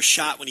a fair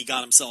shot when he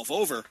got himself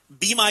over,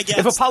 be my guest.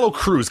 If Apollo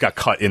Crews got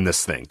cut in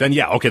this thing, then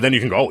yeah, okay, then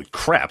you can go, holy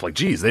crap, like,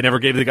 geez, they never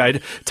gave the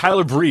guy.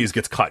 Tyler Breeze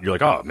gets cut. You're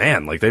like, oh,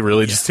 man, like, they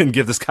really just didn't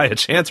give this guy a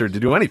chance or to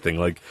do anything.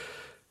 Like,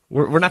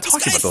 we're not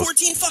talking about those.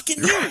 14 fucking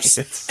years.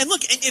 Right. And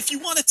look, and if you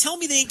want to tell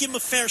me they didn't give him a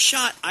fair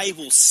shot, I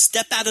will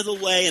step out of the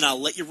way and I'll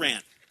let you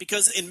rant.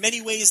 Because in many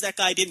ways, that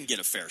guy didn't get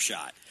a fair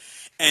shot.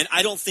 And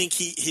I don't think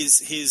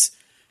his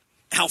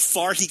how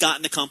far he got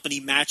in the company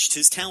matched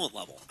his talent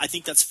level. I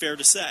think that's fair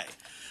to say.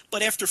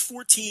 But after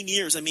 14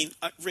 years, I mean,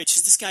 Rich,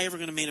 is this guy ever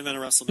going to main event a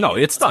WrestleMania? No,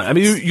 it's done. I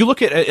mean, you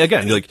look at,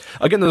 again,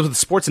 the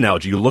sports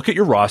analogy, you look at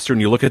your roster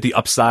and you look at the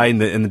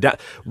upside and the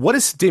what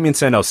is Damian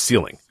Sandow's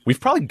ceiling? We've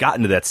probably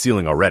gotten to that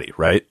ceiling already,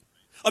 right?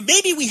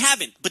 Maybe we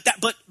haven't,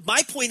 but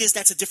my point is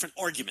that's a different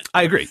argument.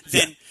 I agree.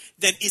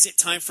 Then is it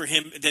time for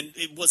him? Then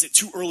was it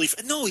too early?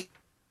 No,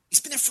 he's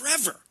been there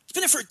forever. He's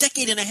been there for a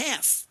decade and a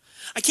half.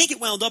 I can't get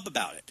wound up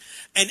about it.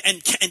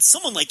 And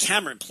someone like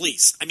Cameron,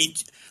 please. I mean,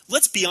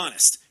 let's be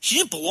honest. She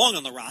didn't belong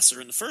on the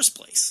roster in the first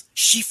place.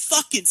 She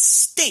fucking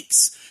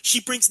stinks. She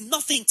brings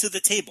nothing to the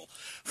table.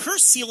 Her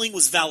ceiling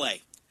was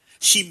valet.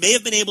 She may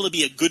have been able to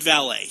be a good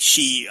valet.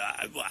 She,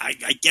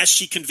 I guess,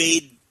 she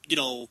conveyed,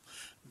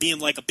 being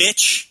like a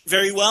bitch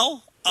very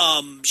well.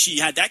 She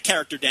had that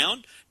character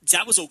down.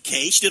 That was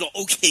okay. She did an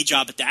okay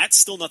job at that.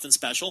 Still nothing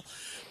special.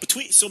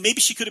 So maybe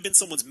she could have been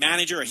someone's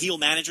manager, a heel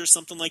manager,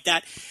 something like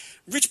that.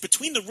 Rich,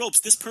 between the ropes,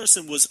 this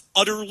person was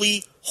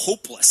utterly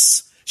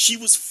hopeless. She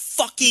was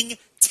fucking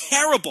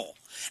terrible.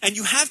 And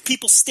you have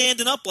people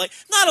standing up like,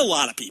 not a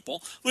lot of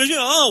people.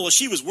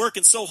 She was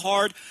working so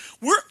hard.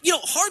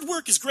 Hard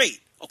work is great,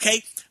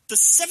 okay? The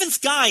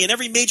seventh guy in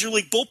every major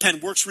league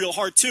bullpen works real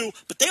hard too,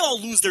 but they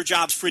all lose their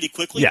jobs pretty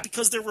quickly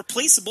because they're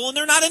replaceable and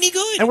they're not any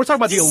good. And we're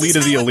talking about the elite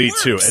of the elite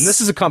too. And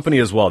this is a company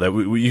as well that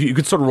you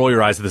could sort of roll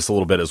your eyes at this a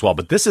little bit as well.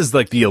 But this is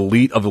like the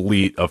elite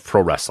of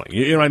pro wrestling.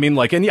 You know what I mean?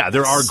 Like, and yeah,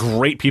 there are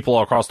great people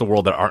all across the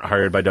world that aren't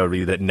hired by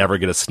WWE that never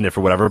get a sniff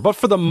or whatever. But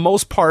for the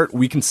most part,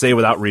 we can say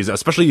without reason,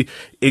 especially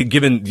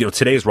given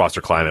today's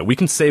roster climate, we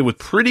can say with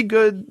pretty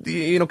good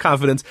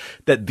confidence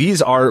that these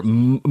are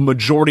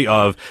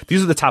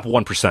these are the top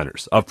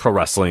 1%ers of pro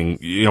wrestling,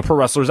 pro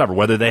wrestlers ever,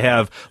 whether they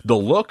have the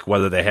look,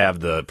 whether they have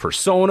the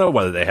persona,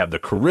 whether they have the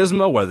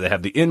charisma, whether they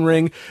have the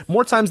in-ring.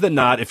 More times than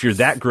not, if you're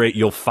that great,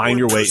 you'll find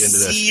your way into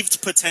this.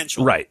 Perceived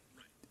potential. Right.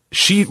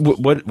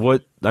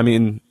 I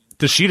mean,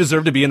 does she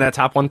deserve to be in that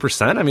top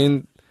 1%? I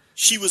mean,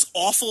 she was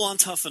awful on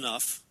Tough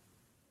Enough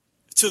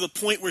to the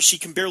point where she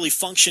can barely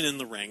function in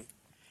the ring.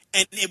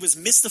 And it was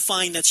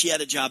mystifying that she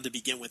had a job to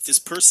begin with. This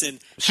person,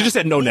 she just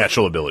had no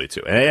natural ability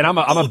to, and I'm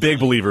a big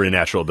believer in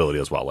natural ability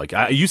as well. Like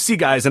you see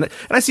guys, and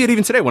I see it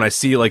even today when I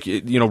see like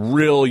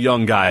real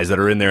young guys that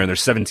are in there and they're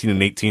 17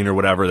 and 18 or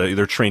whatever,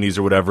 they're trainees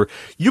or whatever.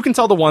 You can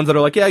tell the ones that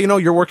are like, yeah,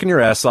 you're working your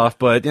ass off,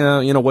 but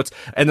what's,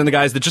 and then the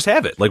guys that just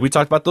have it. Like we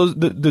talked about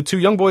the two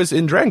young boys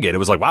in Dragon Gate. It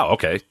was like, wow,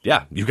 okay,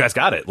 yeah, you guys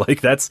got it.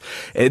 Like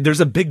there's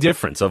a big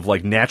difference of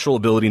like natural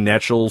ability,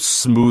 natural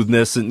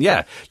smoothness, and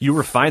yeah, you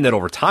refine that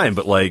over time,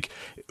 but like.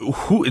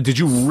 Who did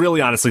you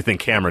really honestly think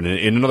Cameron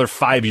in another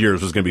 5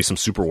 years was going to be some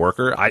super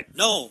worker?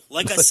 No,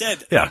 like I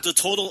said, yeah. The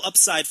total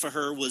upside for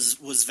her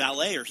was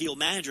valet or heel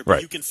manager. But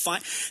right. You can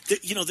find,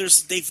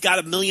 they've got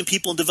 1 million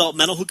people in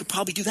developmental who could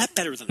probably do that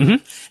better than her.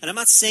 And I'm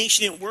not saying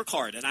she didn't work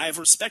hard, and I have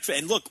respect for it.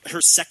 And look,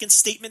 her second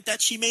statement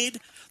that she made,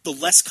 the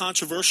less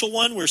controversial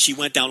one, where she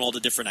went down all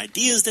the different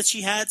ideas that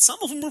she had. Some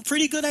of them were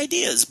pretty good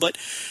ideas, but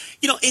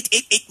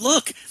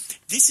look,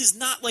 this is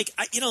not like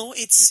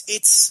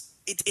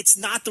it's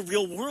not the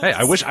real world. Hey,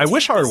 I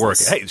wish hard work.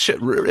 Hey,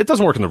 shit, it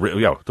doesn't work in the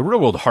real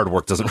world. Hard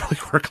work doesn't really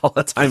work all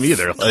the time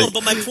either. No,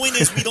 but my point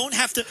is, we don't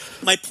have to.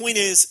 My point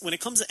is, when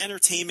it comes to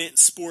entertainment and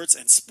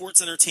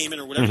sports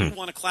entertainment or whatever you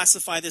want to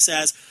classify this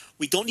as,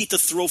 we don't need to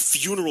throw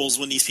funerals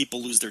when these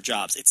people lose their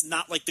jobs. It's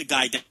not like the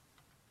guy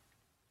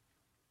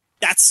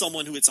that's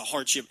someone who it's a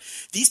hardship.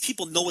 These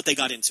people know what they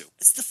got into.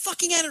 It's the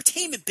fucking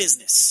entertainment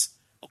business.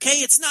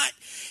 Okay,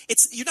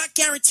 you're not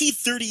guaranteed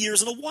 30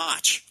 years in a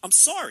watch. I'm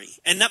sorry.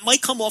 And that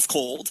might come off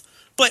cold,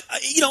 but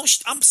she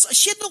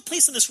had no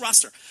place in this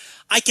roster.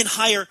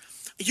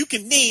 You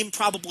can name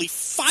probably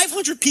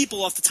 500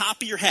 people off the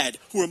top of your head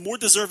who are more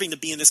deserving to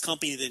be in this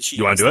company than she is.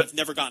 You want to do it?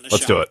 Never gotten a Let's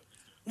shot. do it.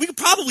 We could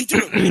probably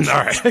do it. All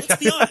right. Let's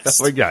be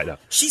honest. We got it.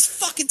 She's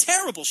fucking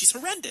terrible. She's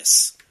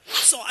horrendous.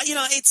 So,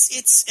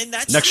 it's and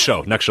that's next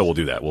show we'll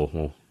do that.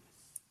 We'll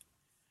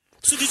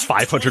so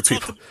 500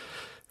 people.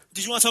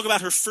 Did you want to talk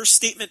about her first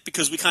statement?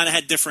 Because we kind of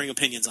had differing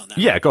opinions on that.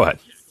 Yeah, go ahead.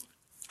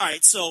 All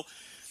right, so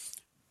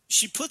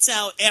she puts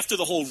out, after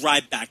the whole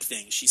Ryback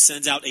thing, she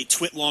sends out a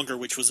twit longer,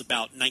 which was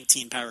about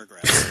 19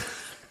 paragraphs.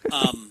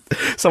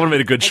 Someone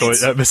made a good choice.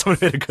 Someone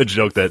made a good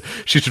joke that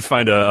she should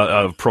find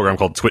a program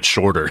called Twit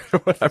Shorter or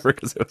whatever,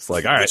 because it was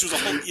like, all right. Which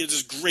was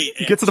just great.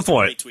 Get to the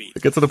point.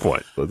 Get to the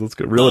point. Let's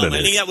reel it in.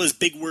 I think that was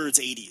Big Words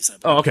 80s.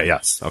 Oh, okay,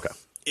 yes. Okay.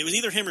 It was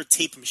either him or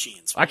Tape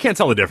Machines. I can't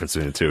tell the difference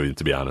between the two,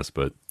 to be honest,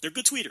 but they're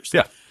good tweeters.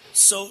 Yeah.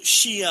 So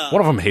she...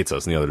 one of them hates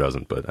us and the other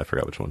doesn't, but I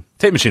forgot which one.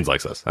 Tape Machines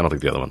likes us. I don't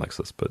think the other one likes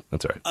us, but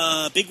that's all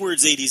right. Big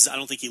Words 80s, I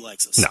don't think he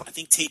likes us. No. I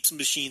think Tape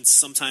Machines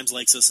sometimes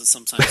likes us and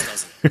sometimes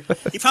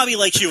doesn't. He probably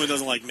likes you and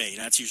doesn't like me.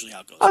 That's usually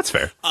how it goes. Oh, that's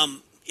fair.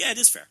 Yeah, it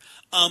is fair.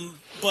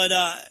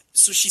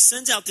 So she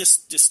sends out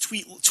this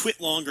twit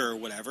longer or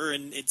whatever,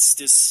 and it's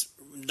this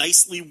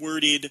nicely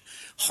worded,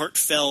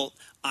 heartfelt,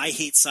 I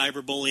hate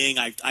cyberbullying.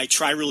 I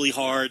try really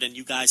hard, and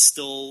you guys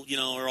still,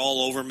 are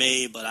all over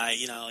me. But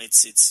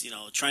it's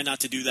try not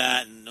to do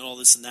that, and all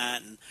this and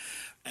that,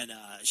 and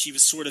she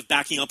was sort of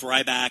backing up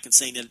Ryback and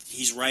saying that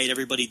he's right.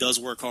 Everybody does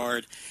work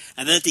hard,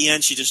 and then at the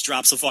end, she just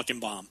drops a fucking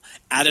bomb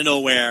out of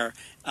nowhere.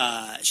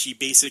 She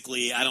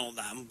basically,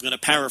 I'm going to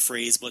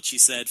paraphrase, but she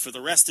said, "For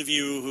the rest of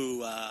you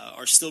who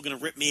are still going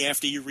to rip me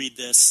after you read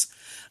this,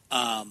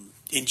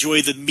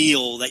 enjoy the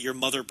meal that your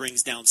mother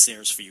brings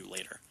downstairs for you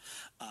later."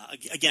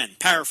 Again,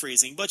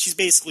 paraphrasing, but she's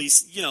basically,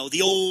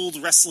 the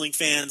old wrestling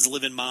fans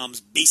live in mom's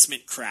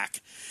basement crack.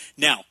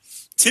 Now,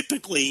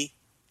 typically,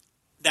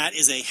 that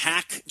is a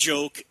hack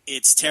joke.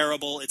 It's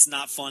terrible. It's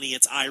not funny.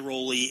 It's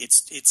eye-rolly.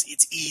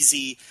 It's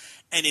easy.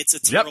 And it's a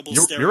terrible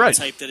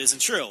stereotype that isn't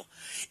true.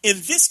 In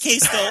this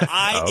case, though,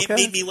 it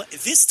made me.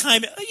 This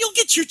time, you'll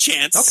get your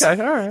chance.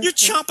 Okay, all right. You're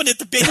chomping at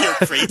the bit here,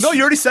 Craig. No,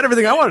 you already said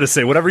everything I wanted to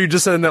say. Whatever you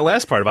just said in that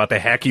last part about the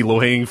hacky,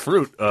 low-hanging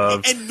fruit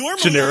of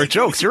generic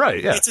jokes. You're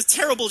right. Yeah, it's a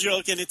terrible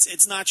joke, and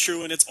it's not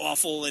true, and it's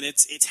awful, and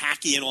it's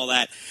hacky and all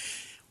that.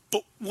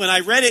 But when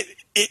I read it,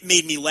 it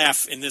made me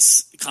laugh in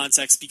this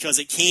context because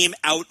it came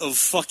out of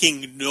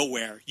fucking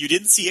nowhere. You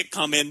didn't see it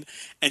coming,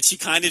 and she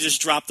kind of just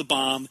dropped the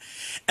bomb.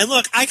 And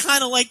look, I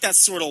kind of like that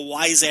sort of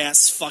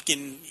wise-ass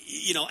fucking,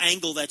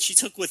 angle that she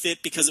took with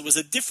it because it was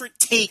a different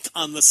take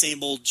on the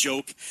same old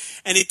joke.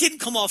 And it didn't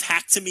come off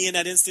hack to me in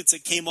that instance.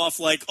 It came off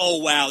like, oh,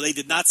 wow, they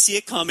did not see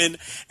it coming,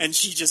 and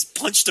she just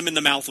punched him in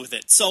the mouth with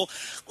it. So,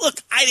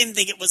 look, I didn't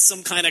think it was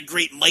some kind of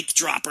great mic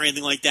drop or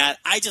anything like that.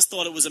 I just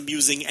thought it was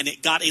amusing, and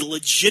it got a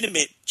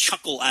legitimate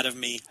chuckle out of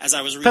me as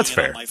I was reading it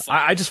on my phone.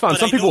 I just found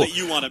some people.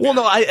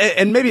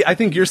 I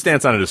think your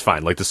stance on it is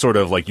fine. Like the sort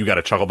of like you got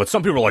to chuckle, but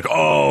some people are like,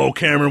 "Oh,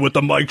 Cameron with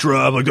the mic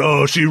drop," like,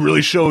 "Oh, she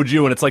really showed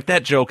you," and it's like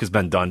that joke has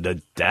been done to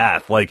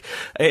death. Like,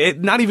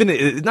 not even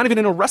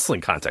in a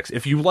wrestling context.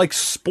 If you like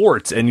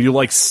sports and you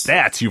like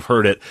stats, you've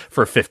heard it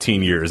for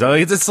 15 years.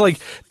 It's like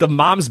the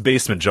mom's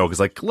basement joke is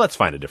like, let's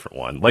find a different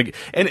one. Like,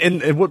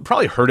 and what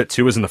probably hurt it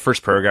too is in the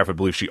first paragraph, I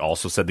believe she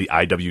also said the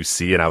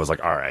IWC, and I was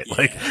like, all right,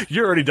 like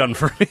you're already done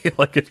for me.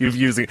 Like if you're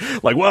using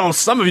like, well,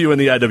 some of you in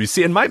the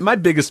IWC, and my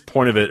biggest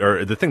point of it,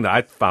 or the thing that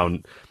I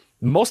found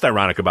most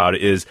ironic about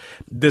it is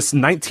this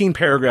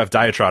 19-paragraph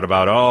diatribe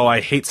about, oh,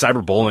 I hate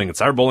cyberbullying, and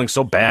cyberbullying's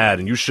so bad,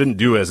 and you shouldn't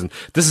do it, and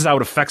this is how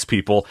it affects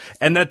people.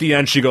 And at the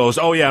end, she goes,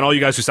 oh, yeah, and all you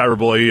guys who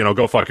cyberbully,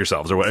 go fuck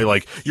yourselves, or what,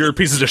 like, you're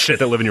pieces of shit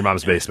that live in your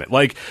mom's basement.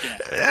 Like,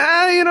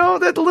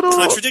 that little...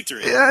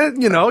 Contradictory.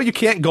 You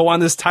can't go on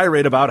this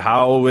tirade about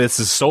how this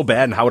is so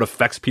bad and how it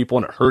affects people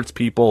and it hurts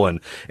people, and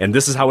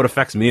this is how it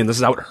affects me, and this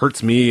is how it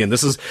hurts me, and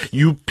this is,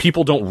 you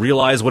people don't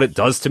realize what it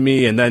does to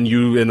me, and then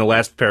you, in the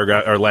last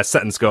paragraph, or last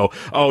sentence, go,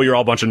 oh, you're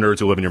all a bunch of nerds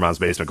who live in your mom's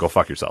basement, go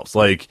fuck yourselves.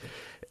 Like,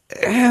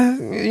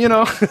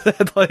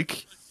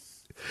 like...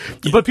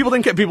 But people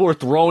didn't get. People were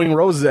throwing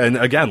roses, and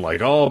again,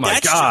 like, "Oh my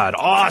God,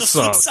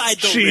 awesome! Side,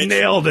 though, she Rich,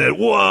 nailed it!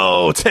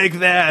 Whoa, take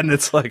that!" And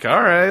it's like,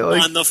 all right.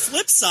 Like, on the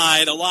flip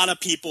side, a lot of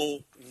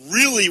people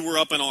really were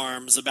up in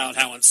arms about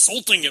how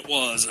insulting it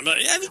was.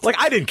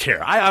 I didn't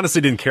care. I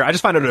honestly didn't care. I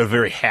just find it a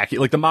very hacky,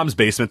 like the mom's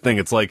basement thing.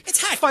 It's like,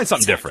 find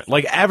something different.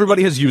 Like,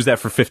 everybody has used that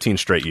for 15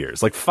 straight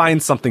years. Like,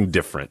 find something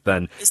different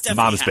than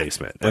mom's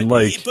basement. And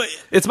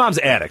it's mom's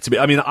attic. To be,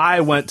 I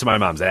went to my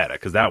mom's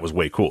attic because that was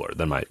way cooler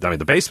than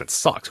the basement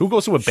sucks. Who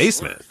goes to a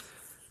basement?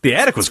 The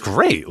attic was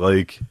great.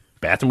 Like,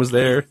 bathroom was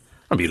there.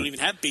 We don't even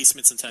have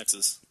basements in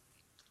Texas.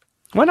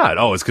 Why not?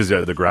 Oh, it's because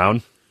they're the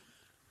ground.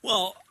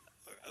 Well,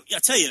 I'll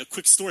tell you a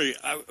quick story.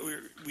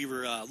 We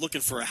were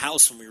looking for a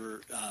house when we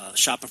were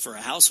shopping for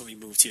a house when we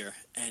moved here,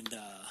 and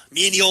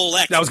me and the old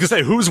ex. I was gonna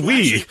say, who's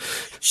we?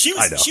 She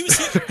was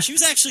here. She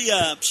was actually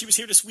she was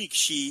here this week.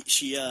 She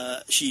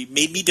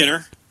made me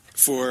dinner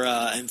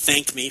and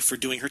thanked me for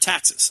doing her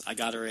taxes. I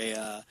got her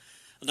a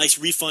nice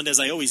refund, as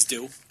I always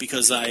do,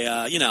 because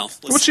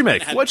What'd she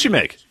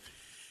make?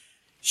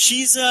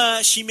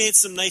 She made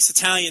some nice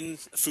Italian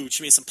food.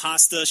 She made some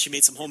pasta. She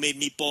made some homemade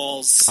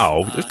meatballs.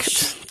 Oh,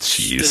 jeez.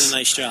 She did a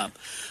nice job.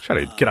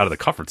 Try to get out of the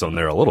comfort zone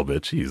there a little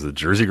bit. Jeez, the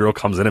Jersey girl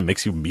comes in and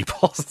makes you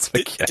meatballs. It's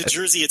like, the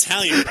Jersey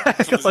Italian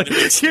comes in and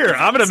makes here,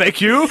 I'm going to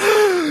make you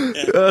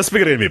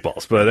spaghetti and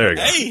meatballs. But there you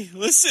go. Hey,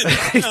 listen.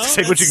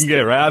 Take what you can get,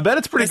 right? I bet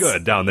it's pretty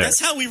good down there.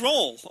 That's how we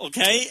roll,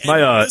 okay?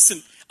 And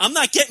listen, I'm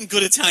not getting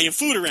good Italian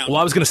food around. Well,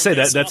 I was going to say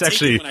that's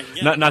actually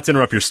not to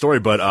interrupt your story,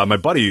 but my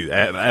buddy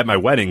at my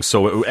wedding.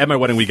 So at my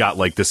wedding, we got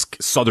like this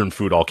Southern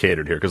food all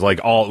catered here because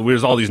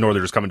there's all these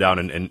Northerners coming down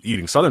and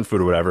eating Southern food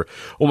or whatever.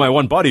 Well, my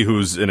one buddy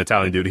who's an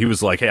Italian dude, he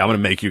was like, "Hey, I'm going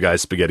to make you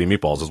guys spaghetti and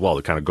meatballs as well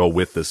to kind of go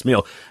with this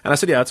meal." And I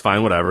said, "Yeah, that's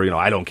fine, whatever.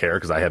 I don't care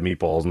because I have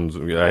meatballs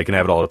and I can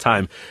have it all the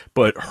time."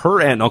 But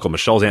her aunt and uncle,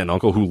 Michelle's aunt and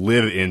uncle, who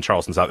live in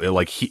Charleston, South,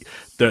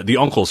 the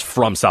uncle's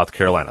from South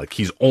Carolina. Like,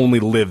 he's only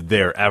lived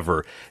there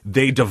ever.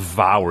 They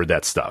devoured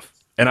that stuff.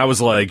 And I was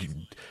like,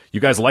 you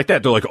guys like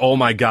that? They're like, oh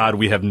my God,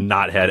 we have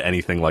not had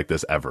anything like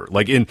this ever.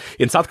 Like, in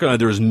South Carolina,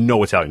 there is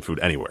no Italian food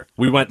anywhere.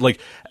 We went,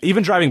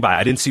 even driving by,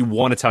 I didn't see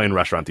one Italian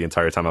restaurant the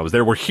entire time I was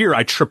there. Where here,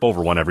 I trip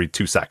over one every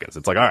 2 seconds.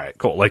 It's like, all right,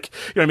 cool. Like,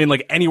 you know what I mean?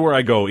 Like, anywhere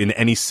I go in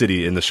any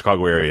city in the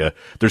Chicago area,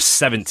 there's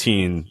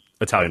 17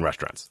 Italian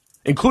restaurants,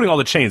 including all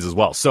the chains as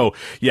well. So,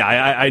 yeah,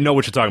 I know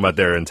what you're talking about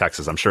there in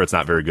Texas. I'm sure it's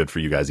not very good for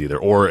you guys either.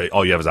 Or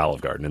all you have is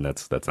Olive Garden, and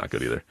that's not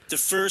good either. The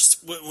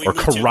first... Or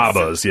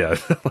Carrabba's, yeah.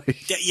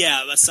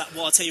 Yeah, that's not...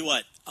 Well, I'll tell you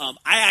what.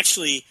 I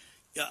actually...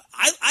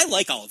 I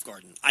like Olive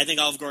Garden. I think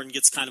Olive Garden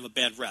gets kind of a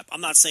bad rep.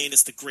 I'm not saying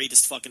it's the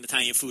greatest fucking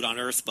Italian food on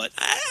earth, but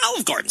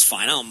Olive Garden's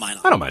fine. I don't mind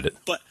it. I don't mind it.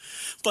 But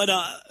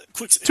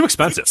too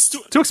expensive.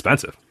 Too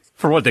expensive.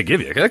 For what they give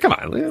you. Come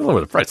on,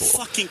 lower the price a little.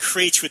 Fucking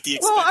crate with the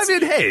expensive. Well, I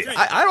mean, hey,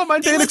 I don't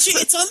mind paying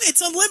expensive.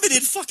 It's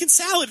unlimited fucking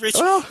salad, Rich.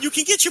 Well, you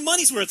can get your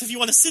money's worth if you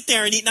want to sit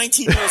there and eat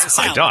 19 bowls of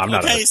salad. I'm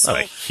not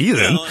a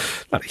heathen.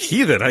 Not a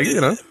heathen,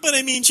 But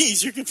I mean,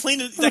 geez, you're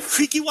complaining that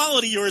creaky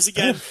wallet of yours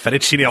again.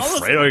 Fettuccine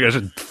Alfredo, you guys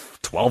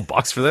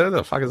 $12 for that?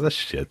 The fuck is this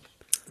shit?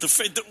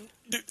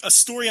 A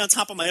story on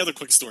top of my other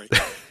quick story.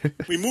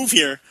 We move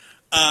here.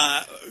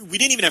 We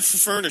didn't even have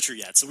furniture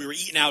yet, so we were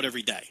eating out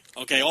every day.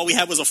 Okay, all we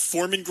had was a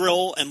Foreman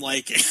grill and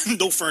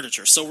no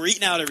furniture, so we're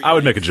eating out every day. I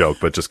would make a joke,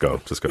 but just go.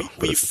 What's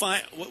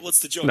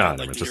the joke? No,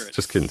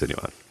 just continue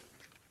on.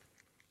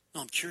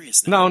 No, I'm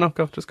curious now. No,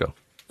 go, just go.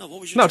 No,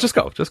 what was your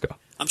joke? Just go.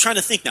 I'm trying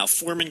to think now.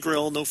 Foreman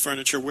grill, no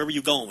furniture. Where were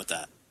you going with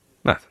that?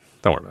 Nothing.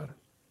 Don't worry about it.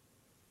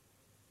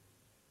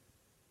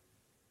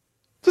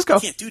 Just go.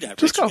 You can't do that.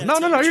 Just go.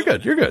 No, you're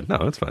good. You're good. No,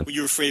 it's fine. Were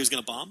you afraid it was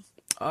going to bomb?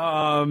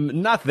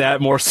 Not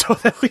that, more so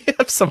that we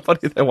have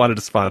somebody that wanted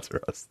to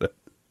sponsor us.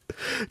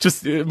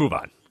 Just move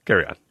on.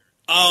 Carry on.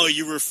 Oh,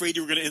 you were afraid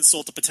you were going to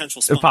insult a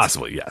potential sponsor?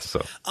 Possibly, yes.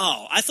 So.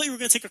 Oh, I thought you were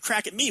going to take a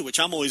crack at me, which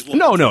I'm always willing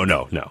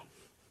No.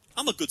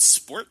 I'm a good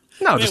sport.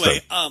 No, anyway,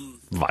 just a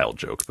vile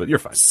joke, but you're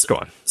fine. Go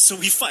on. So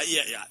we fight.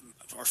 Yeah.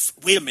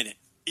 Wait a minute.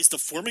 Is the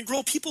Foreman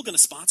Grill people going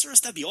to sponsor us?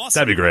 That'd be awesome.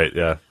 That'd be great,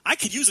 yeah. I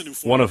could use a new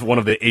Foreman. One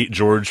of the 8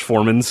 George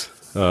Foremans.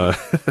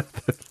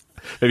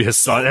 Maybe his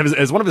son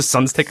has one of his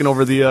sons taken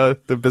over the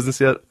business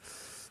yet?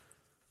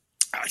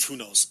 Who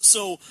knows?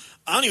 So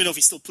I don't even know if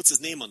he still puts his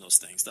name on those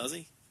things, does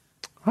he?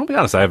 I'll be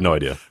honest, I have no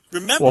idea.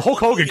 Remember, well, Hulk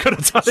Hogan could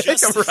have done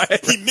it,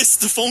 right? He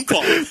missed the phone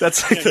call.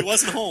 That's like he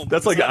wasn't home.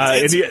 That's like in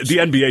the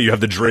NBA, you have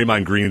the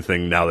Draymond Green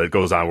thing now that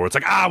goes on, where it's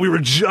like, we were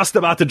just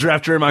about to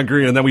draft Draymond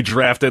Green, and then we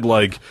drafted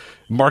like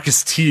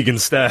Marcus Teague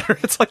instead.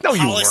 It's like, no,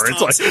 you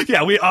weren't. It's like,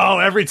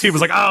 every team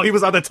was like, he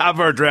was on the top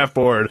of our draft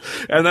board,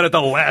 and then at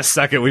the last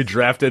second we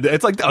drafted.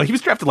 It's like, he was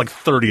drafted like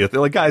 30th.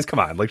 They're like, guys, come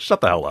on, like shut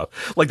the hell up.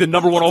 Like the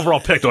number 1 overall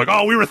pick, they're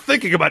like, we were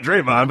thinking about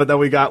Draymond, but then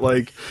we got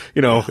like,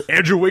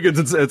 Andrew Wiggins.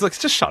 It's like,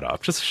 just shut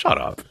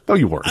up, No,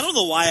 you weren't. I don't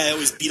know why I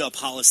always beat up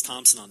Hollis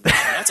Thompson on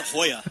that. That's a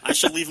Hoya. I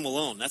should leave him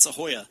alone. That's a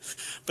Hoya.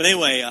 But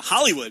anyway,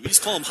 Hollywood. We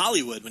used to call him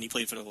Hollywood when he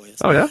played for the Hoyas.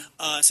 Oh, yeah?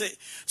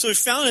 So we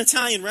found an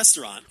Italian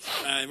restaurant.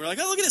 And we're like,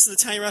 look at this, an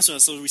Italian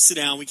restaurant. So we sit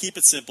down. We keep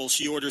it simple.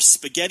 She orders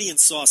spaghetti and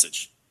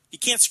sausage. You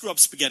can't screw up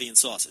spaghetti and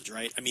sausage,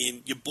 right? I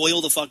mean, you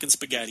boil the fucking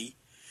spaghetti,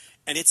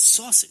 and it's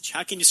sausage.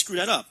 How can you screw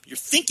that up? You're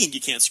thinking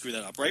you can't screw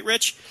that up, right,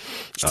 Rich?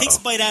 She takes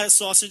a bite out of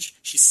sausage.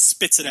 She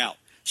spits it out.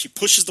 She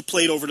pushes the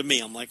plate over to me.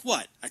 I'm like,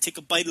 what? I take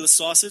a bite of the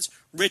sausage?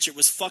 Rich, it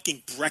was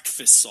fucking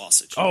breakfast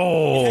sausage.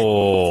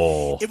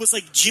 Oh. It was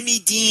like Jimmy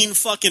Dean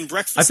fucking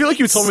breakfast. I feel like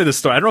you told me this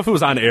story. I don't know if it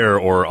was on air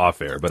or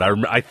off air, but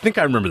I think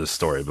I remember this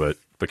story, but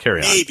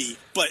carry on. Maybe.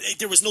 But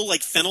there was no,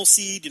 like, fennel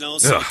seed,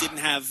 so it didn't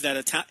have that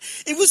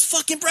It was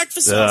fucking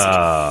breakfast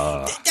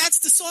sausage. That's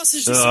the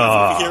sausage they serve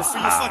over here for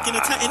your fucking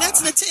Italian. And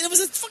it was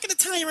a fucking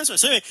Italian restaurant.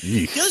 So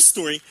anyway, the other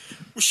story,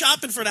 we're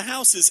shopping for the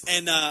houses,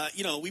 and,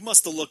 we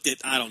must have looked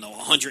at,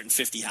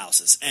 150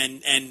 houses.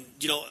 And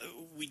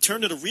we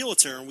turned to the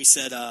realtor, and we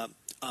said, none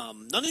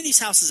of these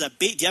houses have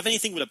do you have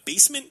anything with a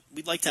basement?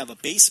 We'd like to have a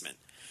basement.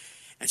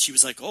 And she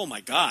was like, oh,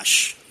 my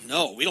gosh,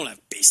 no, we don't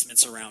have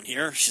basements around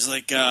here. She's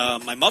like,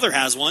 my mother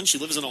has one. She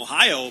lives in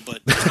Ohio,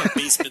 but there's no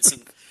basements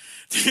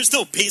there's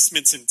no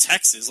basements in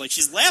Texas. Like,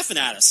 she's laughing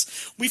at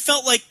us. We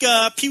felt like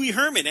Pee Wee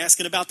Herman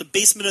asking about the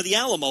basement of the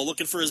Alamo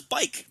looking for his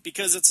bike,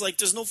 because it's like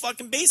there's no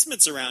fucking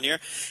basements around here.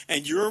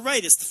 And you're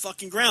right, it's the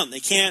fucking ground. They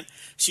can't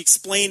 – she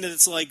explained that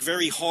it's like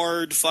very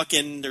hard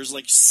fucking – there's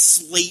like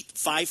slate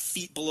 5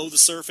 feet below the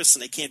surface,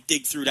 and they can't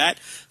dig through that.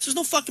 So there's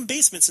no fucking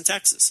basements in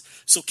Texas.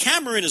 So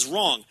Cameron is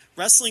wrong.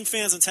 Wrestling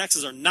fans in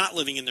Texas are not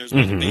living in their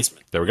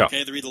basement. There we go.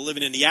 Okay, they're either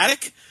living in the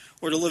attic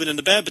or they're living in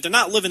the bed, but they're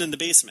not living in the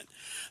basement.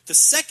 The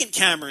second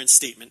Cameron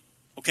statement,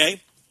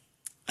 okay,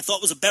 I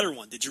thought was a better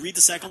one. Did you read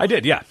the second one? I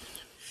did, yeah.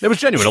 It was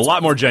genuine, a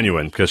lot more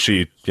genuine, because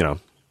she, yeah,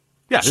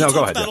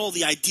 go ahead. About all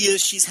the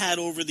ideas she's had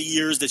over the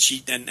years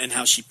that and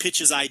how she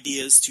pitches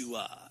ideas to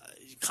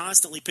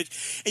constantly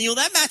pitch. And,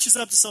 that matches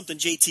up to something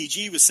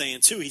JTG was saying,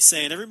 too. He's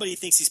saying everybody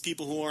thinks these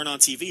people who aren't on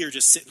TV are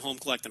just sitting home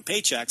collecting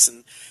paychecks,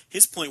 and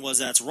his point was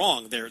that's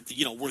wrong.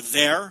 We're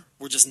there.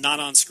 We're just not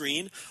on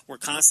screen. We're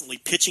constantly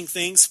pitching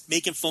things,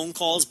 making phone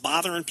calls,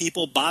 bothering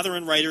people,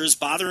 bothering writers,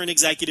 bothering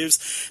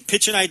executives,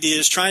 pitching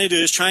ideas, trying to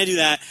do this, trying to do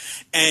that,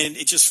 and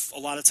it just a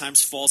lot of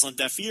times falls on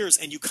deaf ears.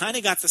 And you kind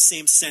of got the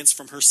same sense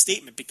from her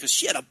statement, because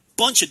she had a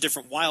bunch of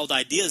different wild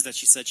ideas that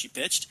she said she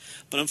pitched,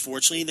 but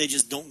unfortunately they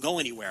just don't go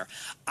anywhere.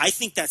 I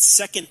think that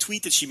second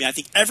tweet that she made, I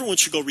think everyone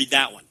should go read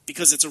that one,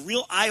 because it's a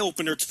real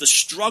eye-opener to the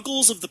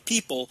struggles of the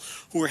people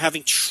who are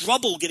having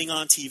trouble getting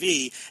on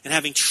TV and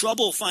having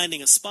trouble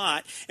finding a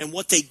spot, and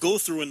what they go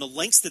through and the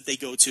lengths that they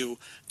go to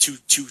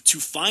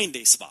find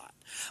a spot.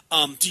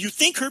 Do you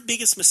think her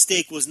biggest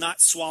mistake was not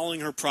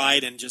swallowing her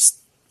pride and just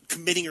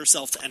committing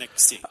herself to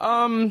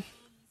NXT?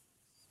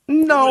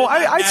 No,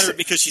 I mattered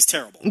because she's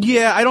terrible.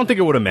 Yeah, I don't think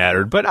it would have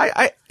mattered, but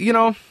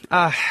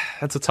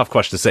that's a tough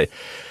question to say.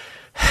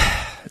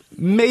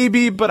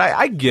 Maybe, but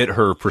I get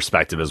her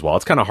perspective as well.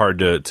 It's kind of hard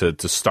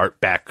to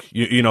start back,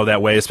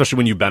 that way, especially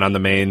when you've been on the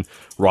main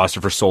roster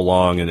for so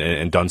long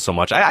and done so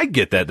much. I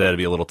get that that'd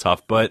be a little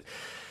tough, but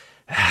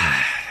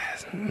yeah,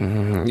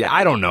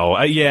 I don't know.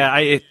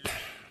 It's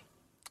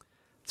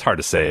hard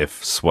to say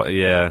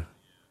yeah.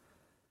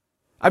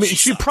 I mean,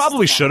 she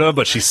probably should have,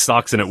 but she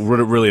sucks, and it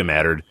would really have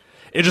mattered.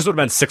 It just would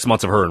have been 6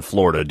 months of her in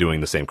Florida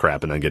doing the same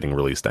crap and then getting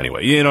released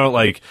anyway.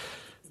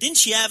 Didn't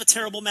she have a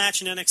terrible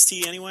match in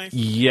NXT anyway?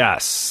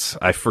 Yes.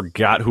 I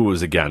forgot who it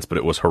was against, but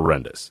it was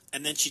horrendous.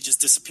 And then she just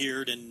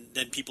disappeared, and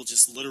then people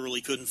just literally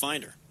couldn't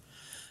find her.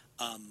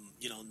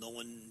 No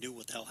one knew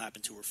what the hell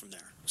happened to her from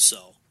there.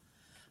 So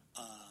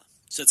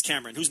it's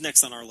Cameron. Who's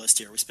next on our list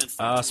here? We spent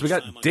so we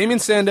got Damien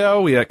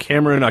Sandow, we got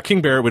Cameron,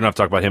 King Barrett. We don't have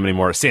to talk about him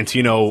anymore.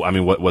 Santino. I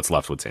mean, what's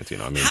left with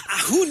Santino? I mean,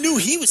 who knew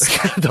he was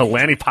the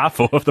Lanny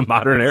Poffo of the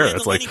modern era? Yeah,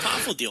 it's Lanny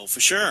Poffo deal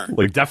for sure.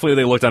 Like, definitely,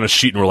 they looked on a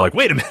sheet and were like,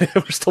 "Wait a minute,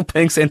 we're still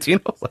paying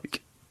Santino."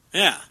 Like,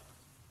 yeah,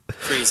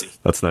 crazy.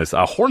 That's nice.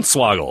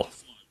 Hornswoggle.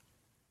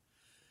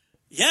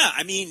 Yeah,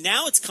 I mean,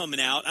 now it's coming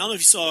out. I don't know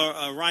if you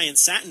saw Ryan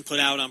Satin put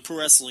out on Pro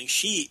Wrestling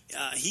Sheet.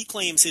 He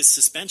claims his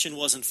suspension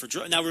wasn't for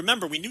drug. Now,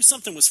 remember, we knew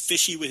something was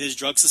fishy with his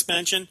drug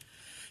suspension.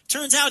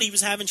 Turns out he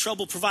was having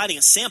trouble providing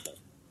a sample.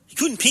 He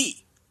couldn't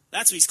pee.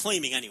 That's what he's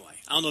claiming anyway.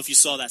 I don't know if you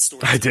saw that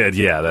story. I did,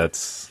 yeah,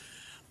 that's...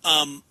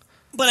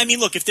 But, I mean,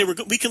 look, if they were,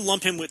 we can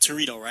lump him with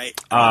Torito, right?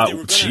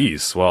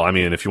 Jeez. Well, I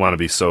mean, if you want to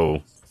be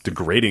so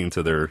degrading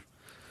to their...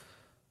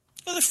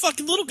 Well, they're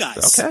fucking little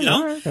guys. Okay, you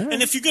know? all right.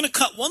 And if you're going to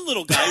cut one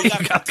little guy, you got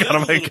to cut the other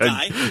little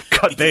guy.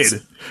 Cut bait.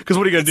 Because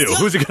what are you going to do?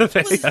 Who's he going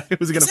to face? Who's he going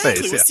to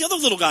Exactly. face? What's the other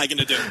little guy going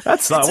to do?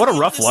 That's what a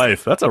rough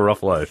life. That's a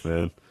rough life,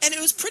 man. And it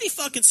was pretty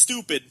fucking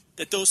stupid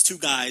that those two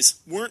guys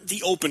weren't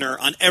the opener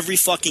on every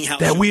fucking house.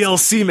 That show.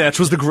 WLC match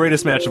was the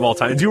greatest match of all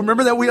time. Do you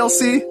remember that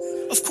WLC?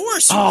 Of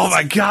course. Oh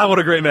my god, what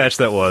a great match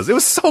that was. It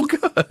was so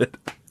good.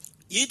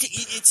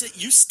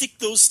 You stick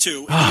those two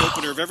in the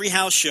opener of every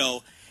house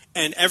show,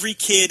 and every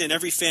kid and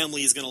every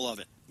family is going to love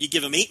it. You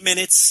give them 8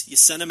 minutes, you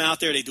send them out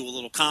there, they do a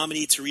little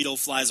comedy, Torito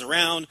flies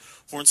around,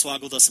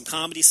 Hornswoggle does some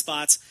comedy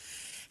spots.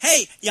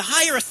 Hey, you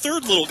hire a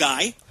third little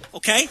guy,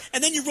 okay,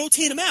 and then you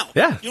rotate him out.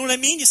 Yeah. You know what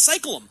I mean? You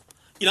cycle them.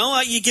 You know,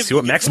 you give. See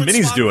what Max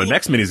Mini's doing.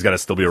 Max Mini's got to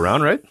still be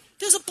around, right?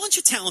 There's a bunch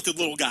of talented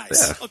little guys,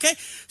 Yeah. okay?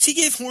 So you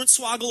give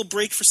Hornswoggle a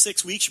break for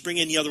 6 weeks, you bring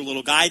in the other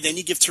little guy, then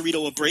you give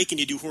Torito a break and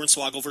you do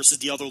Hornswoggle versus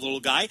the other little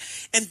guy,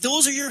 and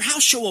those are your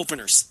house show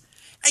openers.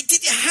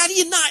 How do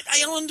you not? I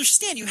don't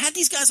understand. You had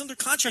these guys under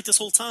contract this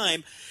whole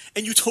time,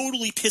 and you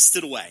totally pissed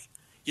it away.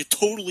 You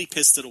totally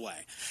pissed it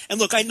away. And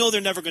look, I know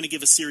they're never going to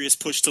give a serious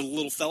push to the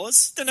little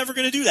fellas. They're never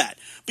going to do that.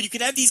 But you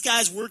could have these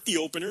guys work the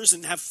openers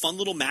and have fun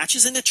little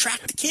matches and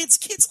attract the kids.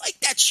 Kids like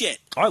that shit.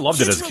 Oh, I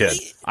loved it as a kid.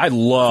 Really, I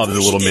loved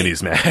the little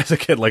minis, man. As a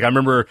kid, like I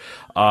remember,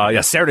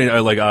 Saturday night,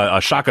 like a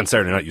Shotgun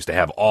Saturday Night used to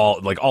have all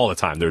the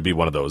time. There would be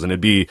one of those, and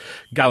it'd be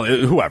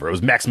whoever. It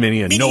was Max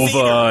Mini and Mini Nova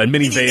Vader, and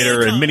Mini Mini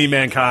Vader and Mini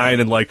Mankind,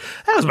 and like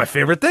that was my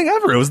favorite thing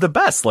ever. It was the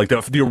best. Like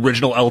the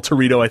original El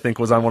Torito, I think,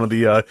 was on one of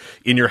the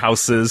In Your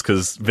Houses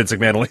because Vince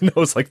McMahon only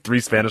knows like 3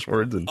 Spanish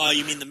words. And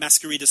you mean the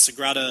Masquerita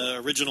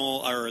Sagrada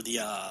original or the?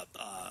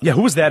 yeah,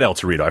 who was that El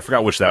Torito? I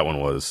forgot which that one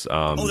was.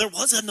 There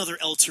was another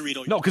El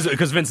Torito. No,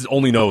 because Vince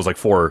only knows like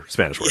 4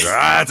 Spanish words.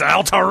 It's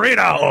El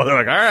Torito. They're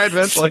like, all right,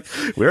 Vince. Like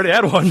we already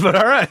had one, but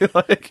all right.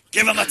 Like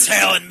give him a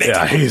tail and make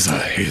yeah, him.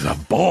 he's a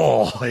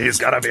bull. He's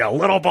got to be a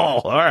little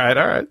bull. All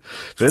right,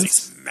 Vince.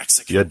 He's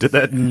Mexican. Yeah, did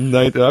that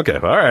night. Okay,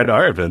 all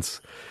right,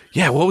 Vince.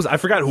 Yeah, what was I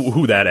forgot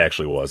who that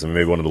actually was. I mean,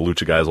 maybe one of the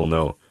Lucha guys will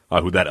know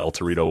who that El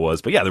Torito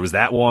was. But yeah, there was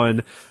that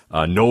one.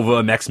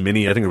 Nova, Max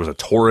Mini. I think there was a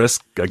Taurus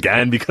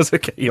again because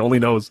he only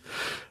knows.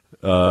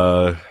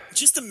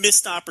 Just a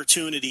missed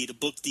opportunity to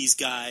book these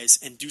guys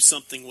and do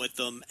something with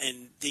them,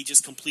 and they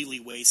just completely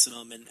wasted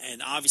them.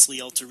 And obviously,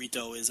 El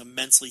Torito is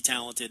immensely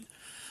talented.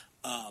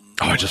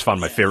 I just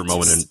found my favorite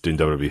moment in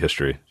WWE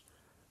history.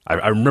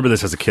 I remember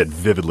this as a kid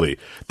vividly.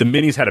 The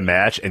Minis had a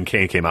match, and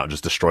Kane came out and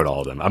just destroyed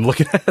all of them. I'm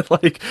looking at it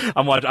like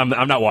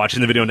I'm not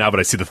watching the video now, but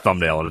I see the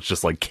thumbnail, and it's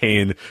just like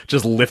Kane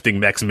just lifting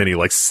Max Mini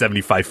like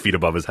 75 feet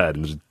above his head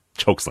and just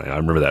chokeslam. I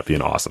remember that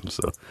being awesome.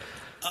 So.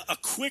 A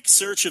quick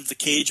search of the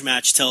cage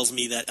match tells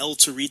me that El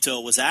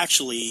Torito was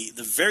actually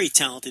the very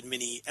talented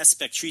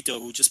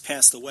Espectrito who just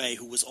passed away,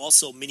 who was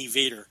also Mini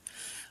Vader.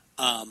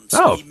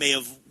 He may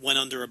have went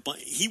under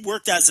he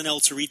worked as an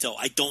El Torito.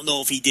 I don't know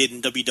if he did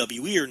in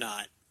WWE or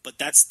not, but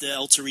that's the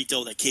El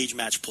Torito that cage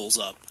match pulls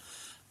up.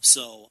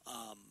 So,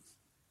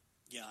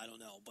 yeah, I don't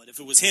know. But if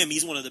it was him,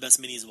 he's one of the best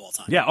minis of all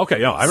time. Yeah,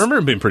 okay, yeah, I remember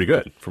him being pretty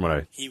good from what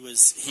I... He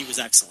was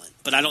excellent.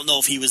 But I don't know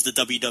if he was the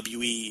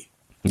WWE...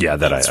 Yeah,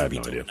 that I have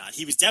no idea.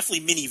 He was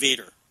definitely Mini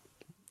Vader.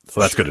 So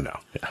that's good to know.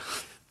 Yeah.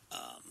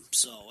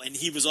 And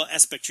he was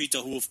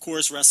Espectrito, who of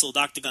course wrestled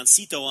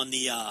Octagoncito on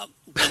the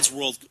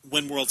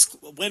When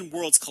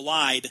Worlds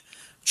Collide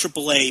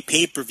AAA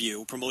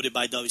pay-per-view promoted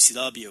by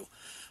WCW,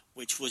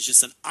 which was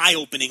just an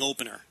eye-opening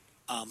opener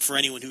for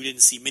anyone who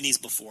didn't see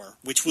minis before,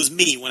 which was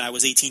me when I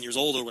was 18 years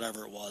old or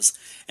whatever it was.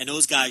 And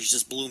those guys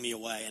just blew me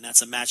away, and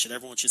that's a match that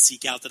everyone should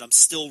seek out that I'm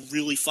still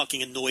really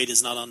fucking annoyed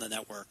is not on the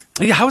network.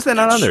 Yeah, how is that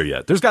not on there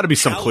yet? There's got to be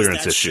some How clearance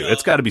is that issue. show?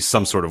 It's got to be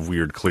some sort of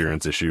weird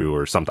clearance issue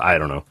or something. I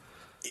don't know.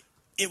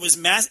 It was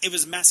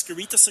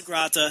Masquerita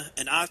Sagrada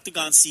and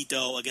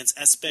Octagoncito against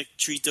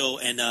Espectrito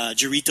and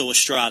Jarito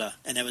Estrada,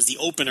 and that was the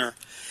opener.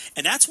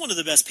 And that's one of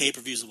the best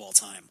pay-per-views of all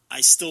time.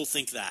 I still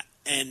think that.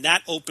 And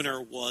that opener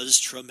was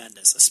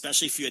tremendous,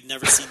 especially if you had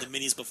never seen the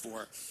minis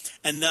before.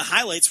 And the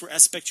highlights were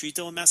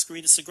Espectrito and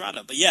Masquerita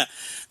Sagrada. But yeah,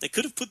 they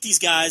could have put these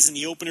guys in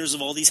the openers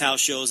of all these house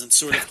shows and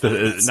sort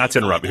of... Not to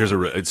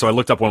interrupt, so I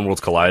looked up When Worlds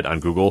Collide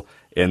on Google,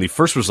 and the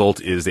first result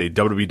is a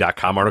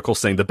WWE.com article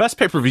saying the best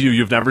pay-per-view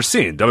you've never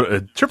seen.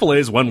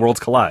 AAA's When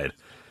Worlds Collide.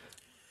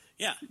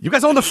 Yeah. You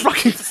guys own the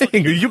fucking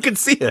thing. You can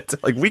see it.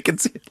 Like, we can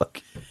see it.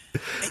 Like...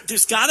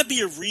 There's got to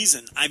be a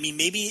reason. I mean,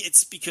 maybe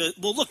it's because...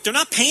 Well, look, they're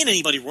not paying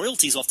anybody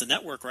royalties off the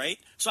network, right?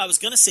 So I was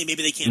going to say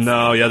maybe they can't...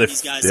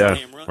 these guys to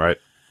pay them, right.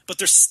 But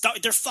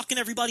they're fucking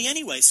everybody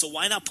anyway, so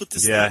why not put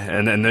this... Yeah,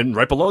 and then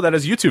right below that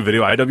is a YouTube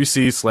video,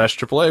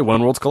 IWC/AAA,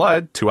 When Worlds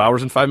Collide, 2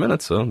 hours and 5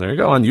 minutes. So there you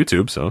go on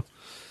YouTube, so...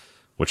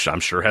 Which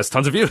I'm sure has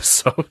tons of views,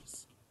 so...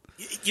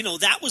 You know,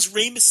 that was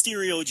Rey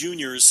Mysterio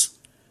Jr.'s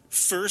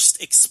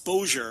first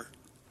exposure,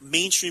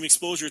 mainstream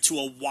exposure to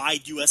a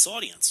wide U.S.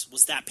 audience,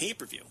 was that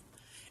pay-per-view.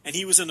 And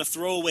he was in a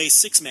throwaway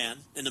 6-man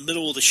in the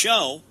middle of the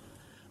show,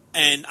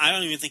 and I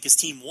don't even think his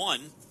team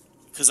won,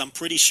 because I'm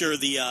pretty sure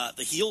the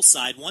heel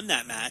side won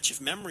that match,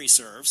 if memory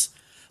serves.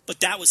 But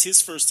that was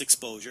his first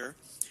exposure.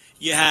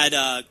 You had,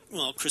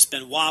 Chris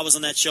Benoit was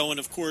on that show,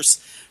 and of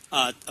course,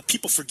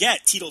 People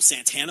forget Tito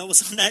Santana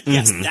was on that.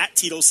 Yes, that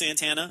Tito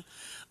Santana.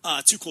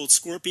 Too Cold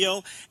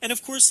Scorpio. And,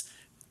 of course,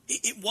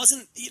 it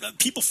wasn't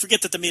people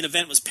forget that the main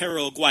event was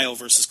Perro Aguayo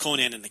versus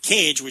Conan in the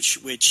cage,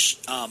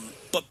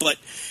 but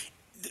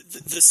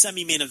the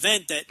semi-main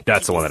event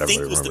that's the one that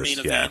think everybody was remembers.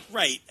 The main event,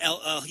 right? El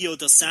Hijo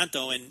del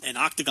Santo and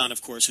Octagon,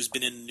 of course, who's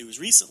been in the news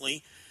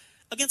recently,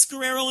 against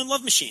Guerrero and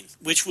Love Machine,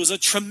 which was a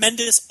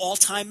tremendous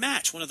all-time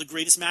match, one of the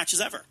greatest matches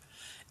ever.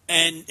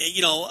 And,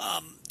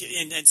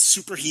 and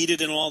super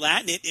heated and all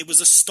that. And it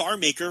was a star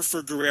maker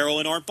for Guerrero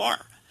and Art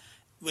Barr.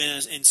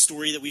 And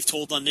story that we've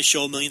told on this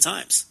show a million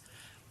times.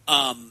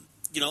 How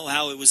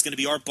it was going to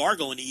be Art Barr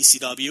going to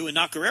ECW and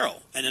not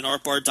Guerrero. And then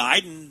Art Barr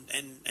died and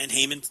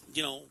Heyman,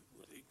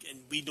 and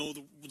we know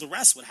the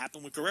rest, what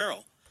happened with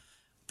Guerrero.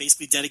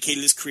 Basically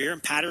dedicated his career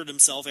and patterned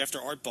himself after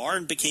Art Barr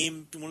and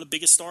became one of the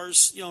biggest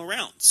stars,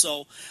 around.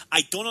 So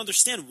I don't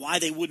understand why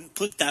they wouldn't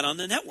put that on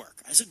the network.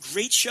 It's a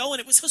great show,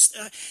 and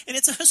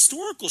it's a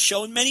historical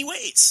show in many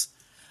ways.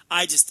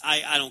 I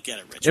don't get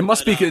it, Rich. It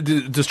must be.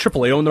 Does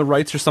AAA own the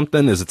rights or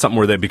something? Is it something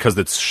where they maybe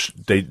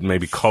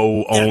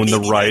co-own the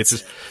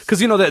rights?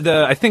 Because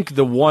I think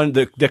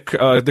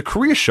the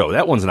Korea show,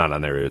 that one's not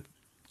on there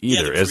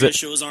either. The is Korea it?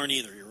 Shows aren't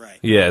either. You're right.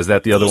 Yeah, is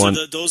that the other one?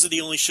 Those are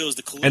the only shows.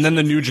 And then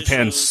the New Korea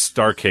Japan shows,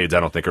 Starcades, I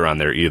don't think are on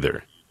there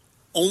either.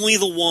 Only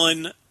the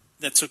one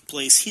that took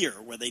place here,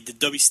 where they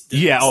did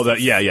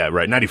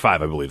right.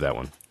 95, I believe that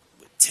one.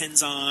 With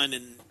Tenzan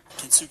and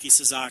Kensuke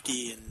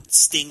Sasaki, and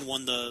Sting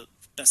won the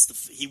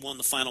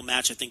final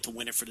match, I think, to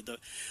win it for the.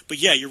 But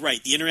yeah, you're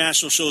right. The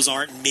international shows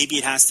aren't, and maybe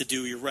it has to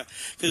do. You're right,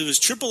 because it was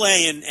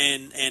AAA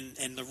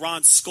and the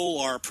Ron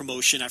Skolar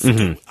promotion. I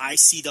forget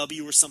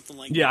ICW or something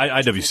like that.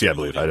 Yeah, IWC, I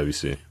believe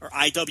IWC or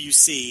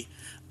IWC.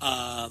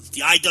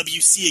 The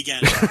IWC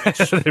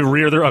again. They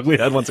rear their ugly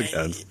head once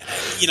again.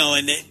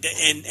 And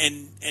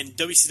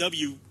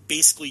WCW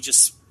basically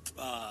just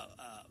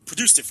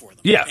produced it for them.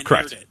 Yeah, and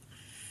correct. Aired it.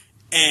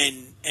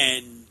 And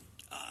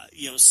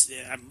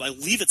I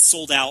believe it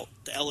sold out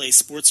the LA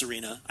Sports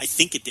Arena. I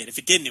think it did. If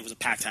it didn't, it was a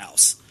packed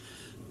house.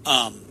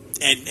 And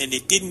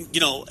it didn't,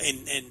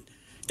 and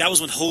that was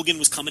when Hogan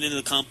was coming into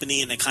the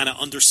company, and they kind of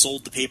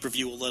undersold the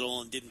pay-per-view a little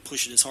and didn't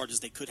push it as hard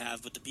as they could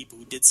have. But the people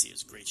who did see it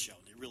was a great show.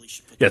 They really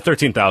should put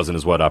 13,000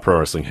 is what Pro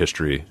Wrestling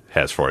History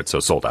has for it, so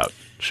sold out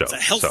show. It's a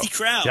healthy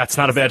crowd. Yeah, it's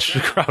not a bad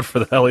crowd for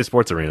the LA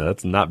Sports Arena.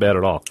 That's not bad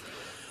at all.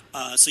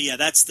 That's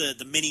the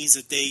minis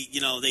that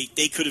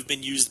they could have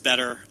been used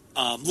better.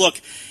 Look,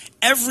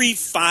 every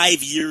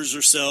 5 years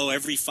or so,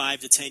 every 5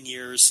 to 10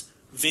 years,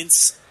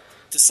 Vince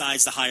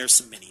decides to hire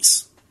some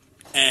minis,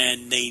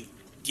 and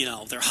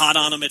they're hot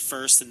on him at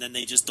first, and then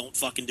they just don't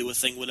fucking do a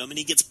thing with him, and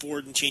he gets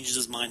bored and changes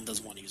his mind and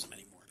doesn't want to use them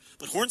anymore.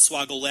 But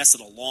Hornswoggle lasted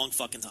a long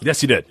fucking time.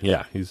 Yes, he did.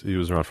 Yeah, he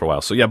was around for a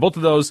while. So, yeah, both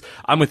of those,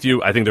 I'm with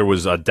you. I think there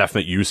was a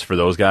definite use for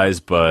those guys.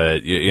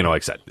 But, like I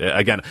said,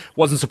 again,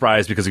 wasn't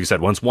surprised because, like you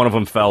said, once one of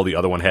them fell, the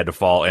other one had to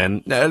fall.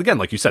 And, again,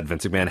 like you said,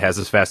 Vince McMahon has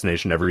this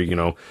fascination every,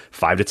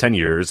 5 to 10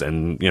 years.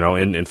 And,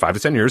 in 5 to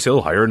 10 years,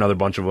 he'll hire another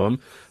bunch of them.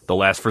 They'll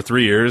last for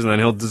 3 years, and then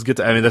he'll just get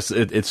to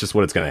 – it's just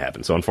what it's going to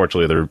happen. So,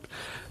 unfortunately,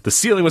 the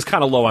ceiling was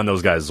kind of low on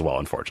those guys as well,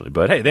 unfortunately.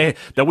 But, hey, the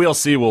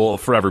WLC will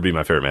forever be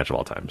my favorite match of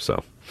all time.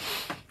 So –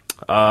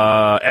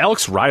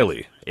 Alex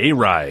Riley,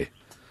 A-Rye.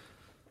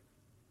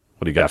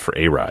 What do you got for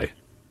A-Rye?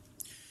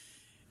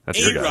 That's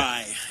your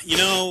guy.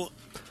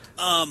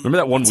 Remember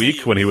that one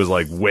week when he was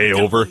like way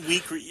over? 1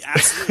 week,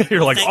 absolutely.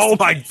 You're like, oh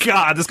my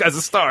god, this guy's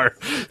a star.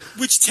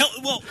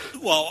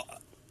 Well,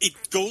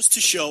 it goes to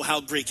show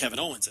how great Kevin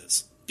Owens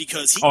is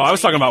because I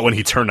was talking about when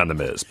he turned on the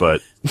Miz,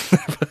 but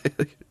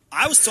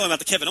I was talking about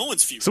the Kevin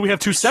Owens feud. So we have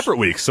two separate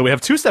weeks.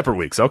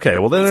 Okay,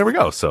 well then there we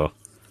go. So.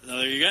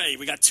 There you go.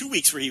 We got 2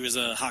 weeks where he was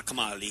a hot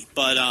commodity.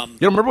 But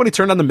remember when he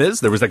turned on the Miz?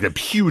 There was like a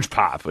huge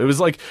pop. It was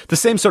like the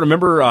same sort of.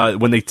 Remember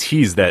when they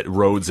teased that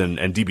Rhodes and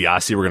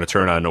DiBiase were going to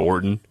turn on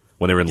Orton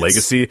when they were in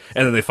Legacy,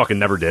 and then they fucking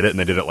never did it, and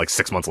they did it like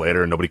 6 months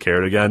later, and nobody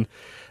cared again.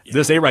 Yeah.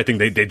 This A-Right thing,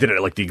 they did it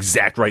at like the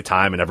exact right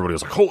time, and everybody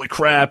was like, "Holy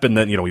crap!" And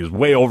then he was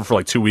way over for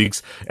like 2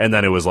 weeks, and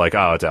then it was like,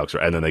 "Oh, it's Alex,"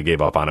 and then they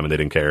gave up on him, and they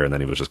didn't care, and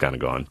then he was just kind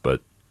of gone.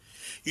 But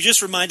you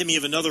just reminded me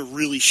of another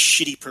really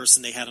shitty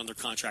person they had under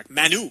contract,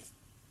 Manu.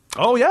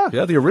 Oh yeah,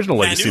 the original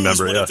Legacy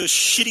member. One of the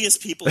shittiest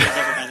people I've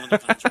ever had on the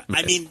contract.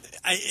 I mean,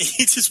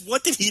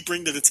 what did he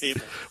bring to the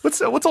table?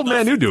 What's old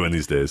Manu doing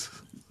these days?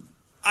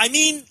 I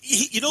mean,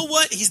 you know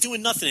what? He's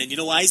doing nothing, and you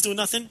know why he's doing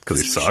nothing?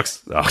 Because he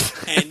sucks.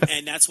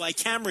 And that's why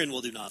Cameron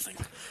will do nothing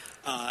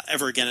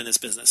ever again in this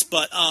business.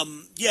 But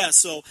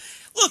so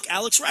look,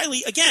 Alex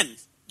Riley again.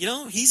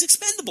 He's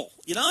expendable.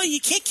 You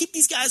can't keep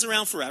these guys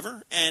around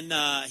forever, and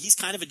he's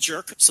kind of a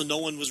jerk. So no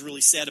one was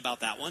really sad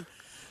about that one.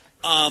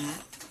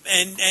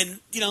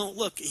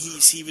 Look,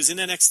 he was in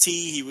NXT.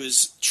 He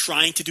was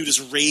trying to do this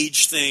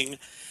rage thing.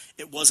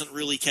 It wasn't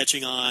really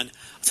catching on.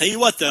 I'll tell you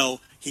what, though,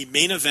 he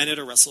main evented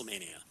a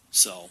WrestleMania,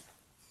 so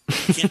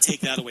you can't take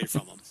that away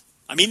from him.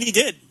 I mean, he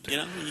did.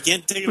 You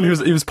can't take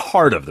it. He was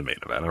part of the main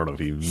event. I don't know if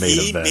he main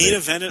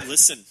evented.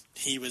 Listen,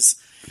 he was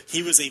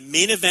a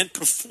main event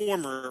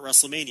performer at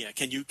WrestleMania.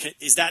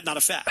 Is that not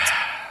a fact?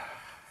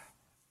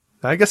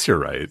 I guess you're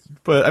right,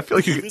 but I feel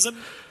like you.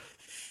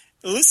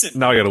 Listen.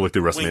 Now I got to look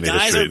through WrestleMania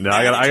history. Now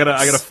I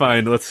gotta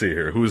find. Let's see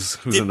here. Who's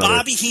did another?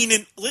 Bobby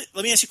Heenan? Let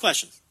me ask you a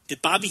question.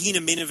 Did Bobby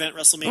Heenan main event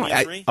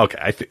WrestleMania 3? Okay,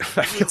 I feel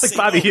like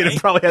Bobby Heenan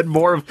probably had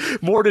more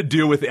to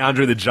do with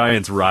Andre the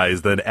Giant's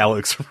rise than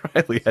Alex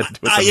Riley had to do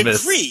with the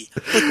Miz. I agree,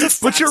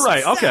 but you're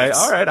right. Okay,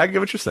 all right, I get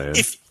what you're saying.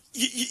 If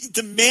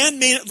the man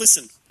made it,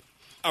 listen.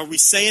 Are we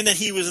saying that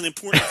he was an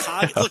important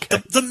cog? Look,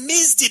 the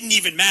Miz didn't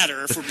even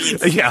matter for being.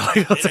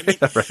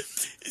 Right.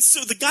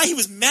 So the guy he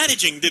was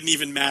managing didn't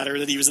even matter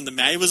that he was in the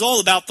match. It was all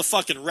about the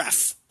fucking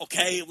ref.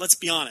 Okay, let's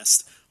be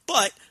honest.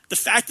 But the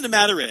fact of the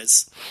matter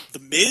is, the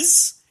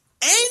Miz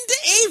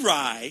and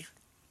A-Rai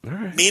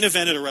main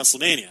evented a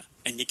WrestleMania,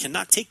 and you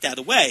cannot take that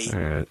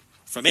away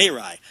from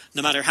A-Rai,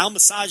 no matter how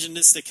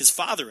misogynistic his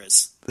father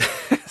is,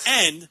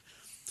 and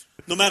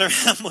no matter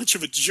how much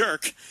of a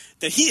jerk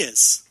that he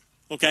is.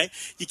 Okay,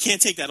 you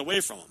can't take that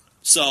away from him.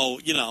 So,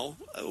 what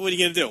are you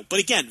going to do?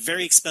 But again,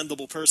 very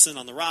expendable person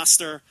on the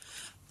roster.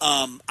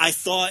 I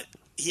thought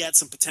he had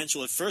some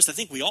potential at first. I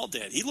think we all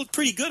did. He looked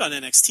pretty good on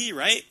NXT,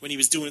 right? When he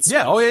was doing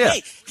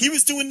Hey, he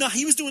was doing the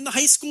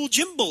high school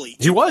gym bully.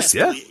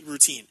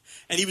 Routine.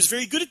 And he was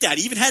very good at that.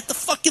 He even had the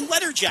fucking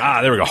letter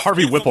jacket. There we go.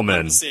 Harvey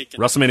Whippleman.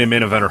 WrestleMania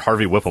main eventer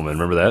Harvey Whippleman.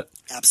 Remember that?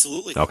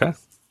 Absolutely. Okay.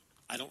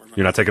 I don't remember.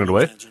 You're not taking it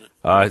away?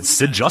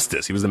 Sid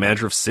Justice. He was the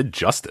manager of Sid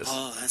Justice.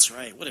 Oh, that's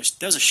right.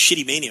 That was a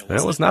shitty Mania.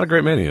 That was not a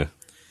great Mania.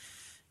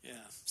 Yeah.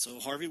 So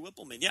Harvey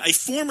Whippleman. Yeah, a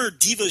former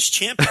Divas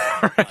champion.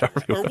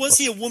 Or was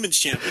he a women's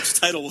champion? Which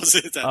title was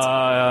it at that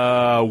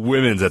time?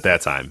 Women's at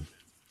that time.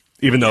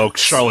 Even though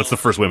Charlotte's the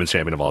first women's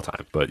champion of all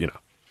time. But,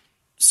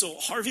 So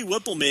Harvey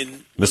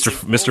Whippleman. Mr.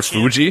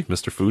 Fuji?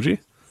 Mr. Fuji?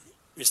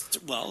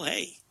 Well,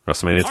 hey.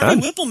 WrestleMania 10.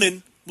 Harvey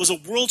Whippleman was a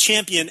world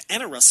champion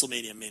and a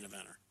WrestleMania main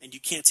eventer. And you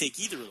can't take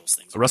either of those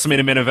things.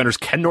 WrestleMania main eventers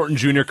Ken Norton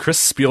Jr.,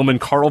 Chris Spielman,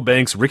 Carl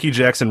Banks, Ricky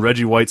Jackson,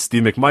 Reggie White,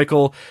 Steve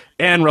McMichael,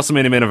 and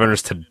WrestleMania main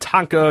eventers Ted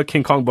Tonka,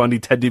 King Kong Bundy,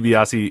 Ted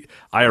DiBiase,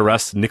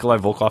 IRS, Nikolai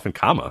Volkov, and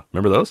Kama.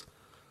 Remember those?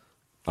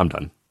 I'm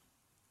done.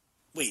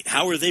 Wait,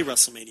 how were they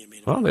WrestleMania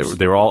main eventers? Well,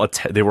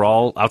 they were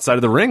all outside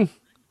of the ring.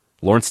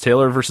 Lawrence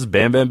Taylor versus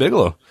Bam Bam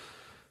Bigelow.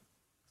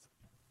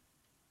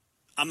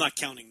 I'm not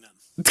counting them.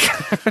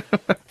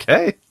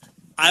 Okay.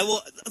 I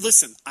will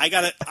listen. I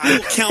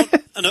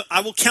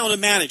will count a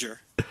manager.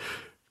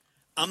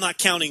 I'm not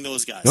counting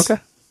those guys.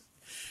 Okay.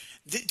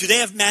 Do they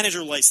have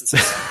manager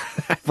licenses?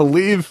 I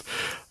believe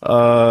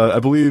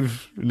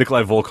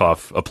Nikolai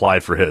Volkov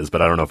applied for his,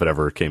 but I don't know if it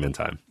ever came in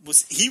time.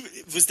 Was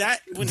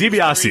that when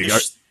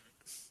DiBiase?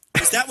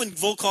 Was that when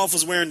Volkov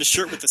was wearing the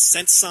shirt with the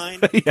cent sign?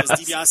 Yes. Because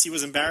DiBiase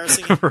was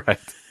embarrassing him? Right.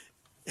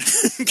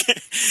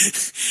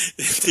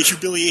 The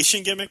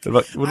humiliation gimmick.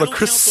 What about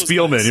Chris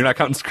Spielman? You're not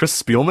counting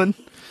Chris Spielman?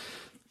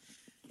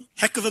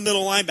 Heck of a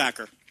middle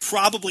linebacker.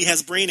 Probably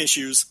has brain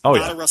issues. Oh,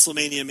 not a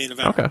WrestleMania main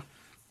event. Okay.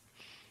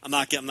 I'm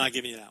not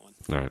giving you that one.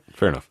 All right.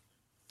 Fair enough.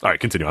 All right.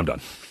 Continue. I'm done.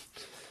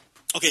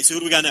 Okay. So who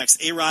do we got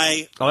next?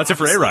 A-Rai. Oh, that's it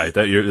for A-Rai.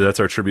 That's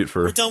our tribute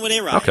for. We're done with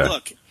A-Rai. Okay.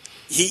 Look,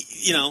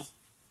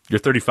 You're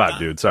 35,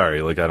 dude. Sorry.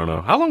 I don't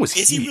know. How long was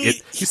he?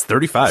 Really? He's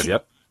 35.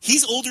 Yep.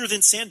 He's older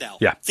than Sandow.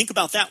 Yeah. Think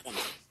about that one.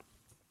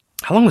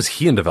 How long was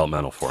he in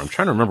developmental for? I'm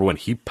trying to remember when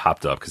he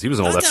popped up because he was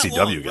an old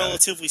FCW guy.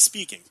 Relatively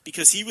speaking,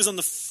 because he was on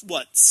the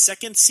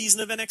second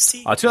season of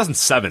NXT.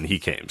 2007 he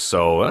came,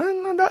 so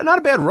not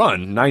a bad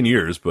run. 9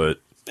 years,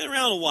 but been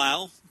around a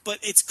while. But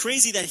it's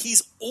crazy that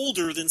he's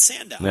older than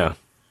Sandow. Yeah.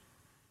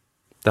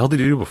 The hell did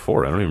he do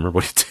before? I don't even remember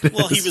what he did.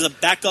 Well, he was a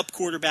backup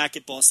quarterback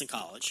at Boston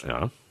College.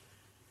 Yeah.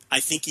 I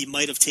think he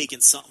might have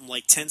taken something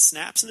like 10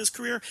 snaps in his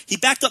career. He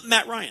backed up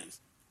Matt Ryan,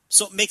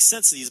 so it makes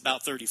sense that he's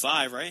about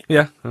 35, right?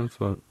 Yeah, that's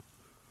what.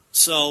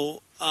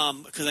 So,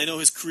 because I know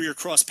his career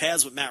crossed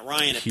paths with Matt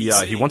Ryan at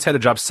he once had a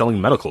job selling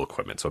medical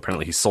equipment, so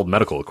apparently he sold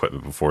medical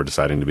equipment before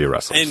deciding to be a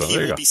wrestler. And so he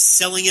will be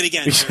selling it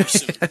again very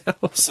soon.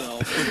 So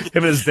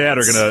him and his dad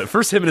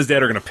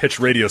are gonna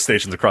pitch radio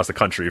stations across the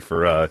country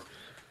for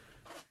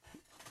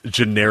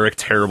generic,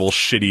 terrible,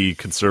 shitty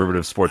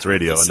conservative sports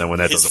radio, and then when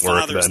that doesn't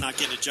work, then not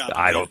getting a job.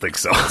 I don't think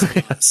so.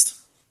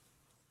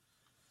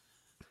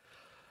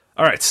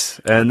 All right,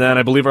 and then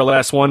I believe our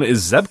last one is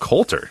Zeb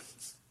Coulter.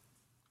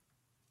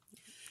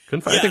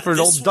 Couldn't find anything for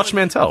old Dutch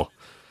Mantel.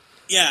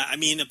 Yeah, I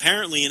mean,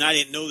 apparently, and I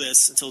didn't know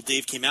this until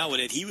Dave came out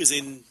with it, he was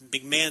in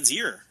Big Man's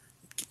ear,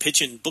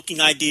 pitching booking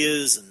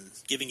ideas and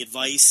giving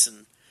advice,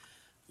 and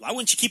why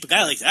wouldn't you keep a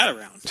guy like that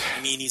around?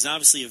 I mean, he's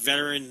obviously a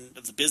veteran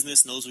of the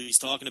business, knows what he's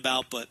talking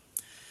about, but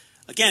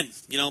again,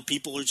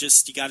 people are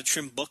just, you got to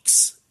trim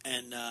books,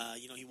 and,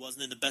 he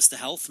wasn't in the best of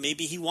health.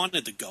 Maybe he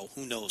wanted to go.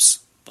 Who knows?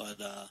 But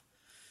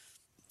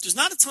there's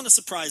not a ton of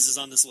surprises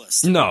on this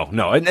list. No.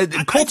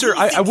 And Coulter,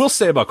 I will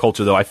say about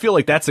Coulter, though, I feel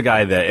like that's a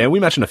guy that, and we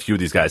mentioned a few of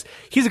these guys,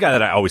 he's a guy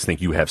that I always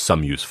think you have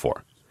some use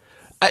for.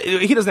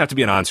 He doesn't have to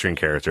be an on-screen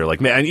character, like,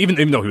 man,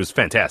 even though he was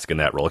fantastic in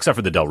that role, except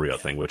for the Del Rio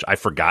thing, which I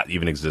forgot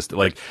even existed.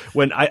 Like,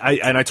 when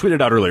I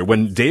tweeted out earlier,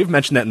 when Dave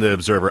mentioned that in the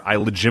Observer, I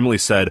legitimately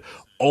said,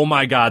 oh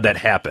my God, that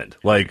happened.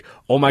 Like,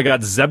 oh my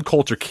God, Zeb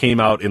Coulter came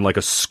out in like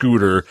a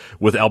scooter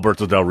with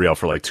Alberto Del Rio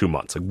for like 2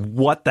 months. Like,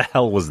 what the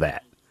hell was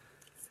that?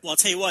 Well, I'll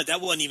tell you what,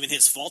 that wasn't even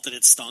his fault that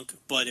it stunk,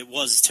 but it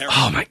was terrible.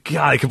 Oh, my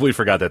God, I completely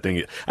forgot that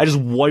thing. I just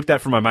wiped that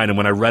from my mind, and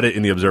when I read it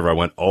in The Observer, I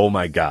went, oh,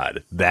 my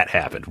God, that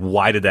happened.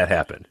 Why did that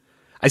happen?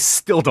 I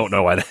still don't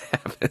know why that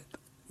happened.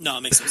 No,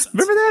 it makes no sense.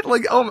 Remember that?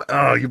 Like,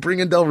 oh, you bring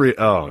in Del Rio.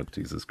 Oh,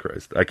 Jesus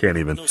Christ. I can't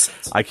even. No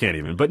sense. I can't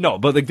even. But no,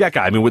 but like that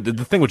guy, I mean, with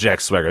the thing with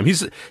Jack Swagger, I mean,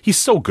 he's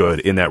so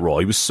good in that role.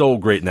 He was so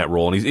great in that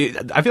role.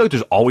 And I feel like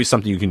there's always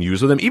something you can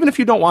use with him, even if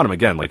you don't want him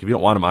again. Like, if you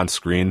don't want him on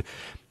screen,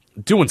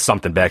 doing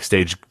something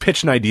backstage,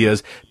 pitching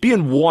ideas,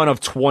 being one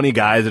of 20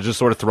 guys that just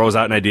sort of throws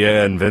out an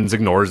idea and Vince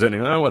ignores it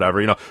and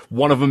whatever,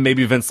 one of them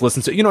maybe Vince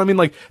listens to, I mean,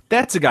 like,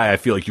 that's a guy I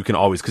feel like you can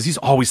always, because he's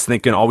always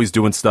thinking, always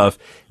doing stuff.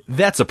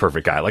 That's a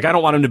perfect guy. Like, I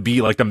don't want him to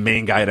be like the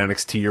main guy at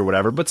NXT or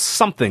whatever, but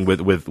something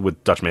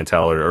with Dutch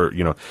Mantel or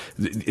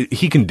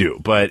he can do.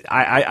 But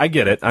I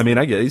get it. I mean,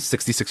 I get it. He's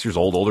 66 years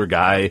old, older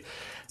guy.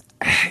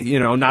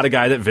 Not a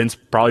guy that Vince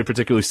probably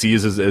particularly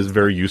sees as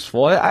very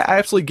useful. I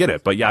absolutely get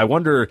it. But yeah, I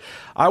wonder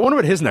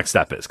what his next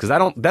step is. Cause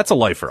that's a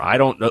lifer. I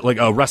don't like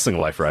a wrestling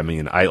lifer. I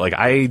mean,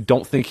 I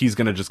don't think he's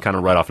going to just kind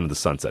of ride off into the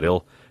sunset.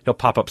 He'll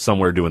pop up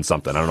somewhere doing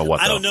something. I don't know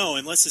what. I don't know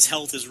unless his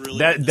health is really.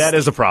 That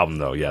is a problem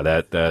though. Yeah.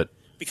 That.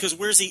 Because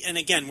where's he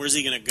going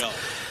to go?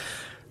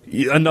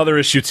 Another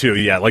issue too,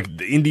 yeah. Like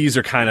the indies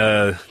are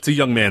it's a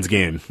young man's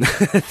game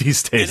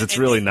these days. It's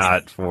really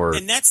not for.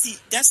 And that's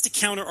the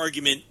counter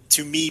argument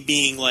to me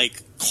being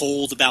like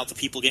cold about the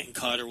people getting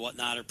cut or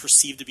whatnot or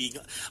perceived to be.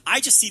 I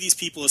just see these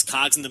people as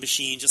cogs in the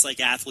machine, just like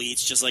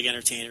athletes, just like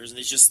entertainers, and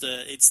it's just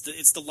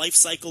it's the life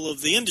cycle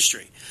of the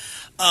industry.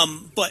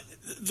 But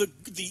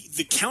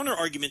the counter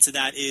argument to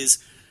that is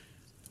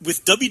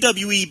with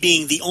WWE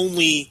being the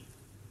only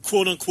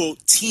quote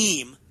unquote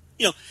team,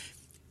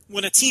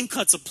 when a team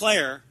cuts a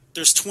player,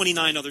 there's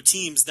 29 other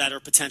teams that are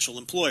potential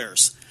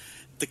employers.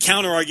 The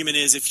counter argument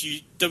is if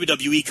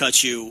WWE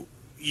cuts you,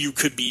 you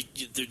could be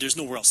there's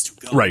nowhere else to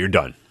go. Right, you're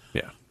done.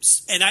 Yeah.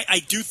 And I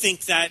do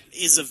think that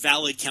is a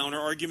valid counter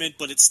argument,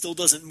 but it still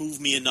doesn't move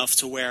me enough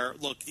to where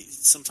look,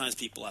 sometimes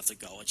people have to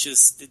go. It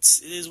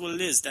is what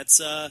it is. That's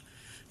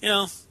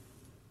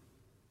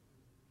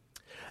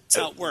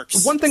that's how it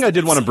works. One thing I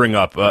did want to bring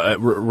up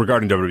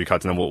regarding WWE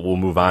cuts, and then we'll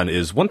move on,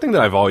 is one thing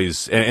that I've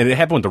always, and it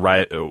happened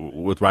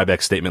with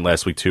Ryback's statement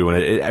last week too,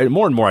 and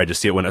more and more I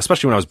just see it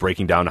especially when I was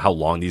breaking down how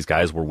long these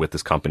guys were with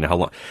this company, how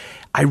long.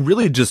 I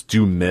really just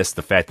do miss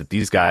the fact that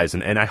these guys,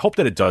 and I hope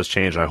that it does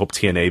change, and I hope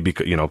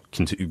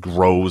TNA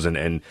grows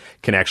and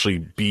can actually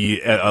be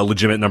a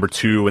legitimate number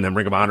 2, and then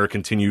Ring of Honor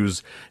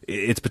continues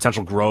its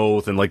potential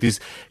growth, and like these,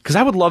 because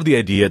I would love the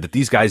idea that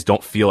these guys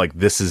don't feel like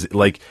this is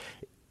like.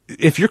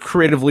 If you're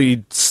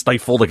creatively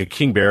stifled like a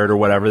King Barrett or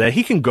whatever, that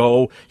he can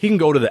go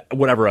to the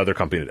whatever other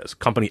company it is,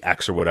 company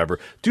X or whatever,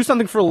 do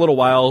something for a little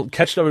while,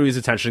 catch WWE's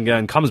attention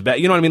again, comes back.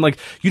 You know what I mean? Like,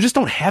 you just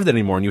don't have that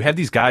anymore. And you have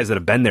these guys that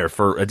have been there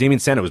for Damian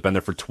Sandow who's been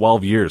there for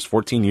 12 years,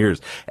 14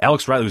 years,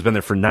 Alex Riley who's been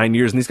there for 9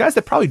 years, and these guys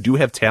that probably do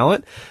have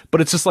talent, but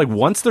it's just like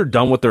once they're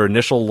done with their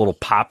initial little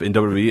pop in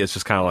WWE, it's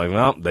just kind of like,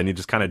 well, then you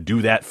just kind of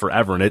do that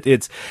forever. And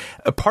it's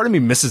a part of me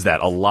misses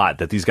that a lot,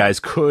 that these guys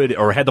could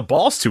or had the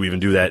balls to even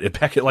do that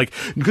back at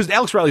because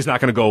Alex Riley's not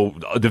going to go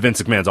to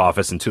Vince McMahon's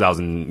office in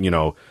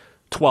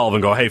 2012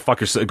 and go, hey,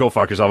 go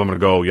fuck yourself. I'm going to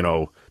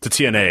go, to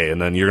TNA,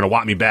 and then you're going to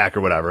want me back or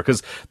whatever,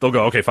 because they'll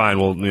go, okay, fine,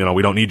 well,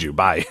 we don't need you,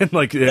 bye.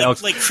 like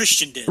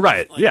Christian did.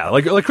 Right, yeah,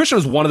 like Christian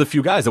was one of the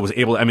few guys that was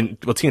able,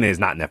 TNA is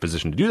not in that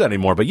position to do that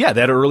anymore, but yeah,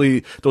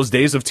 those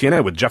days of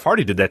TNA with Jeff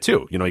Hardy did that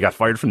too. He got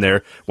fired from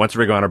there, went to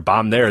Ring of Honor,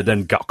 bombed there,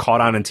 then got caught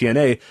on in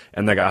TNA,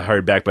 and then got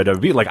hired back by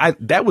WWE.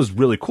 That was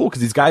really cool,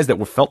 because these guys that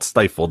felt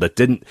stifled, that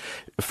didn't,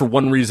 for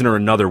one reason or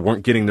another,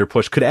 weren't getting their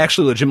push, could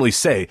actually legitimately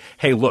say,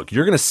 hey, look,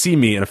 you're going to see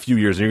me in a few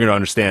years, and you're going to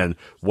understand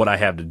what I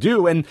have to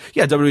do. And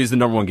yeah, WWE is the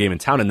number one game in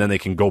town, and then they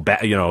can go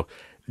back,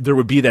 there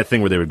would be that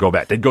thing where they would go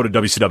back. They'd go to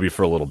WCW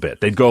for a little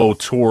bit. They'd go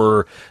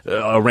tour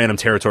a random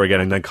territory again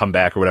and then come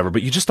back or whatever.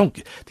 But you just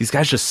don't, these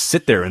guys just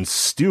sit there and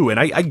stew. And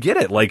I get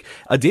it. Like,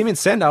 Damian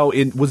Sandow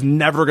was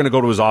never going to go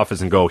to his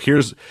office and go,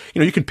 here's,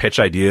 you can pitch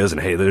ideas and,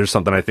 hey, there's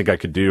something I think I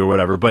could do or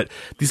whatever. But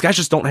these guys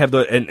just don't have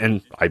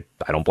and I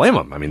don't blame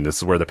them. I mean, this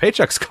is where the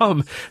paychecks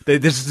come. They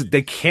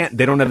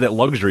don't have that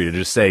luxury to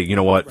just say, you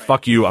know what,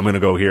 fuck you, I'm going to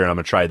go here and I'm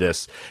going to try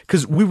this.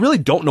 Because we really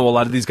don't know a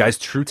lot of these guys'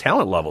 true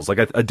talent levels.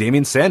 Like a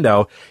Damian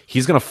Sandow,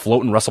 he's going to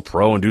float and wrestle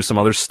pro and do some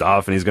other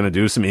stuff, and he's going to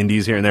do some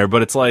indies here and there,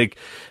 but it's like,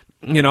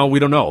 we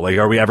don't know. Like,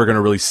 are we ever going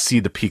to really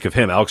see the peak of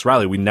him? Alex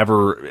Riley, we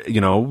never,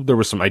 there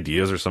was some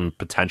ideas or some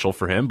potential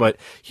for him, but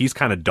he's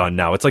kind of done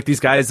now. It's like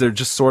these guys, they're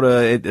just sort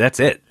of, that's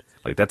it.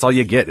 Like, that's all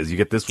you get, is you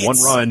get this one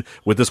run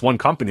with this one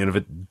company, and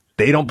if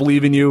they don't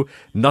believe in you,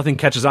 nothing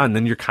catches on,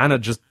 then you're kind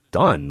of just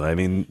done. I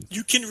mean,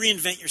 you can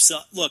reinvent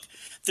yourself. Look,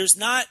 there's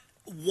not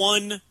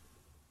one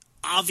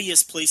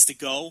obvious place to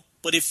go.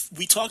 But if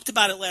we talked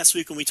about it last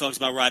week when we talked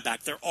about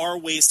Ryback, there are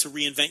ways to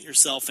reinvent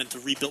yourself and to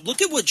rebuild. Look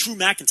at what Drew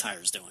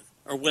McIntyre is doing,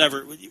 or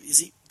whatever. Is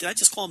he? Did I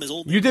just call him his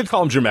old name? You did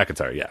call him Drew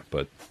McIntyre, yeah,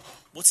 but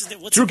what's his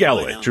name? Drew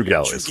Galloway. Drew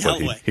Galloway is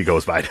what he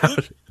goes by now.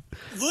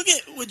 Look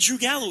at what Drew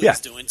Galloway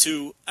is doing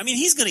too. I mean,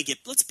 he's going to get.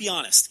 Let's be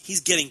honest,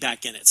 he's getting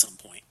back in at some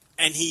point.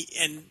 And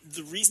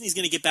the reason he's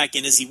going to get back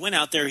in is he went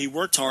out there, he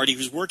worked hard, he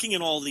was working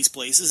in all of these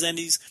places, and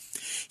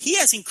he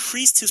has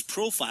increased his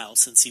profile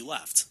since he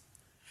left.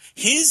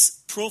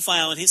 His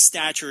profile and his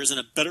stature is in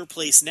a better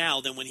place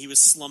now than when he was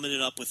slumming it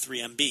up with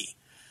 3MB.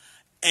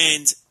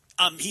 And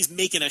he's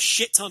making a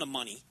shit ton of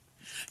money.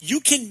 You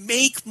can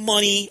make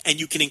money and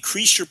you can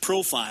increase your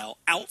profile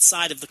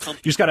outside of the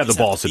company. You just got to have the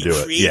balls to do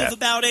it. Creative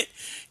about it.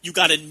 You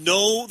got to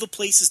know the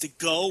places to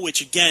go,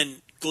 which again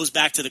goes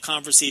back to the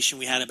conversation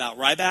we had about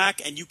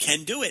Ryback, and you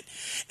can do it.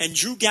 And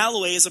Drew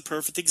Galloway is a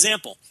perfect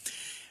example.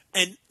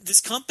 And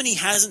this company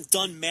hasn't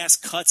done mass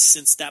cuts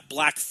since that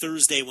Black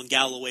Thursday when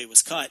Galloway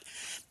was cut.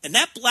 And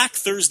that Black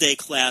Thursday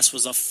class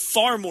was a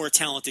far more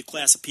talented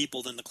class of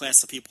people than the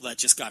class of people that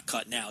just got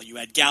cut now. You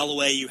had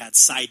Galloway, you had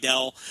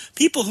Seidel,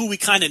 people who we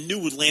kind of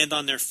knew would land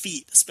on their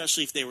feet,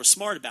 especially if they were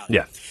smart about it.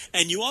 Yeah.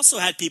 And you also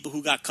had people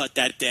who got cut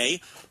that day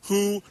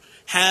look,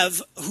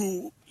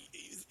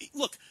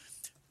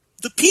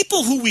 the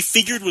people who we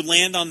figured would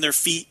land on their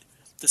feet,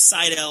 the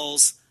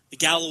Seidels, the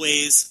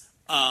Galloways,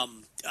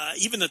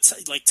 even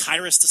like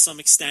Tyrus to some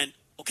extent,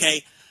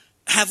 okay,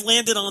 have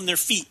landed on their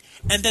feet.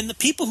 And then the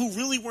people who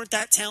really weren't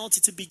that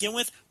talented to begin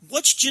with,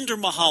 what's Jinder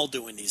Mahal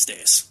doing these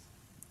days?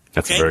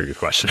 That's a very good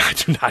question. I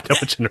do not know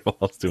what Jinder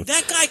Mahal's doing.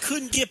 That guy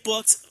couldn't get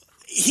booked.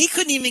 He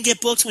couldn't even get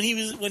booked when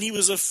he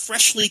was a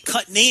freshly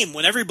cut name.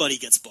 When everybody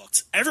gets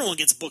booked, everyone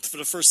gets booked for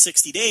the first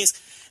 60 days.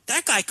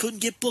 That guy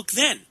couldn't get booked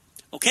then.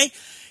 Okay,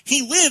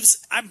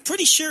 I'm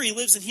pretty sure he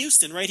lives in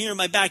Houston, right here in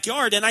my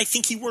backyard, and I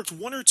think he worked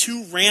one or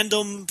two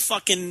random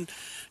fucking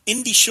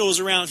indie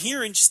shows around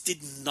here and just did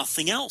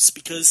nothing else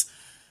because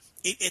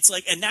it's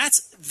like, and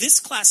that's this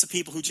class of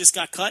people who just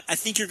got cut. I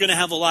think you're going to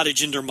have a lot of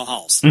Jinder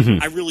Mahals.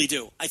 I really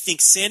do. I think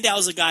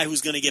Sandow's a guy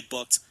who's going to get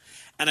booked,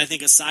 and I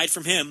think aside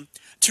from him,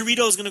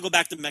 Torito's going to go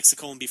back to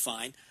Mexico and be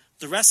fine.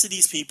 The rest of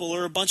these people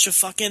are a bunch of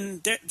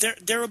fucking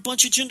they're a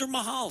bunch of Jinder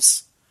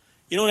Mahals.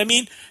 You know what I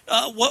mean?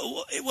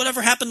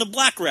 Whatever happened to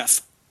Black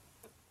Ref?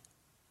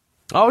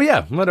 Oh,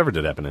 yeah. Whatever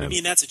did happen to him. I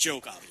mean, that's a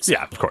joke, obviously.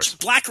 Yeah, of course.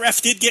 Black Ref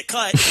did get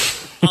cut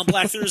on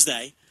Black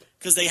Thursday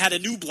because they had a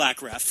new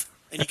Black Ref,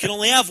 and you can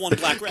only have one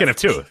Black Ref. Can't have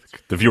two.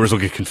 The viewers will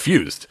get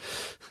confused.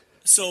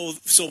 So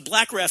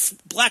Black Ref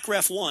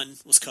 1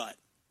 was cut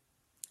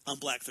on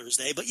Black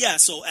Thursday. But, yeah,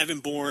 so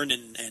Evan Bourne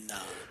and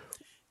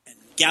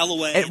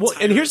Galloway.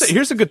 And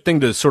here's a good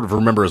thing to sort of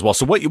remember as well.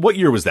 So what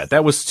year was that?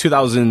 That was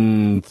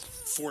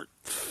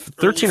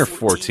 2013 or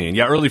 14.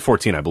 Yeah, early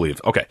 14, I believe.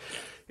 Okay.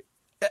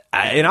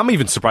 And I'm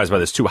even surprised by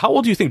this, too. How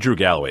old do you think Drew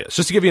Galloway is?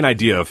 Just to give you an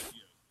idea of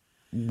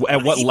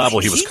at what level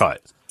he was cut.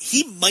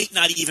 He might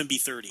not even be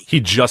 30. He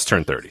just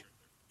turned 30.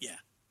 Yeah.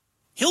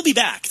 He'll be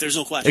back. There's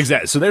no question.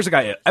 Exactly. So there's a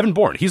guy, Evan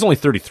Bourne. He's only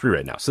 33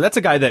 right now. So that's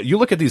a guy that you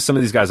look at some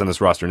of these guys on this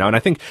roster now, and I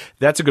think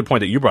that's a good point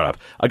that you brought up.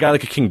 A guy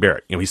like a King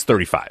Barrett, he's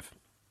 35.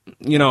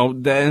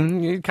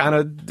 Then you kind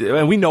of,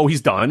 and we know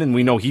he's done, and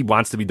we know he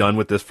wants to be done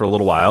with this for a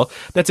little while.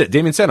 That's it.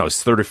 Damian Sandow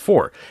is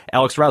 34.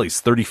 Alex Riley's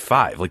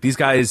 35. Like these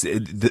guys,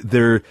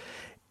 they're.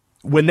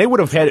 When they would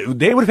have had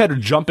to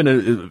jump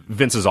into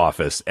Vince's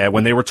office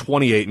when they were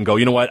 28 and go,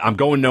 you know what, I'm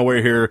going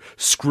nowhere here.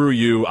 Screw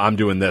you. I'm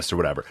doing this or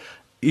whatever.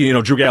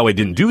 Drew Galloway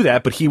didn't do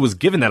that, but he was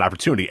given that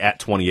opportunity at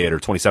 28 or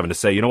 27 to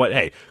say, you know what,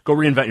 hey, go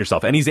reinvent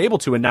yourself. And he's able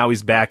to, and now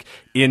he's back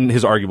in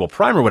his arguable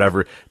prime or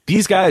whatever.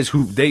 These guys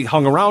who they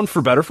hung around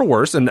for better, for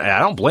worse, and I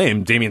don't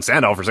blame Damian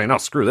Sandow for saying, no,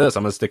 screw this,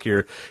 I'm going to stick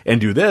here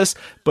and do this.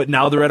 But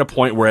now they're at a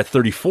point where at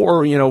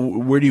 34,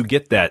 where do you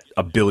get that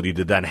ability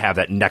to then have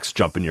that next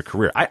jump in your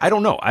career? I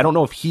don't know. I don't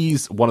know if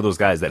he's one of those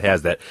guys that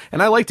has that.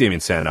 And I like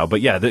Damian Sandow,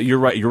 but yeah, you're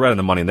right. You're right on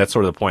the money. And that's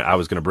sort of the point I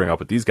was going to bring up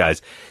with these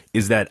guys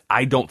is that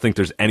I don't think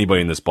there's anybody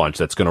in this bunch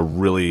that's going to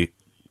really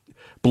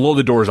blow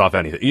the doors off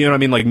anything. You know what I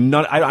mean? Like,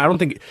 I don't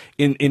think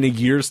in a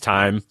year's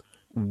time,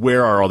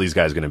 where are all these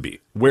guys going to be?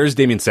 Where's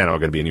Damian Sandow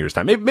going to be in a year's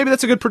time? Maybe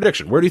that's a good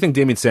prediction. Where do you think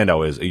Damian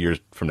Sandow is a year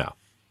from now?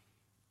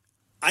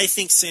 I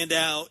think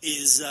Sandow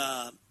is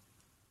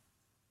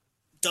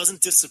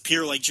doesn't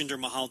disappear like Jinder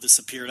Mahal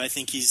disappeared. I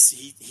think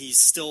he's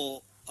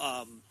still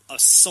a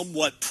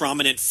somewhat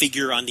prominent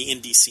figure on the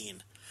indie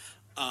scene.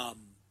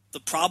 The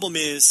problem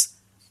is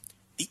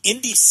the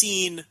indie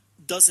scene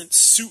doesn't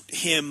suit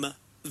him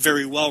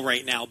very well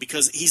right now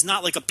because he's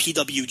not like a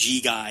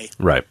PWG guy.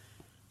 Right.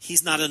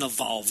 He's not an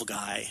Evolve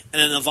guy. And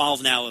an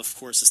Evolve now, of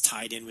course, is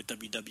tied in with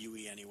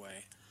WWE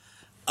anyway.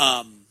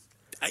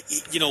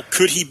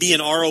 Could he be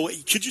an ROH?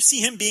 Could you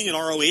see him being an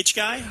ROH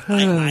guy?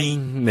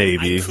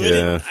 Maybe.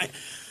 Yeah.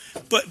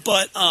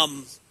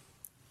 The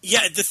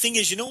thing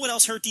is, you know what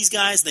else hurt these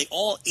guys? They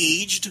all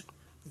aged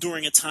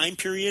during a time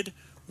period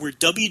where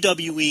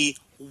WWE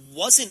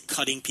wasn't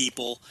cutting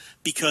people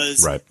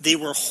because they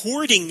were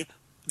hoarding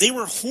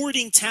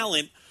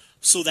talent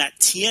so that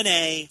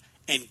TNA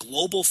and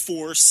Global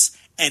Force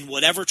and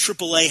whatever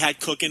AAA had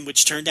cooking,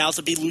 which turned out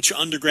to be Lucha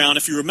Underground.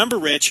 If you remember,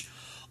 Rich,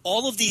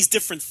 all of these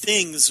different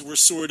things were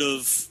sort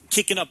of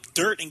kicking up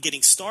dirt and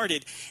getting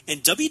started,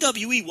 and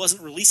WWE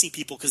wasn't releasing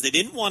people because they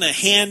didn't want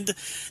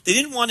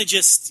to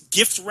just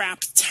gift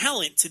wrap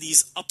talent to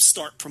these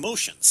upstart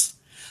promotions.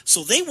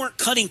 So they weren't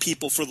cutting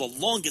people for the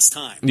longest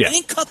time. Yeah. They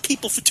didn't cut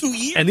people for 2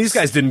 years. And these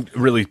guys didn't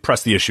really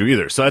press the issue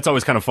either. So that's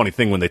always kind of a funny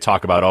thing when they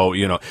talk about,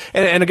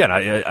 and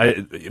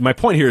again, my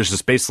point here is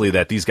just basically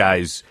that these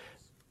guys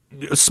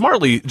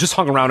smartly just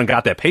hung around and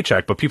got that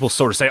paycheck, but people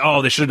sort of say,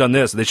 oh, they should have done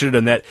this, they should have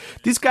done that.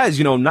 These guys,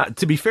 not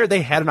to be fair,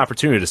 they had an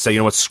opportunity to say, you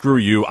know what, screw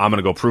you, I'm going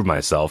to go prove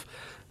myself.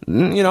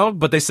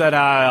 But they said,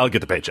 I'll get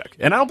the paycheck.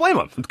 And I don't blame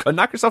them.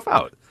 Knock yourself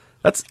out.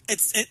 That's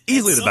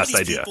easily the best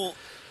idea. People,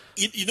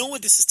 you know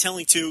what this is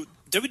telling too?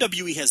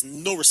 WWE has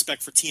no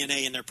respect for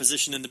TNA and their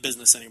position in the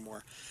business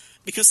anymore.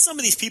 Because some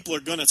of these people are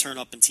going to turn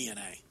up in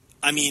TNA.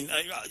 I mean,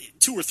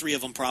 2 or 3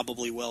 of them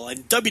probably will.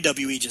 And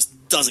WWE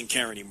just doesn't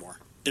care anymore.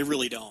 They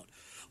really don't.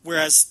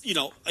 Whereas,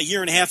 a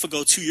year and a half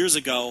ago, 2 years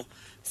ago,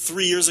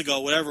 3 years ago,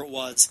 whatever it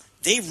was,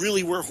 they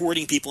really were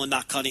hoarding people and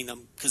not cutting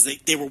them because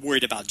they were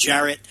worried about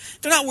Jarrett.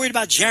 They're not worried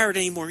about Jarrett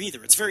anymore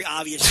either. It's very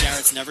obvious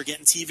Jarrett's never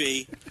getting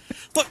TV.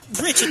 But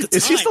Rich, at the time,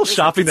 is he still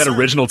shopping that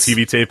original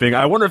TV taping?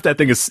 I wonder if that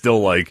thing is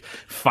still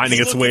finding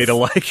its way to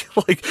like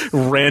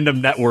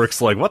random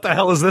networks. Like, what the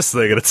hell is this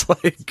thing? And it's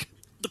like.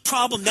 The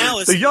problem now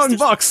is the Young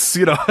Bucks,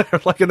 and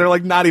they're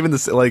not even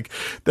that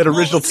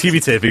original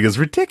TV taping is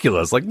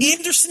ridiculous. Like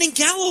Anderson and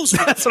Gallows.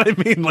 That's what I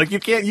mean.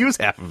 You can't use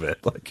half of it.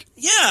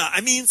 Yeah,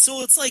 I mean,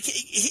 so it's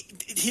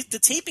the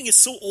taping is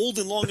so old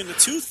and long in the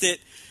tooth that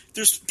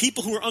there's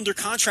people who are under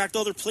contract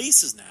other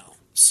places now.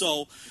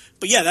 So,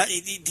 but yeah,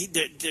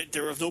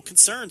 they're of no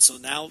concern. So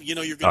now you're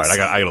going to. All right, I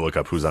got to look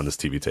up who's on this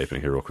TV taping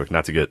here real quick.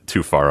 Not to get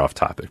too far off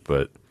topic,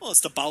 but. Well,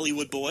 it's the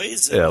Bollywood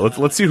Boys. Yeah,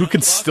 let's see who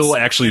can still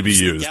actually be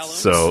used.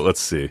 So let's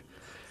see.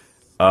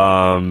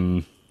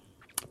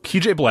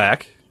 PJ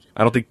Black.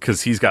 I don't think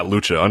because he's got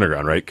Lucha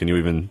Underground, right? Can you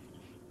even?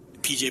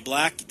 PJ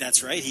Black.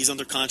 That's right. He's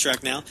under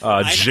contract now.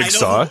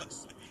 Jigsaw.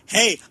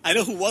 I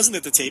know who wasn't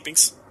at the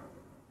tapings.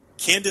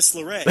 Candice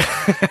LeRae.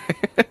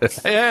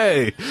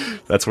 Hey,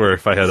 that's where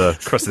if I had a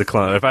Krusty the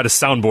Clown, if I had a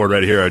soundboard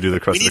right here, I'd do the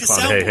Krusty the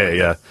Clown. Hey,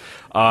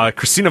 yeah.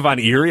 Christina Von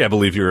Eerie. I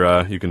believe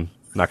you can.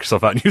 Knock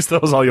yourself out and use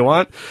those all you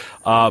want.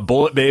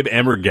 Bullet Babe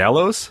Amber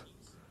Gallows.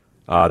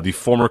 The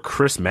former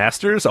Chris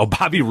Masters. Oh,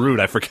 Bobby Roode.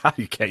 I forgot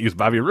you can't use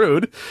Bobby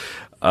Roode.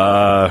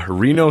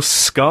 Reno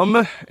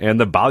Scum and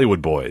the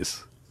Bollywood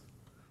Boys.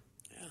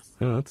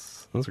 Yeah,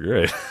 that's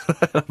great.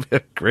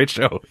 Great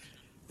show.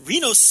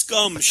 Reno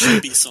Scum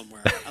should be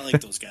somewhere. I like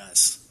those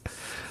guys.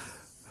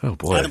 Oh,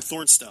 boy. Adam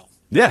Thornstowe.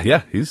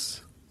 Yeah,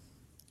 he's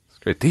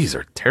great. These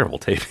are terrible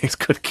tapings.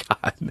 Good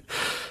God.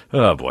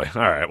 Oh, boy.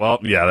 All right. Well,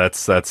 yeah,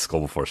 that's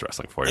Global Force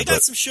Wrestling for you. They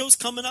got some shows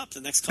coming up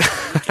the next couple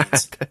of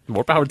weekends.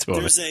 More power to them.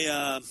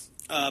 There's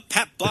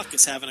Pat Buck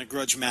is having a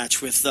grudge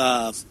match with,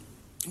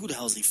 who the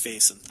hell is he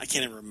facing? I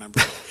can't even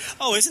remember.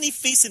 Oh, isn't he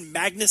facing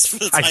Magnus for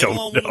the title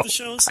on one of the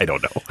shows? I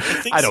don't know.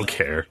 I don't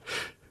care.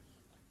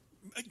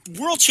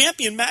 World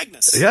champion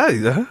Magnus.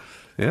 Yeah.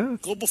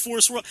 Global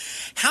Force World.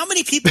 How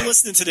many people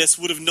listening to this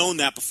would have known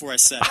that before I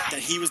said it, that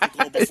he was the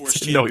Global Force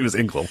champion? No, he was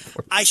in Global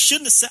Force. I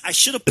shouldn't have said. I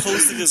should have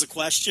posted it as a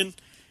question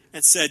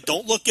and said,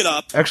 "Don't look it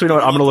up." Actually, no.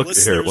 I'm going to look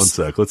here. One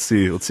sec. Let's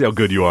see how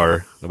good you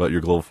are about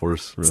your Global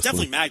Force wrestling. It's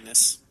definitely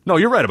Magnus. No,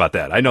 you're right about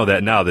that. I know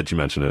that now that you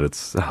mention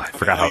it. I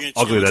forgot how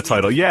ugly that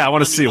title. Yeah, I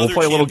want to see. We'll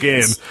play a little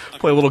game. Okay.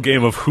 Play a little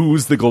game of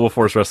who's the Global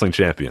Force Wrestling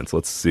champions.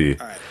 Let's see.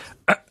 All right.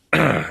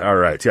 All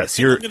right. Yes,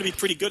 you're going to be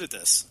pretty good at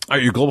this. All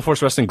right, your Global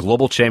Force Wrestling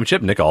Global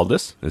Championship. Nick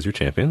Aldis is your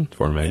champion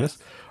for Magnus.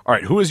 Yeah. All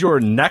right. Who is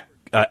your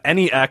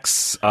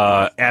NEX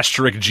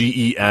asterisk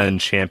GEN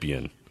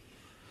champion?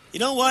 You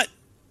know what?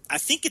 I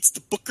think it's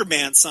the Booker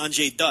man,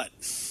 Sanjay Dutt.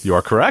 You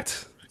are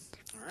correct.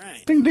 All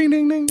right. Ding, ding,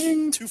 ding, ding,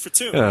 ding. 2 for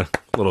 2. Yeah.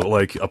 A little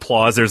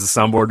applause. There's the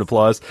soundboard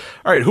applause.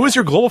 All right. Who is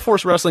your Global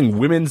Force Wrestling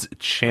Women's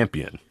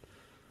champion?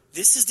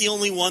 This is the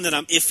only one that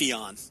I'm iffy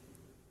on.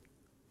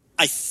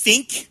 I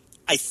think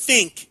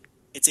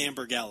it's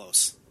Amber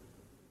Gallows.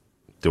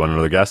 Do you want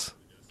another guess?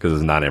 Because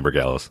it's not Amber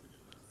Gallows.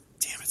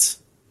 Damn it.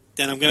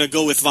 Then I'm going to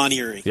go with Von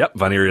Eerie. Yep,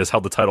 Von Eerie has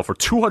held the title for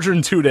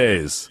 202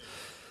 days.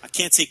 I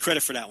can't take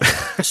credit for that one.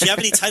 Does she have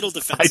any title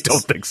defenses? I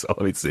don't think so.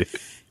 Let me see.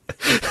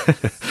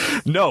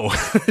 No,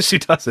 she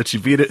doesn't. She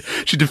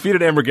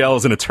defeated Amber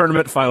Gallows in a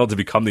tournament final to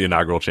become the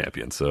inaugural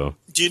champion. So,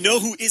 do you know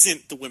who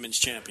isn't the women's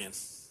champion?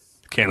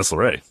 Candice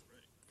LeRae.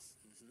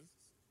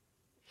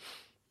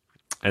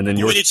 And then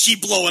boy, did she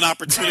blow an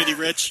opportunity,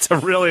 Rich? To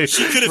really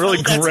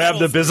grab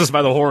the business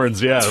by the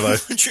horns, yeah.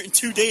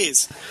 202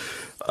 days.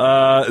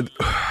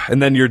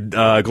 And then your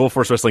Global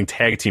Force Wrestling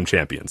Tag Team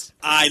Champions.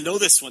 I know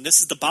this one.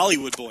 This is the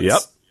Bollywood Boys. Yep.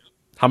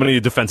 How many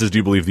defenses do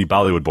you believe the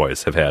Bollywood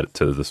Boys have had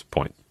to this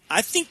point?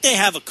 I think they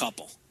have a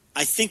couple.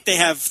 I think they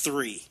have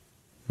 3.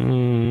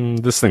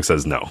 This thing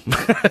says no.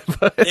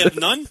 They have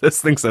none?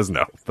 This thing says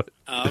no. But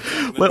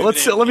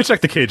okay. Let me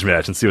check the cage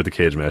match and see what the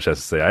cage match has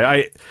to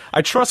say.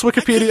 I trust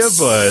Wikipedia,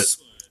 but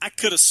I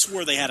could have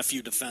swore they had a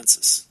few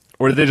defenses.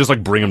 Or did they just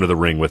bring them to the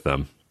ring with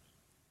them?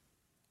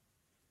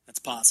 That's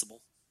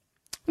possible.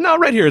 No,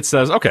 right here it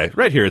says in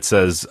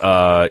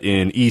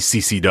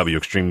ECCW,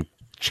 Extreme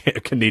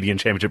Canadian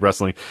Championship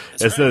Wrestling,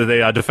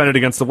 they defended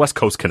against the West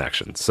Coast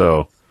Connection.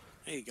 So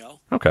there you go.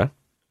 Okay,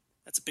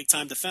 that's a big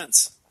time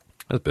defense.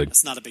 That's big.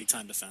 It's not a big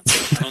time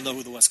defense. I don't know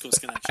who the West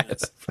Coast connection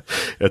is.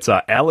 It's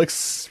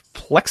Alex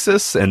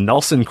Plexus and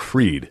Nelson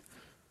Creed.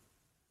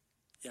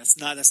 Yeah,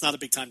 that's not a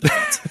big time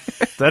defense.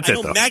 That's I it,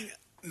 know though.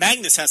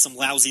 Magnus has some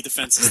lousy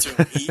defenses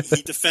too.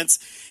 He defends.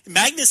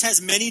 Magnus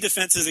has many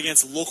defenses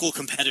against local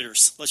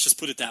competitors. Let's just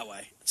put it that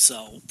way.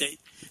 So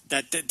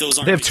those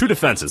aren't. They have two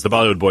defenses. The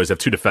Bollywood Boys have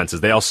two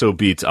defenses. They also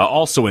beat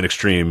also in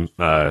Extreme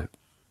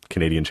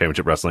Canadian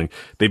Championship Wrestling.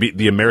 They beat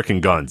the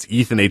American Guns,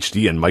 Ethan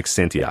HD and Mike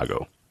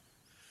Santiago.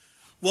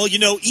 Well,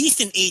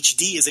 Ethan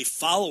HD is a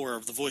follower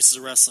of the Voices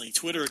of Wrestling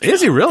Twitter account.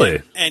 Is he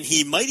really? And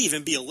he might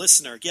even be a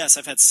listener. Yes,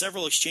 I've had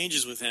several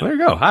exchanges with him. There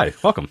you go. Hi,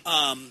 welcome.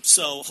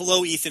 So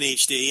hello, Ethan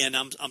HD, and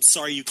I'm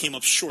sorry you came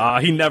up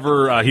short.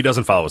 He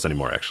doesn't follow us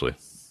anymore. Actually,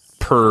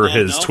 per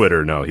his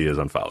Twitter, no, he has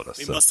unfollowed us.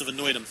 We must have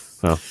annoyed him.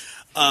 Well,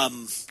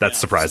 that's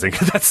surprising.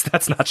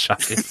 That's not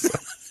shocking. So.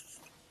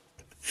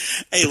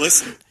 Hey,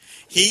 listen,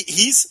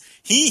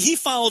 he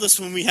followed us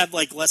when we had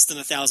like less than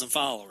 1,000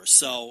 followers.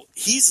 So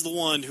he's the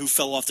one who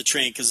fell off the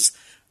train because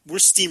we're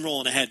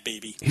steamrolling ahead,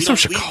 baby. He's from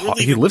Chicago.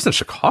 He lives in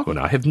Chicago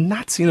now. I have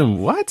not seen him.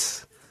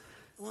 What?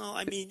 Well,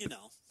 I mean,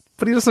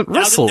 But he doesn't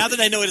wrestle. Now that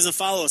I know he doesn't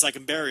follow us, I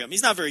can bury him.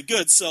 He's not very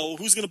good, so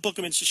who's going to book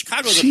him in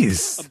Chicago?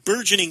 A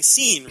burgeoning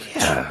scene. Rich.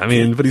 Yeah, I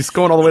mean, but he's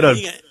going all the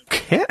way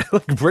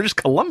to British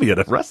Columbia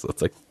to wrestle.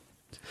 It's like,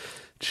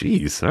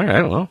 jeez. All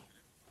right, well,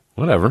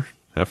 whatever.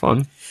 Have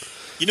fun.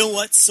 You know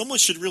what? Someone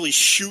should really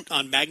shoot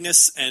on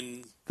Magnus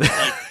and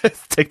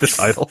take the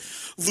title,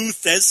 Lou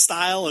Thez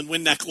style, and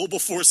win that Global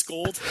Force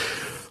Gold.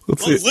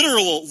 See.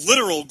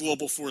 Literal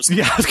Global Force Gold.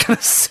 Yeah, I was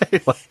gonna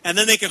say. And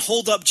then they can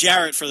hold up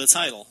Jarrett for the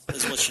title.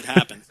 Is what should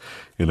happen.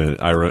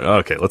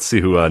 Okay, let's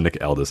see who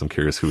Nick Aldis. I'm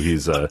curious who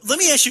he's. Let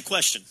me ask you a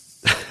question.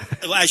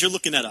 As you're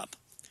looking that up,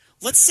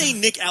 let's say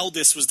Nick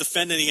Aldis was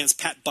defending against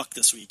Pat Buck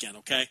this weekend.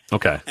 Okay.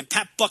 Okay. And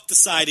Pat Buck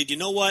decided, you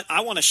know what?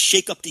 I want to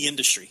shake up the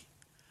industry.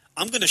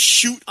 I'm going to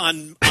shoot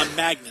on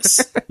Magnus,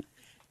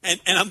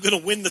 and I'm going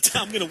to win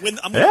I'm going to win.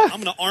 I'm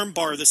going to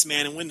armbar this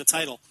man and win the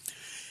title.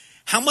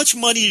 How much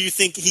money do you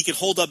think he could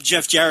hold up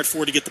Jeff Jarrett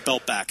for to get the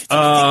belt back? Do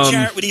you think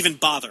Jarrett would even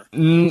bother?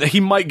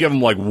 He might give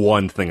him like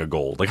one thing of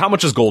gold. Like, how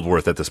much is gold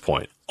worth at this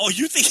point? Oh,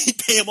 you think he'd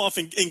pay him off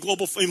in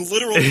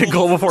literal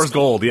Global Force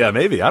gold? Yeah,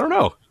 maybe. I don't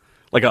know.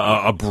 Like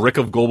a brick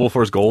of Global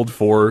Force gold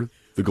for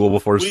the Global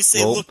Force. We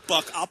say, gold? Look,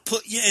 Buck, I'll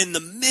put you in the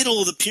middle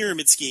of the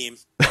pyramid scheme.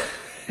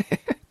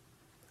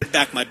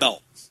 Back my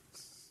belt.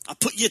 I'll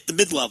put you at the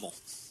mid-level.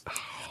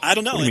 I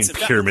don't know. What do you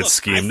mean pyramid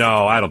scheme?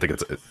 No, I don't think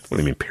it's. What do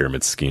you mean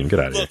pyramid scheme? Get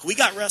out of here. Look, we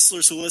got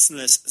wrestlers who listen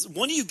to this.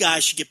 One of you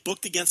guys should get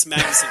booked against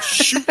Magnus and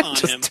shoot on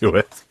Just him. do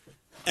it.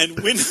 And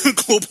win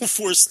the Global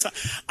Force.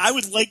 I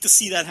would like to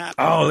see that happen.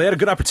 Oh, they had a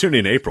good opportunity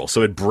in April.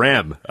 So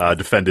Bram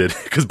defended,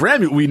 because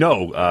Bram, we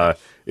know,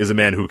 is a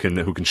man who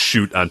can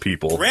shoot on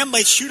people. Bram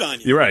might shoot on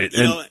you. You're right.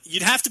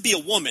 You'd have to be a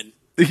woman.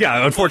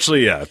 Yeah,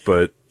 unfortunately, yeah.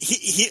 But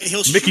he'll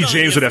Mickey shoot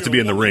James would have to be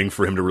in the ring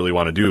for him to really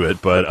want to do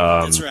it. But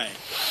that's right.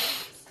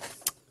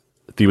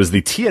 It was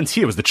the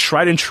TNT. It was the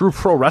Tried and True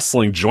Pro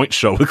Wrestling joint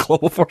show with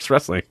Global Force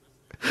Wrestling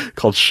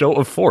called Show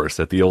of Force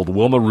at the old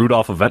Wilma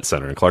Rudolph Event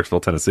Center in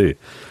Clarksville, Tennessee.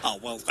 Oh,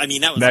 well, I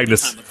mean, that was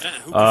Magnus. a good time event.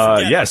 Who could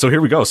forget? Yeah, so here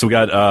we go. So we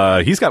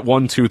got he's got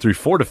 1, 2, 3,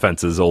 4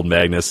 defenses, old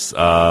Magnus.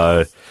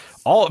 All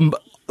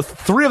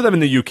 3 of them in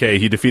the UK.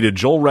 He defeated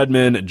Joel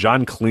Redman,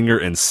 John Klinger,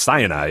 and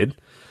Cyanide.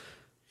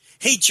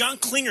 Hey, John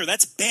Klinger,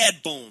 that's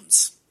Bad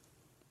Bones.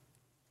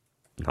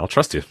 I'll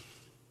trust you.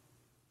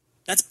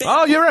 That's Bad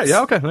Oh, you're right. Bones.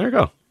 Yeah, okay, there you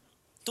go.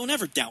 Don't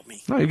ever doubt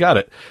me. No, you got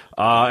it.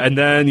 And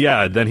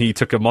then he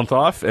took a month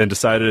off and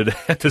decided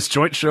at this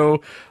joint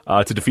show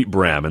to defeat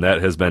Bram, and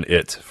that has been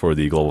it for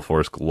the Global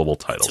Force Global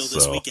title. Until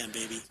this weekend,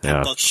 baby.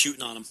 Yeah. Buck's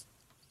shooting on him.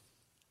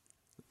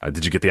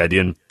 Did you get the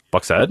idea in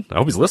Buck's head? I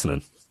hope he's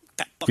listening.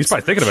 He's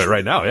probably thinking of it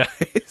right now, yeah.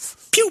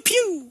 Pew,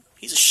 pew.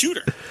 He's a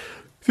shooter. Do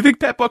you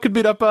think Pat Buck could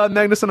beat up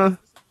Magnus in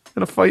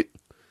a fight?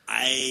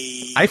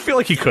 I feel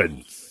like he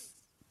couldn't.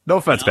 No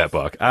offense, Pat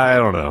Buck. I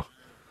don't know.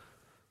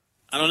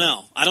 I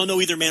don't know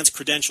either man's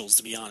credentials,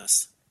 to be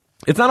honest.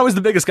 It's not always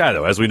the biggest guy,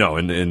 though, as we know,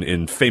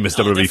 in famous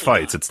WWE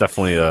fights. Not. It's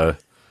definitely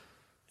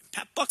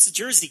Pat Buck's a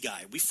Jersey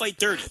guy. We fight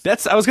dirty.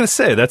 I was going to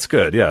say, that's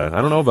good, yeah.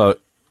 I don't know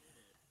about...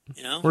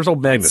 Where's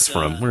old Magnus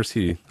from? Where's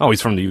he? Oh,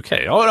 he's from the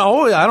UK. Oh,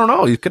 no, I don't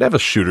know. You could have a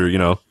shooter,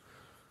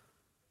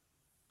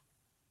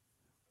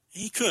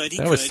 He could.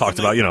 I always talked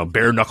about,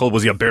 bare knuckle.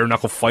 Was he a bare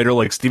knuckle fighter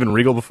like Steven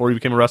Regal before he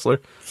became a wrestler?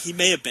 He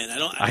may have been.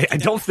 I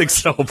don't think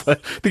so, but I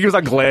think he was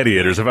on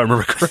Gladiators, if I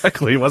remember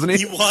correctly, wasn't he?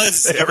 He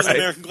was. He was an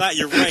American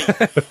Gladiator. You're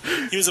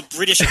right. He was a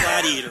British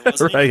Gladiator,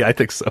 wasn't he? Right, I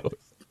think so.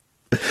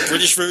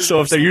 British version.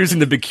 So if they're using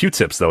the big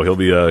Q-tips, though, he'll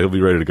be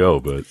ready to go.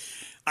 But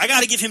I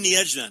got to give him the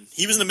edge. Then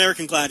he was an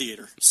American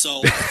Gladiator,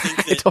 so I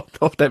think that I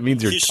don't know if that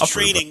means you're his tougher,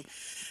 training. But...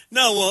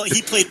 No, well,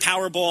 he played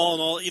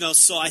Powerball and all,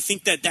 so I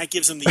think that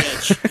gives him the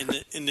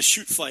edge in the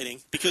shoot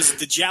fighting because of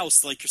the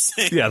joust, like you're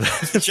saying. Yeah,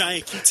 the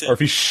giant Q-tip. Or if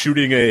he's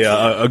shooting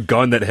a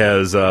gun that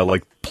has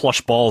like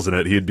plush balls in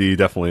it, he'd be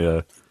definitely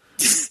a.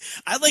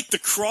 I like the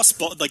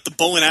crossbow, like the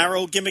bow and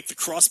arrow gimmick, the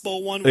crossbow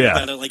one. Where you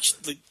gotta, like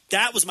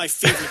that was my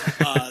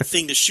favorite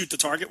thing to shoot the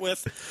target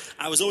with.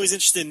 I was always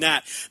interested in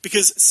that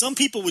because some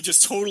people would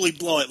just totally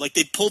blow it. Like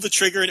they'd pull the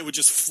trigger and it would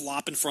just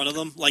flop in front of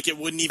them. Like it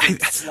wouldn't even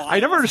fly. I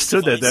never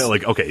understood that.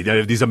 Like, okay,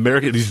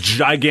 these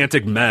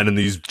gigantic men and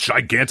these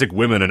gigantic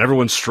women and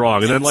everyone's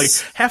strong. And then like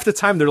half the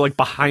time they're like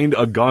behind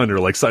a gun or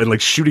like something,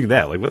 like shooting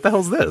that. Like, what the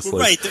hell's this? Well,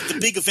 like, right. The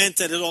big event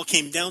that it all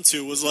came down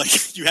to was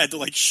like you had to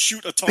like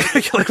shoot a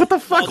target. like, what the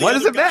fuck? Why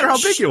does it matter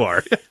how big you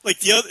are? Like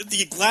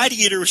the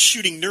gladiator was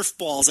shooting Nerf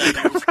balls at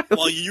you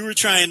while you were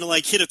trying to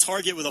like hit a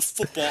target with a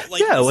football.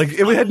 Like, yeah, like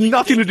it had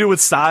nothing to do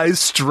with size,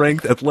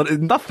 strength, athletic,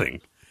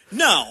 nothing.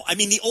 No, I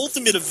mean the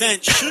ultimate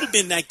event should have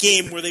been that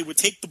game where they would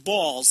take the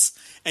balls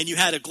and you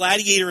had a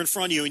gladiator in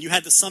front of you and you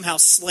had to somehow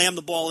slam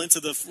the ball into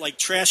the like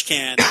trash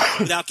can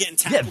without getting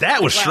tackled. Yeah,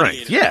 that was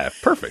strength. Yeah,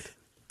 perfect.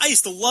 I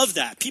used to love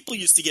that. People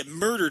used to get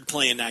murdered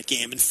playing that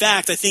game. In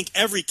fact, I think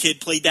every kid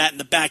played that in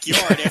the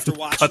backyard after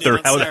watching Cut their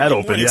it on head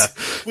open, mornings.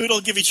 yeah. We'd all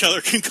give each other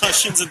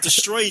concussions and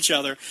destroy each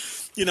other,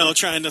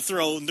 trying to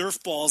throw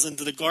Nerf balls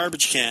into the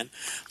garbage can.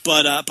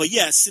 But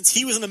yeah, since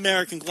he was an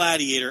American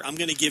gladiator, I'm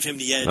going to give him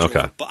the edge.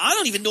 Okay. But I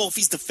don't even know if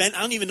I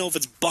don't even know if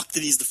it's Buck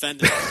that he's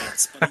defending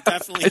against. But he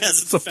definitely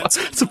has a defense.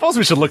 Suppose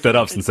we should look that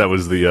up since that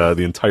was the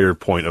entire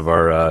point of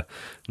our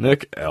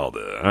Nick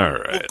Alda. All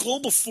right. Well,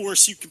 Global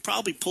Force, you can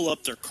probably pull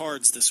up their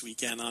cards this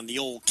weekend on the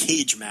old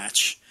cage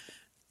match.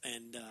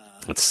 And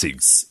let's see,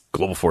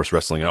 Global Force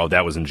Wrestling. Oh,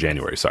 that was in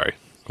January. Sorry,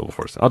 Global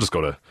Force. I'll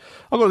go to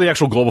the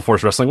actual Global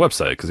Force Wrestling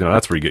website because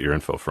that's where you get your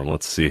info from.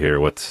 Let's see here.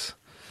 What's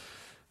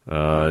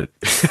buy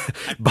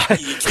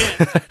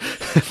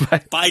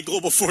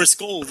Global Force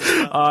Gold.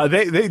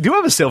 They do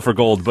have a sale for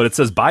gold, but it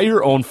says buy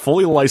your own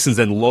fully licensed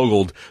and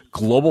logoed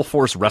Global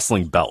Force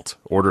Wrestling belt.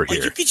 Order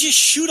here. You could just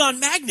shoot on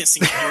Magnus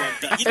and get your own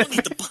belt. You don't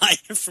need to buy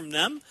it from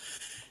them.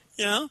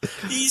 You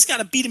just got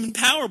to beat him in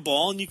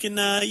Powerball, and you can,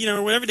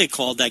 whatever they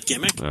called that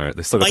gimmick. All right,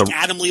 they still got Mike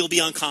Adamle will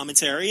be on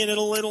commentary, and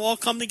it'll all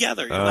come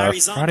together. Larry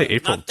Zonka, Friday,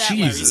 April. Not that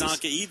Jesus. Larry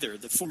Zonka either,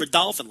 the former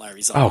Dolphin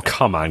Larry Zonka. Oh,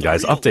 come on,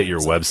 guys, update your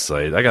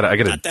website. I got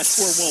not that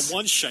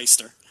 411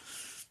 shyster.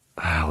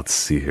 Let's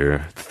see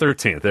here,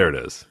 13th. There it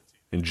is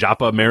in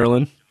Joppa,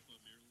 Maryland.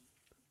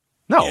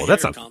 No, Yeah,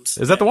 that's not. Comes.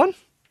 Is that the one?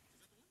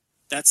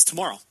 That's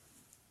tomorrow.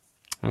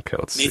 Okay,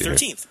 let's May see. May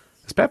 13th. Here.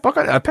 Is Pat Buck?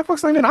 Pat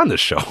Buck's not even on this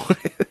show.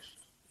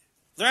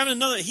 They're having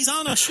another. He's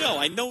on a show.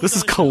 I know. This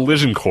is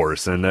Collision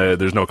Course, and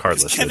there's no card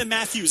listed. Kevin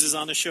Matthews is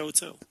on a show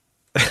too.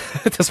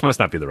 This must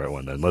not be the right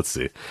one then. Let's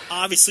see.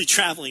 Obviously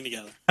traveling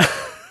together.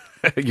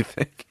 You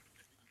think?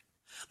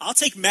 I'll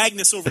take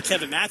Magnus over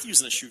Kevin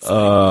Matthews in a shoot.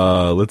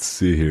 Let's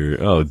see here.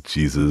 Oh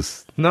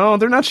Jesus! No,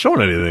 they're not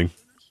showing anything.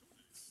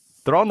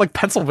 They're all in like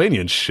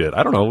Pennsylvania and shit.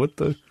 I don't know what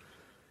the.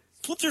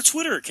 What's their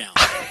Twitter account?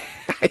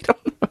 I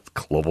don't know.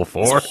 Global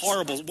Force.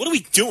 Horrible. What are we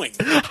doing?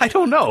 I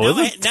don't know.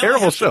 This is a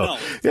terrible show.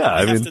 Yeah,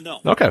 I mean.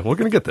 Okay, we're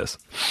gonna get this.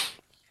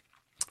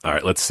 All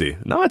right, let's see.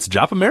 No, it's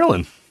Joppa,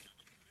 Maryland.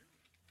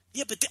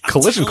 Yeah, but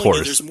Collision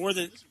Course. There's more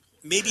than.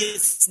 Maybe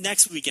it's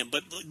next weekend,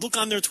 but look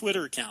on their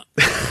Twitter account.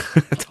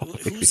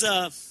 Who's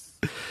I'm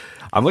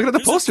looking at the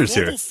posters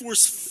here. Global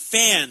Force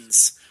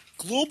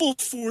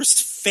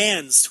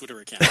fans Twitter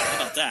account.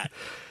 How about that?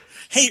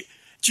 Hey,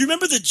 do you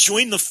remember the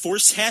Join the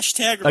Force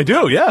hashtag? I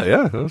do. Yeah,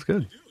 that was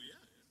good.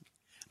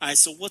 All right,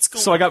 so what's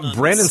going on? So I got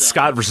Brandon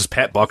Scott versus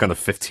Pat Buck on the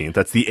 15th.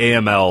 That's the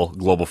AML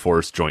Global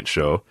Force joint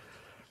show.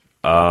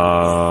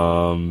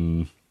 I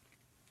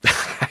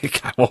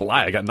won't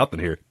lie, I got nothing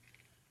here.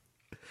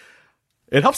 It helps